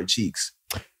it was probably cheeks.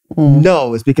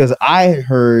 No, it's because I had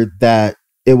heard that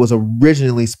it was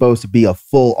originally supposed to be a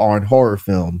full-on horror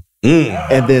film,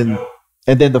 and then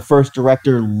the first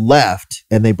director left,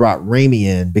 and they brought Raimi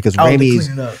in because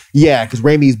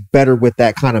Raimi's better with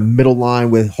that kind of middle line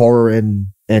with horror and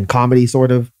comedy,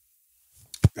 sort of.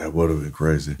 That would have been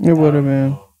crazy. It would have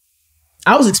been.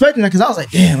 I was expecting that because I was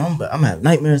like, damn, I'm having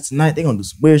nightmares tonight. They're gonna do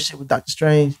some weird shit with Doctor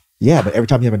Strange. Yeah, but every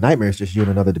time you have a nightmare, it's just you in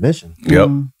another dimension. Yep.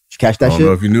 Did you catch I that don't shit?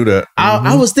 know if you knew that.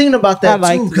 I was thinking about that I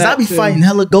liked too because that I be too. fighting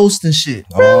hella ghosts and shit.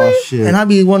 Oh shit! And I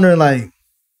be wondering like,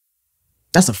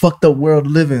 that's a fucked up world to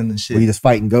live in and shit. Were you just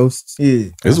fighting ghosts? Yeah.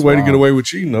 There's a way to get wild. away with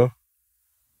cheating, though.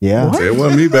 Yeah. Say it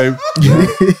wasn't me, baby.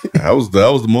 that was the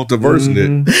multiverse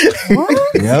in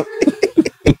it. Yep.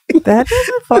 That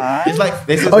doesn't fly. It's like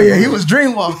they said. Oh yeah, he was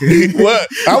dream walking. What?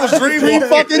 I was dreaming.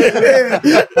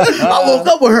 I woke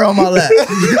up with her on my lap.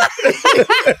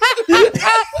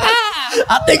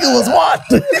 I think it was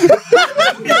Wanda.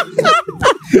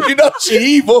 You know she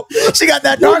evil. She got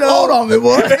that dark hold on me,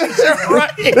 boy.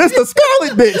 Right. It's the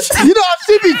Scarlet bitch. You know how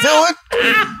she be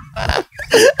doing.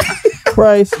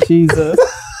 Christ Jesus.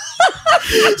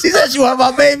 She said she wanted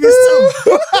my babies too.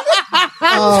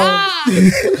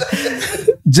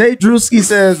 Jay Drewski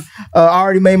says, I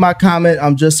already made my comment.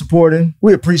 I'm just supporting.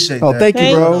 We appreciate Oh, that. thank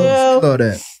you, bro. Love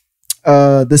that.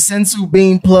 The Sensu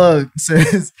Bean plug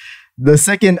says the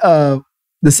second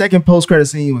post-credit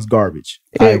scene was garbage.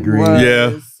 I agree.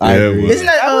 Yeah. I Yeah, agree. it was. Isn't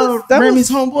that, that was- Remy's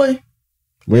homeboy?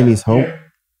 Remy's home.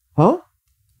 Huh?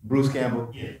 Bruce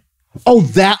Campbell. Oh,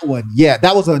 that one. Yeah,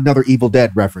 that was another Evil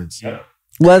Dead reference.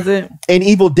 Was it? In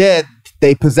Evil Dead,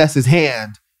 they possess his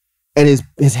hand, and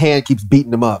his hand keeps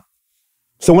beating him up.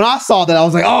 So when I saw that, I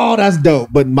was like, "Oh, that's dope."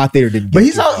 But my theater didn't. But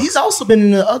he's also been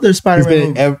in the other Spider-Man He's been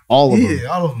movies. in all of them. Yeah,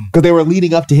 all of them. Because they were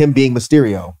leading up to him being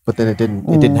Mysterio, but then it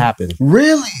didn't happen.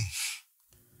 Really?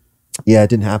 Yeah, it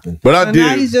didn't happen. But I And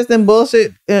now he's did. just in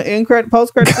bullshit in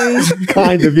post credit scenes.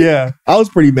 Kind of, yeah. I was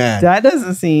pretty mad. That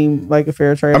doesn't seem like a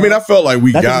fair trade. I mean, I felt like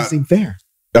we That doesn't got. seem fair.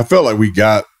 I felt like we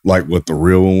got like what the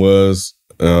real one was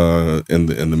in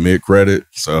the mid credit.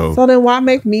 So then why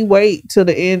make me wait till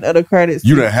the end of the credits?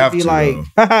 You didn't have be to, like, though.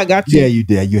 haha, got you. Yeah, you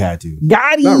did. You had to.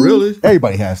 Got you. not really.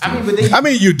 Everybody has to. I mean, but they, I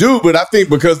mean, you do, but I think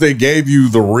because they gave you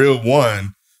the real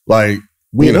one, like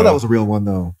We you know that was a real one,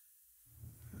 though.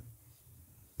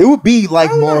 It would be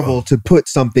like Marvel to put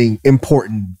something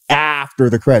important after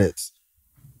the credits.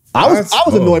 I was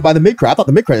annoyed by the mid credit. I thought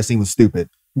the mid credit scene was stupid.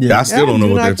 I still don't know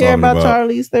what they're I care talking about about.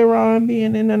 Charlize Theron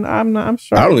being in, and I'm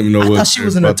sure. I don't even know I what thought she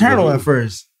was they're an about to Eternal do. at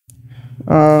first.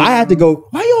 I had to go.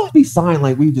 Why you always be signed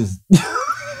like we just?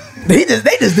 They just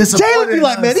Jalen disappointed. be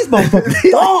like, man, us. these motherfuckers.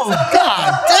 Oh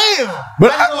God damn!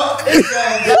 But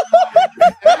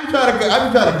I'm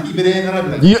trying to keep it in. And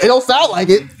I'm like, It don't sound like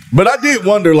it. But I did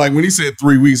wonder, like when he said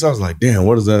 3 weeks, I was like, damn,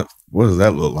 what does that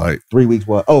look like? 3 weeks.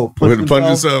 What? Oh, With the punch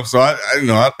himself. So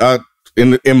I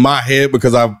in my head,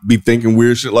 because I be thinking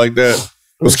weird shit like that,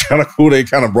 it was kind of cool. They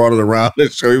kind of brought it around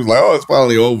and show. He was like, oh, it's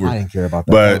finally over. I didn't care about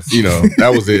that. But that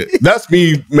was it. That's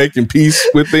me making peace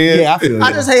with the end. Yeah, I feel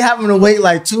I just hate having to wait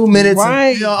like 2 minutes,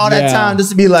 Right. and, all that Yeah. time just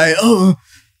to be like, oh.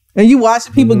 And you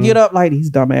watching people get up like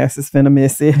these dumbasses finna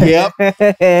miss it. Yep.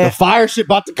 The fire shit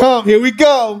about to come. Here we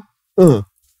go.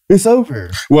 It's over.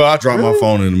 Well, I dropped my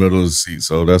phone in the middle of the seat,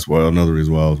 so that's why another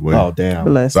reason why I was waiting. Oh damn.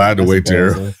 Bless. So I had to wait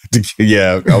there.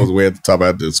 Yeah, I was way at the top. I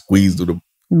had to squeeze through the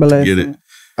Bless. get it.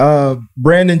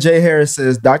 Brandon J. Harris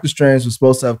says Doctor Strange was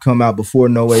supposed to have come out before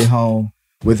No Way Home.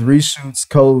 With reshoots,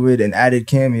 COVID, and added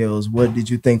cameos, what did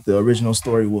you think the original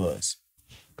story was?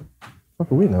 What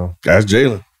do we know? That's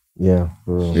Jalen. Yeah,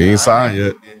 for real. He ain't signed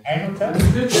yet. Ain't no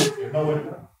telling. There's no way to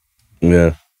know.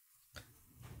 Yeah.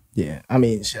 Yeah, I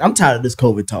mean, shit, I'm tired of this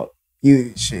COVID talk.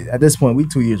 Shit, at this point, we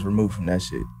 2 years removed from that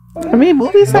shit. I mean,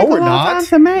 movies take a we're long not. time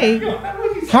to make.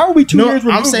 How are we 2 No, years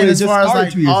removed? I'm saying when it as just far as started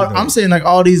like, 2 years ago? I'm saying like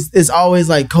all these, it's always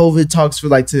like COVID talks for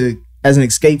like as an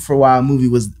escape for why a movie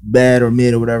was bad or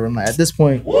mid or whatever. I'm like, at this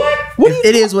point,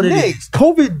 it is what it is.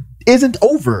 COVID isn't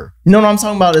over. You know what I'm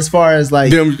talking about? As far as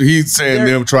like, He's saying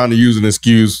them trying to use an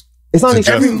excuse It's not to an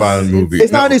excuse. justify the movie.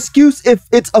 It's not an excuse if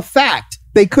it's a fact.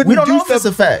 They couldn't we don't do know if it's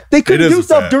stuff. a fact. They couldn't It is do a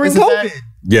stuff fact. during It's a COVID. fact.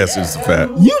 Yes, it's a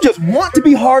fact. You just want to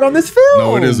be hard on this film.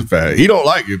 No, it is a fact. He don't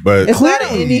like it, but It's not an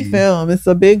indie film. It's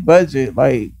a big budget.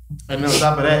 Like, and on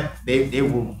top of that, they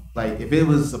will like if it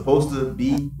was supposed to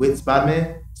be with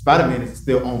Spider-Man is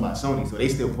still owned by Sony, so they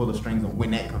still pull the strings on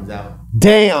when that comes out.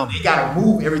 Damn. They gotta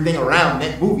move everything around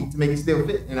that movie to make it still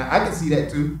fit, and I can see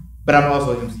that too. But I'm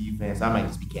also an MCU fan, so I might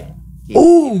just be capping.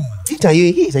 Ooh. He said you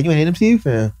ain't an MCU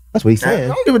fan. That's what he's I saying.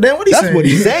 don't give a damn what he's That's saying. what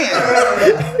he's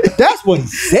saying. That's what he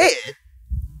said.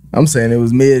 I'm saying it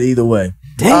was mid either way.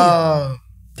 Damn.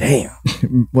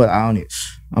 Damn. Well,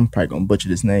 I'm probably gonna butcher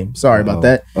this name. Sorry about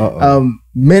that. Uh-oh.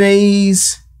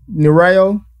 Mayonnaise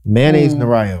Narayo. Mayonnaise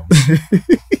Narayo.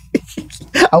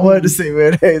 I wanted to say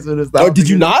mayonnaise, but it's not. Oh, did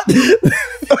you not?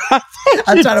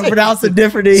 I try to pronounce it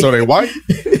differently. so they white.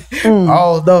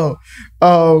 Oh no.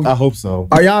 I hope so.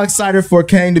 Are y'all excited for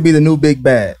Kang to be the new big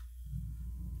bad?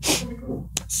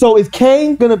 So is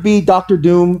Kang gonna be Doctor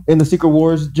Doom in the Secret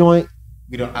Wars joint?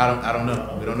 I don't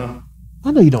know. We don't know.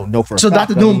 I know you don't know for a So fact,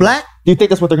 Dr. but Doom black? Do you think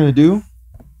that's what they're gonna do?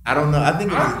 I don't know. I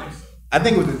think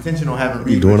it was intentional having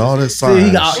You doing all this See, science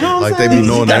he got- shit, you know like they be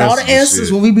knowing He got all the answers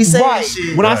shit. when we be saying Right.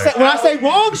 shit. When I say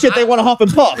wrong shit, they want to huff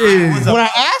and puff. Yeah. When I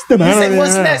asked them, He I don't said,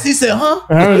 "What's know. next?" He said, "Huh?"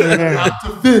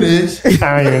 to finish.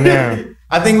 I don't know.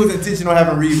 I think it was intentional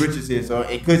having Reed Richards here, so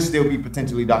it could still be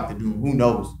potentially Doctor Doom. Who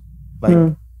knows?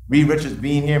 Like Reed Richards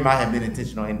being here might have been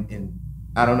intentional, and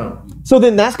I don't know. So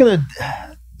then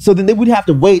they would have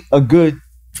to wait a good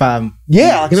 5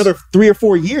 like another 3 or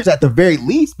 4 years at the very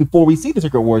least before we see the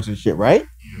Secret Wars and shit, right?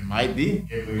 It might be.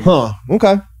 Huh.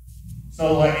 Okay.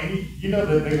 So like you know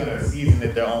that they're gonna season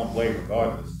it their own way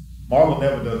regardless. Marvel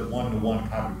never does one-to-one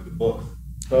copy with the books.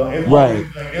 So it's Right.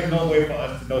 always, like there's no way for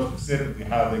us to know specifically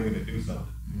how they're gonna do something.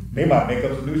 They might make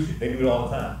up some new shit. They do it all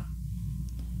the time.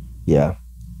 Yeah.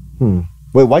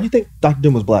 Wait, why do you think Doctor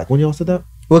Doom was black? When y'all said that?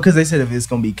 Well, because they said if it's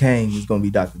gonna be Kang, it's gonna be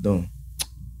Doctor Doom.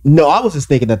 No, I was just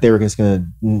thinking that they were just gonna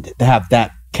have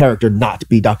that character not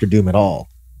be Doctor Doom at all.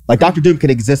 Like Doctor Doom can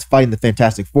exist fighting the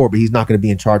Fantastic Four, but he's not gonna be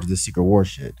in charge of the Secret War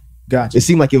shit. Gotcha. It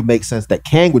seemed like it would make sense that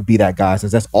Kang would be that guy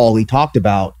since that's all he talked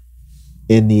about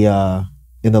in the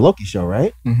Loki show,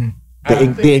 right? Mm-hmm.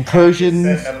 the incursion.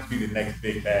 That must be the next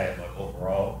big bad, like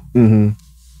overall.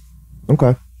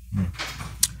 Okay.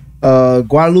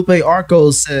 Guadalupe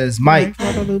Arcos says, Mike,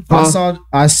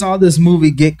 I saw this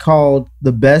movie get called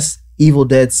the best Evil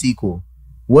Dead sequel.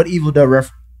 What Evil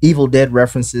Dead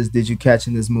references did you catch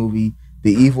in this movie?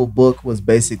 The Evil book was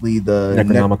basically the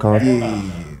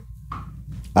Necronomicon.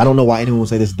 I don't know why anyone would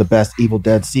say this is the best Evil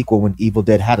Dead sequel when Evil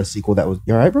Dead had a sequel that was.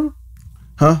 You all right, bro?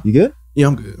 Huh? You good? Yeah,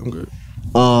 I'm good.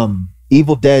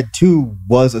 Evil Dead 2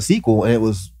 was a sequel and it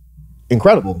was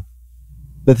incredible.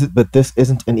 But this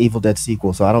isn't an Evil Dead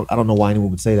sequel, so I don't know why anyone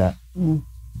would say that.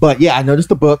 But yeah, I noticed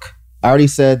the book. I already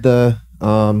said the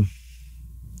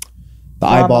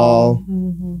eyeball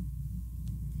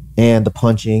and the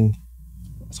punching.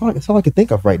 That's all I could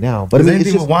think of right now. But is I mean,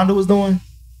 anything what Wanda was doing?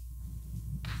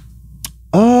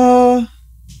 Not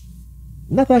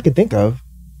that I can think of.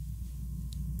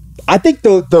 I think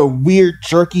the weird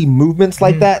jerky movements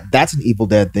like that's an Evil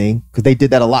Dead thing, because they did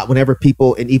that a lot. Whenever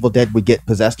people in Evil Dead would get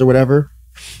possessed or whatever,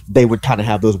 they would kind of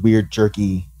have those weird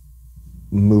jerky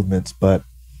movements. But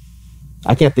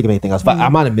I can't think of anything else. I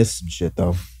might have missed some shit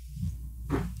though.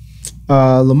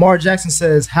 Lamar Jackson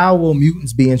says, how will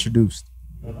mutants be introduced?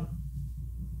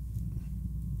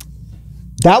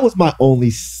 That was my only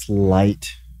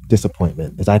slight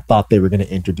disappointment, is I thought they were going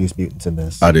to introduce mutants in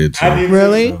this. I did too.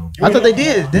 Really? So, I thought they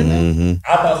did, didn't they?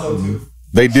 I thought so too.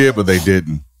 They did, but they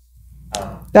didn't.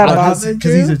 That bothered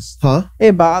you? huh?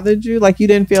 It bothered you? Like you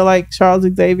didn't feel like Charles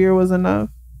Xavier was enough?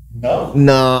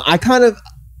 No,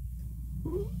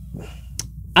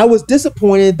 I was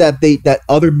disappointed that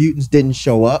other mutants didn't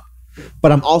show up,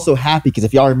 but I'm also happy because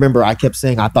if y'all remember, I kept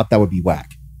saying I thought that would be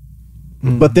whack.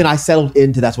 But then I settled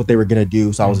into that's what they were gonna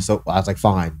do, so I was like,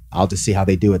 fine, I'll just see how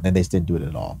they do it. And then they just didn't do it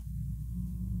at all.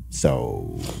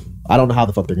 So I don't know how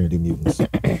the fuck they're gonna do mutants.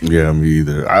 Yeah, me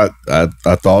either. I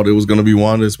thought it was gonna be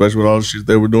Wanda, especially with all the shit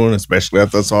they were doing, especially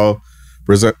after I saw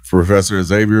Professor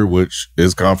Xavier, which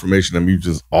is confirmation that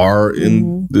mutants are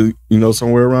in the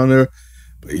somewhere around there.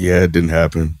 But yeah, it didn't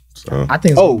happen. So I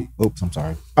think. Oops, I'm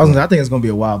sorry. I think it's gonna be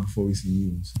a while before we see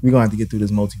mutants. We're gonna have to get through this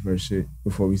multiverse shit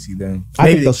before we see them. I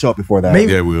think they'll show up before that.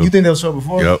 Maybe Yeah, we'll. You think they'll show up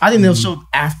before? Yep. I think they'll show up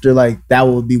after. Like that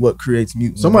will be what creates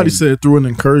mutants. Somebody said through an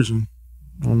incursion.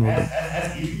 I don't know.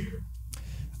 That's easier.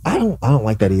 I don't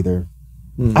like that either.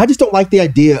 I just don't like the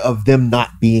idea of them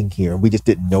not being here. We just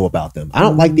didn't know about them. I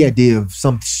don't like the idea of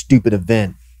some stupid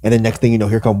event and then next thing you know,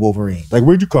 here come Wolverine. Like,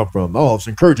 where'd you come from? Oh, it's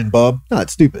incursion, bub. No,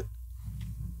 it's stupid.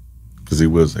 because he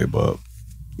will say bub.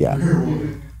 Yeah.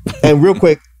 And real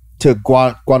quick, to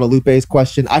Guadalupe's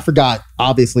question, I forgot,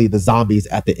 obviously, the zombies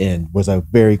at the end was a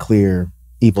very clear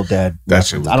Evil Dead That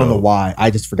shit reference. was I don't know dope. why.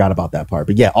 I just forgot about that part.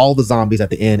 But yeah, all the zombies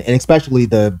at the end, and especially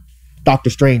the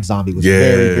Doctor Strange zombie was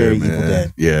very, very man. Evil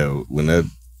Dead. Yeah, when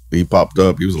he popped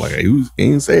up, he was like, hey, he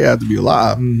didn't say I had to be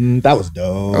alive. That was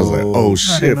dope. I was like, oh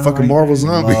shit, didn't fucking like Marvel that.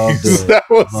 Loved zombies. it. That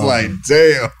was Loved like,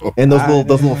 it. damn. And those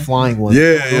little flying ones.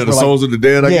 Yeah, Those yeah, were the like- Souls of the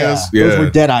Dead, I guess. Yeah, Those were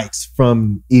Deadites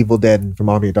from Evil Dead and from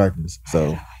Army of Darkness.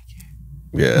 So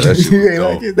yeah, that shit was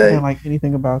dope. I didn't like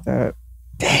anything about that.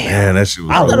 Man, that shit was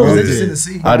I so thought it was good. interesting to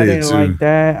see. I did didn't too. like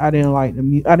that. I didn't like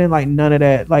I didn't like none of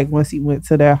that. Like once he went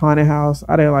to that haunted house,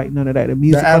 I didn't like none of that. The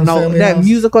musical Addams note, Family that house?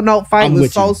 musical note fight I'm was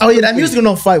with so you. stupid. Oh yeah, that musical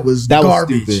note fight was that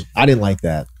garbage. was stupid. I didn't like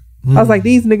that. I was like,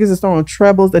 these niggas is throwing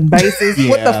trebles and basses.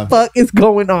 What Yeah. the fuck is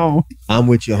going on? I'm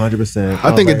with you 100%.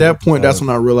 I think at that point, that's when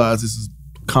I realized this is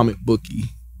comic booky.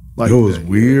 Like It was that.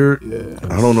 weird. Yeah.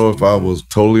 I don't know if I was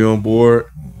totally on board,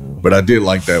 but I did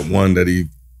like that one that he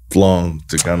flung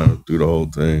to kind of do the whole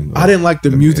thing. I didn't like the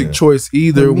music Yeah. choice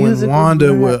either. The When music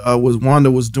Wanda was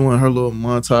was doing her little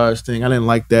montage thing, I didn't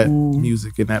like that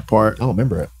music in that part. I don't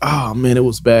remember it. Oh man, it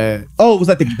was bad. Oh, it was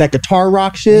like that guitar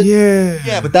rock shit? Yeah,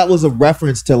 Yeah, but that was a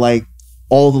reference to like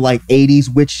all the like 80s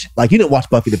witch, like you didn't watch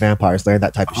Buffy the Vampire Slayer,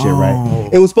 that type of shit, right? Oh.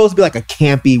 It was supposed to be like a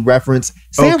campy reference.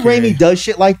 Sam Okay. Raimi does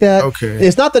shit like that. Okay. And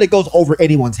it's not that it goes over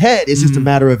anyone's head. It's just a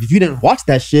matter of if you didn't watch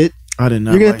that shit, I did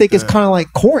not. you're gonna like think it's that. kind of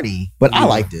like corny, but I Yeah.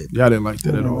 liked it. Yeah, I didn't like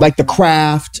that at all. Like The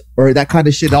Craft or that kind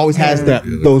of shit. It always has Yeah,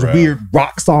 The those Craft. weird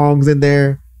rock songs in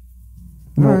there.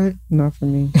 No, All right. not for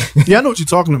me. yeah, I know what you're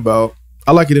talking about.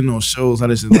 I like it in those shows. I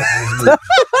just like those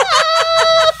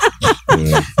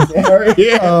movies.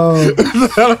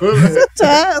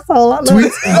 Asshole, I love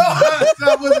it.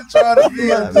 I wasn't trying to be.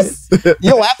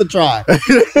 You don't have to try.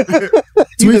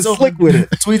 You just slick with it.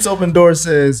 Tweets Open Door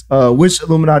says, which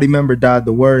Illuminati member died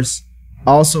the worst?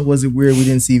 Also, was it weird we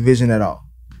didn't see Vision at all?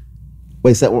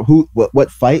 Wait, so who?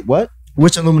 What fight? What?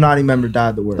 Which Illuminati member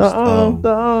died the worst?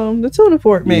 The tuna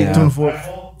fork man. Yeah. Tuna Fork.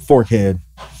 Forkhead.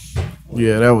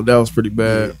 Yeah, that was pretty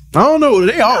bad. I don't know.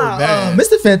 They all were bad.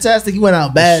 Mr. Fantastic, he went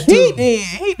out bad too. He did.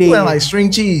 He He went did. like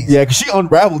string cheese. Yeah, because she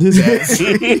unraveled his ass.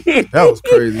 That was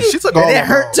crazy. She took all And of it them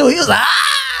hurt out. too. He was like,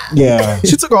 Yeah.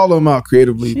 She took all of them out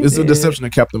creatively. She It's the did. deception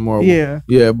of Captain Marvel. Yeah.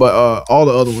 Yeah, but all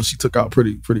the other ones she took out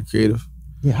pretty creative.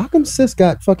 Yeah, how come sis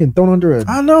got fucking thrown under a...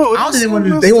 I know. I don't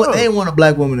think they didn't want a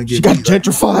black woman to get She got beat like-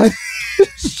 gentrified.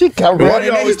 She got Why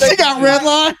you always she got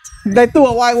redlined. They threw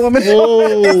a white woman.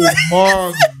 Oh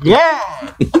my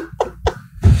god!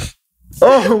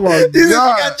 Oh my This nigga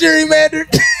god! got gerrymandered.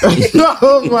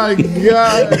 Oh my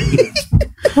god!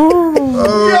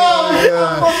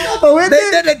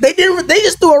 They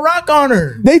just threw a rock on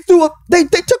her. They threw a they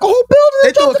took a whole building.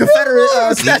 They threw a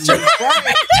Confederate statue.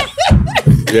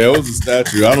 Yeah, it was a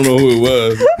statue. I don't know who it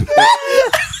was.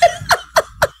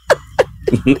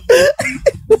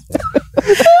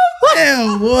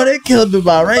 Damn, boy, they killed them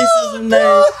by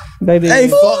racism. They did. They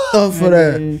fucked up for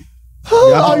that.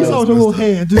 Oh, you saw his little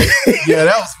hand. Yeah,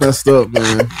 that was messed up,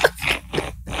 man.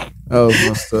 That was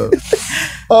messed up.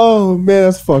 Oh man,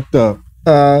 that's fucked up.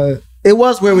 It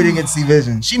was where we didn't get to see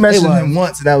Vision. She mentioned him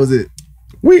once, and that was it.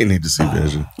 We didn't need to see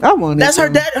Vision. I wanted. That's her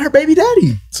to. dad, her baby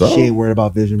daddy. So She ain't worried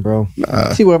about Vision, bro.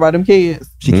 She worried about them kids.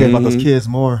 She cares about those kids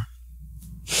more.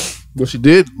 Well, she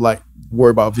did like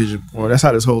worry about Vision more. That's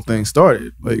how this whole thing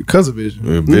started, like because of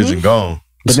Vision. Vision gone.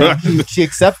 But now she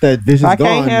accepts that Vision's I gone.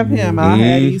 can't have him. I'll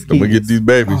have these I'm gonna kids. get these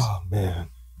babies. Oh man.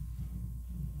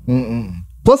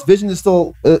 Plus, Vision is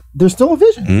still there's still a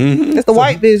Vision. Mhm. It's the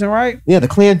white Vision, right? Yeah, the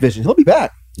Clan Vision. He'll be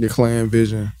back. Your Clan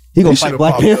Vision. He gonna He fight should've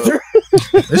Black popped up. Panther.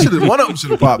 They should have. One of them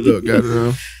should have popped up.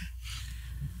 Goddamn.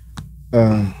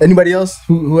 Anybody else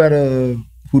who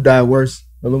died worse?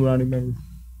 Illuminati member.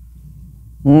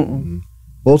 Mm-mm.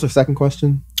 What was her second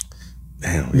question?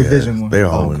 Damn, The yeah, Vision one. they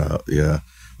all went out. Yeah,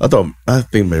 I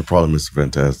think they probably Mr.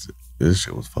 Fantastic. This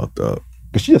shit was fucked up.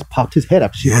 Because she just popped his head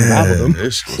after she unraveled him.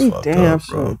 this shit was She fucked damn up,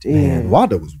 bro. sure did. Man,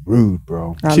 Wanda was rude,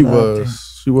 bro. I She loved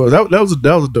was. She was. That was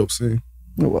a dope scene.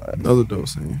 it. It was. That was a dope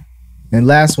scene. And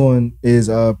last one is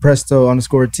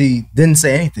Presto_T. Didn't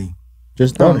say anything.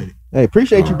 Just donated. Hey,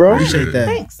 appreciate you, bro. Appreciate that.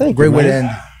 Thanks. Thank Great you, way to man.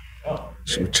 end it.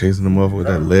 She was chasing them off with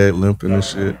that leg limping and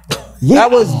shit. Yeah.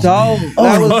 That was dope.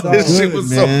 That was This dope. shit was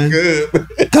man. so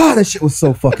good. God, that shit was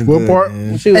so fucking What good. part?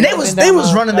 man. She And running they was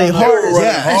down running the- their hardest.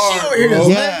 Yeah. And she over here just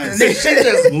Yes. limping. She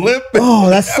just limping. Oh,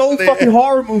 that's so fucking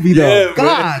horror movie though. Yeah, man.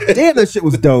 God damn, that shit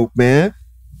was dope, man.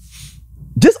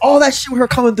 Just all that shit with her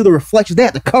coming through the reflections. They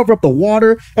had to cover up the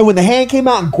water, and when the hand came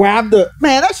out and grabbed the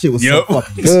man, that shit was Yep. so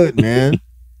fucking good, man.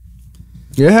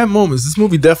 Yeah, it had moments. This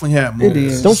movie definitely had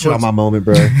moments. did. Don't shit on my moment,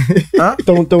 bro. Huh?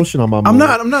 Don't shit on my moment.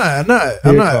 I'm not.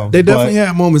 Here it comes. They definitely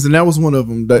had moments, and that was one of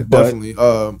them. Definitely.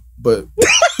 But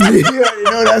You already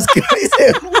know that's good.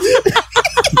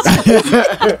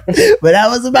 But that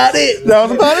was about it. That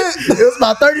was about it. It was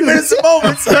about 30 minutes of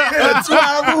moments. A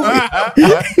 2-hour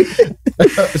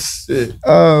movie. shit.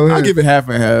 Oh, I'll give it half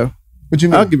and half. what you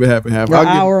mean? I'll give it half and half. An I'll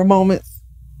give hour of moments.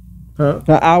 Huh?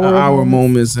 An hour. an of hour moments.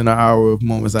 moments and an hour of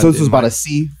moments. So this was about a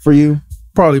C for you.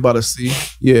 probably about a C.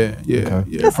 Yeah, Okay. yeah.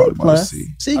 That's Probably A about a plus. C.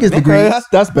 See, he gets Okay, degrees.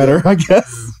 that's better, I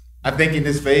guess. I think in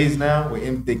this phase now,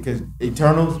 because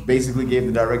Eternals basically gave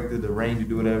the director the reign to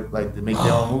do whatever, like to make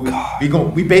their own movie.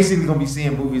 We basically gonna be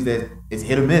seeing movies that it's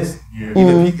hit or miss.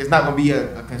 Either it's not gonna be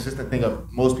a consistent thing of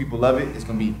most people love it. It's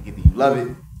gonna be either you love it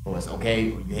or it's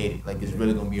okay or you hate it. Like it's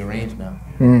really gonna be arranged now.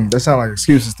 That sound like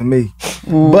excuses to me.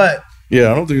 But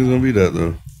Yeah, I don't think it's gonna be that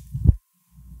though.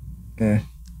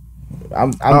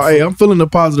 I'm I'm feeling the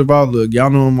positive outlook.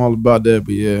 Y'all know I'm all about that,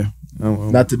 but yeah,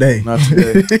 not today. not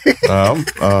today.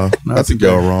 I think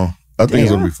y'all wrong. I think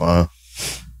it's gonna be fine.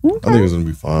 I think it's gonna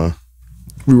be fine.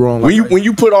 We wrong. When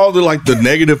you put all the like the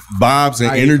negative vibes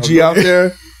and energy out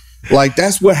there, like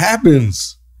that's what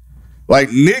happens. Like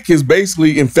Nick has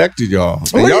basically infected y'all.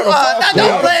 And y'all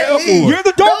Don't blame me. You're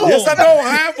the dog. Yes, I know.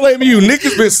 I am blaming you. Nick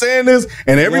has been saying this,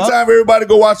 and every time everybody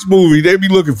go watch a movie, they be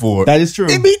looking for it. That is true.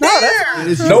 It be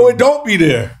there. No, it don't be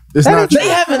there. it's not They true.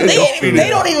 haven't. They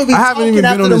don't even be I haven't talking even been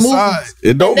after on the the movie. side.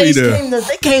 It don't be there.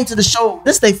 They came to the show.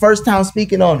 This is their first time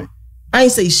speaking on it. I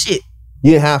ain't say shit.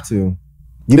 You didn't have to.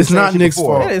 You've It's been saying not shit Nick's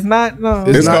before. fault. It is not. No.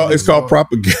 It's not It's Nick's called fault.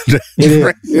 propaganda. It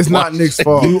is. It's not Nick's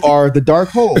fault. You are the dark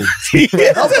hole.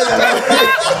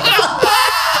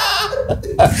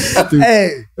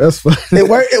 Hey, That's fine. it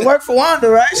worked. It worked for Wanda,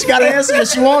 right? She got an answer that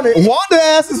she wanted. Wanda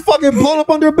ass is fucking blown up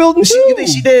under a building too. You think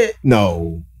she did?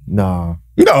 No, nah.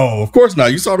 No, of course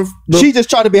not. You saw the She just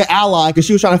tried to be an ally because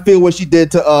she was trying to feel what she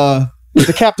did to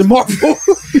Captain Marvel.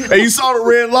 and you saw the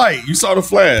red light. You saw the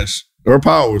flash. Her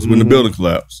powers when the building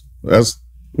collapsed. That's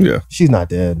She's not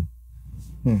dead.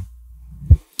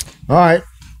 All right.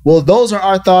 Well, those are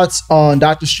our thoughts on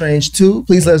Doctor Strange 2.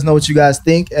 Please let us know what you guys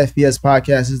think. FPS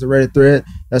Podcast is the Reddit thread.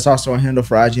 That's also our handle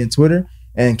for IG and Twitter.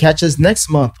 And catch us next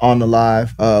month on the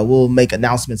live. We'll make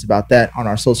announcements about that on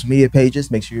our social media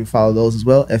pages. Make sure you follow those as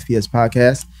well, FPS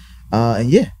Podcast. And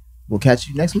yeah, we'll catch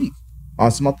you next week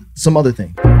on some other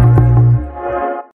thing.